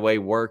interfering right away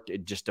worked.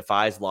 It just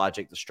defies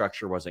logic. The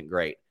structure wasn't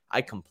great.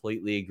 I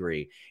completely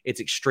agree. It's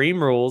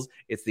Extreme Rules.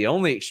 It's the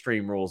only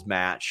Extreme Rules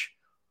match.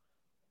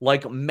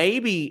 Like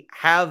maybe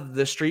have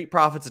the Street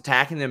Profits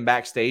attacking them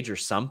backstage or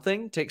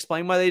something to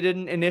explain why they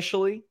didn't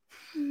initially.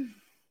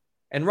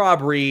 And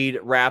Rob Reed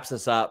wraps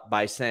us up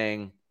by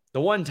saying, the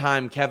one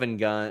time Kevin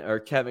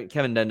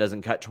Dunn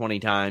doesn't cut 20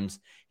 times,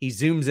 he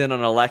zooms in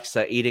on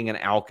Alexa eating an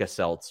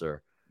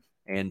Alka-Seltzer.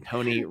 And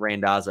Tony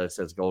Randazzo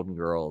says Golden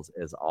Girls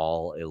is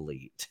all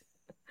elite.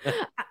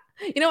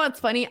 You know what's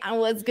funny? I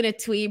was going to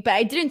tweet, but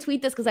I didn't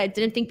tweet this because I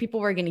didn't think people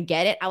were going to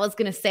get it. I was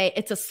going to say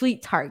it's a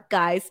sweet tart,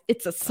 guys.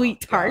 It's a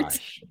sweet tart.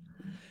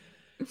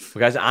 Well,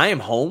 guys, I am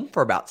home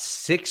for about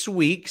 6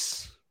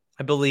 weeks,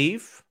 I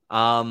believe.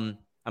 I'm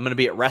going to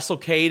be at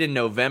WrestleCade in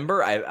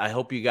November. I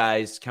hope you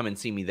guys come and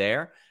see me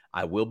there.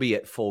 I will be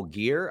at Full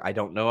Gear. I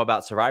don't know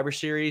about Survivor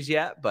Series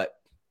yet, but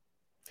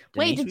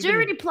Wait, did you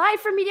already apply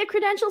for media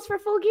credentials for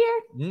Full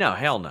Gear? No,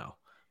 hell no.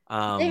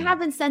 They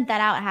haven't sent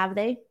that out, have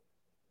they?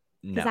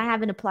 Because No. I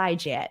haven't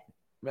applied yet.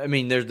 I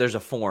mean, there's a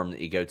form that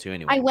you go to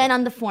anyway. I went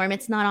on the form.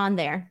 It's not on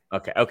there.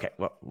 Okay.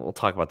 Well, we'll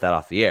talk about that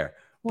off the air.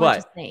 Well, But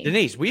just saying.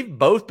 Denise, we've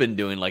both been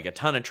doing like a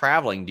ton of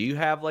traveling. Do you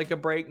have like a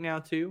break now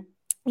too?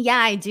 Yeah,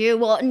 I do.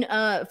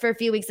 Well, for a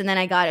few weeks, and then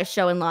I got a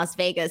show in Las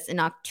Vegas in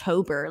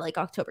October, like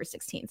October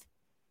 16th.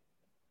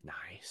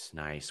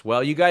 Nice.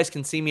 Well, you guys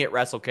can see me at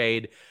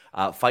WrestleCade.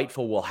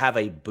 Fightful will have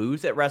a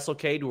booth at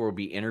WrestleCade where we'll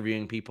be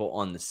interviewing people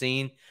on the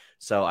scene.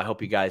 So I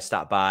hope you guys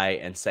stop by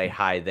and say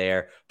hi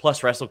there.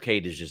 Plus,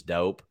 WrestleCade is just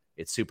dope.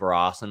 It's super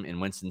awesome in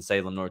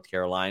Winston-Salem, North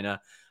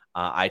Carolina.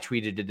 I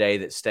tweeted today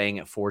that staying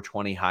at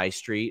 420 High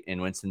Street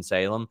in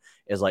Winston-Salem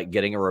is like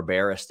getting a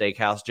Ribera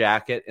Steakhouse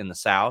jacket in the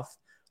South.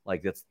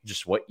 Like, that's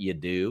just what you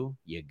do.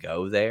 You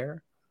go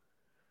there.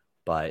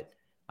 But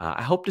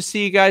I hope to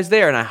see you guys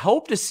there. And I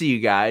hope to see you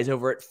guys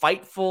over at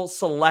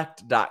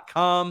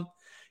FightfulSelect.com.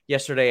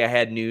 Yesterday, I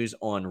had news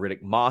on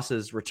Riddick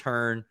Moss's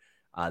return.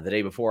 The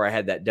day before, I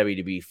had that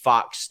WWE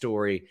Fox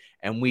story.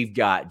 And we've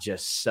got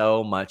just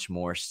so much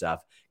more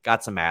stuff.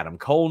 Got some Adam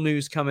Cole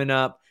news coming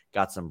up.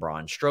 Got some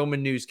Braun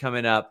Strowman news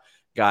coming up.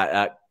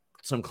 Got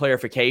some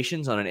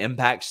clarifications on an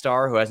Impact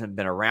star who hasn't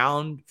been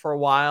around for a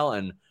while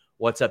and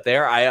what's up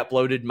there. I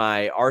uploaded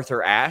my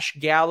Arthur Ashe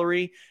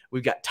gallery.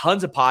 We've got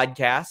tons of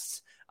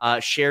podcasts.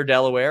 Cher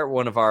Delaware,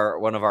 one of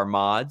our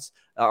mods,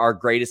 our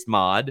greatest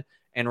mod,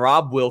 and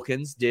Rob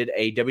Wilkins did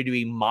a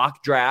WWE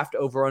mock draft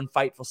over on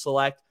Fightful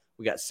Select.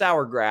 We got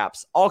Sour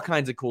Graps, all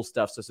kinds of cool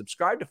stuff. So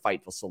subscribe to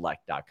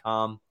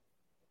FightfulSelect.com.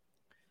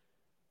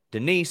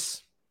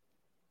 Denise,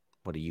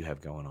 what do you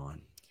have going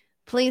on?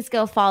 Please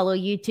go follow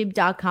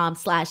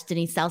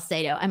youtube.com/Denise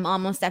Salcedo. I'm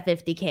almost at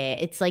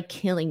 50K. It's like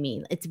killing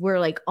me.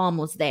 We're like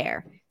almost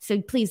there. So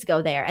please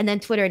go there. And then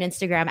Twitter and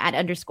Instagram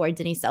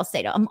 @_Denise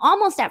Salcedo. I'm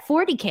almost at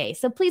 40K.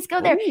 So please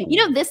go there. Ooh. You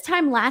know, this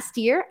time last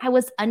year, I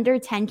was under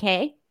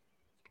 10K.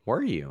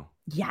 Were you?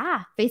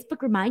 Yeah.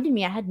 Facebook reminded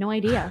me. I had no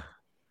idea.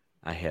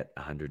 I hit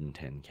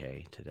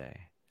 110K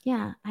today.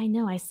 Yeah, I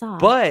know. I saw.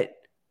 But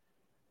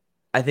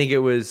I think it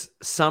was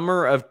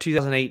summer of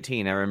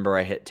 2018. I remember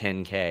I hit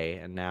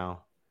 10K, and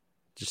now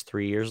just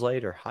 3 years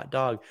later, hot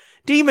dog.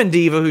 Demon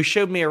Diva, who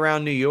showed me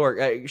around New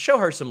York. Show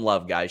her some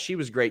love, guys. She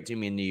was great to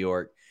me in New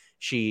York.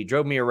 She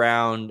drove me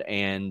around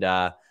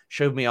and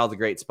showed me all the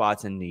great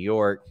spots in New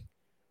York.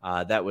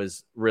 That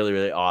was really,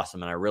 really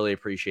awesome, and I really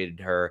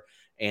appreciated her.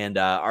 And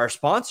our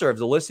sponsor of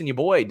the Listen You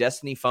Boy,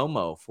 Destiny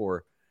FOMO,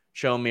 for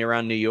showing me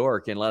around New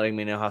York and letting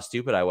me know how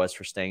stupid I was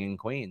for staying in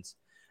Queens.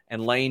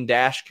 And Lane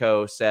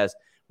Dashko says,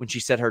 when she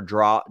said her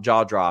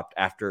jaw dropped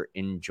after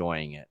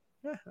enjoying it.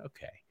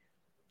 Okay.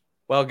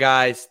 Well,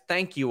 guys,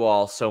 thank you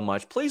all so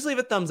much. Please leave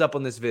a thumbs up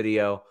on this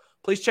video.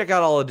 Please check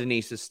out all of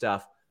Denise's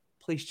stuff.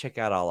 Please check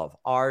out all of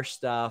our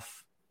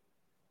stuff.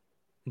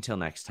 Until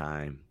next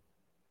time,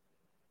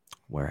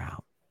 we're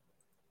out.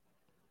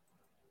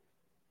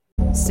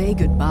 Say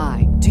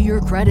goodbye to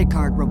your credit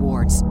card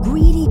rewards.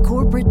 Greedy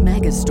corporate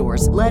mega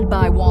stores, led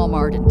by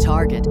Walmart and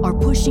Target, are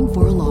pushing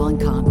for a law in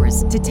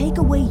Congress to take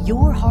away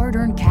your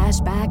hard-earned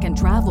cash back and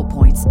travel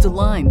points to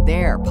line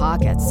their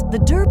pockets. The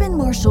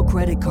Durbin-Marshall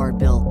credit card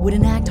bill would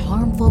enact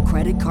harmful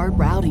credit card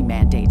routing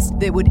mandates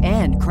that would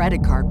end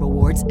credit card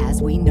rewards as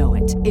we know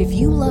it. If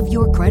you love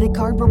your credit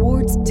card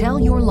rewards, tell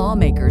your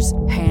lawmakers,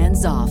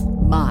 hands off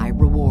my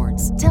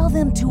rewards. Tell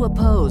them to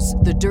oppose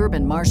the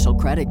Durbin-Marshall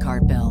credit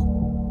card bill.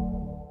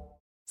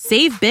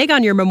 Save big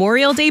on your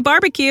Memorial Day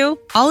barbecue,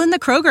 all in the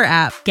Kroger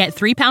app. Get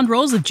 3-pound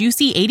rolls of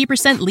juicy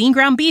 80% lean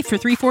ground beef for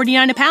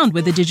 $3.49 a pound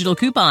with a digital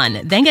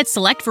coupon. Then get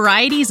select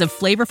varieties of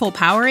flavorful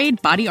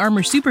Powerade, Body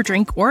Armor Super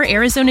Drink, or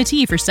Arizona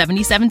tea for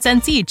 77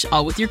 cents each,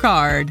 all with your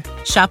card.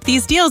 Shop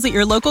these deals at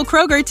your local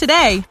Kroger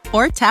today,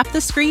 or tap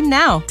the screen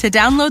now to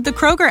download the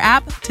Kroger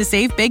app to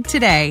save big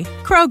today.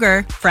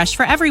 Kroger, fresh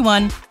for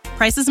everyone.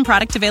 Prices and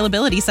product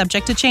availability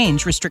subject to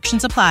change.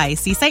 Restrictions apply.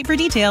 See site for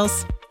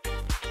details.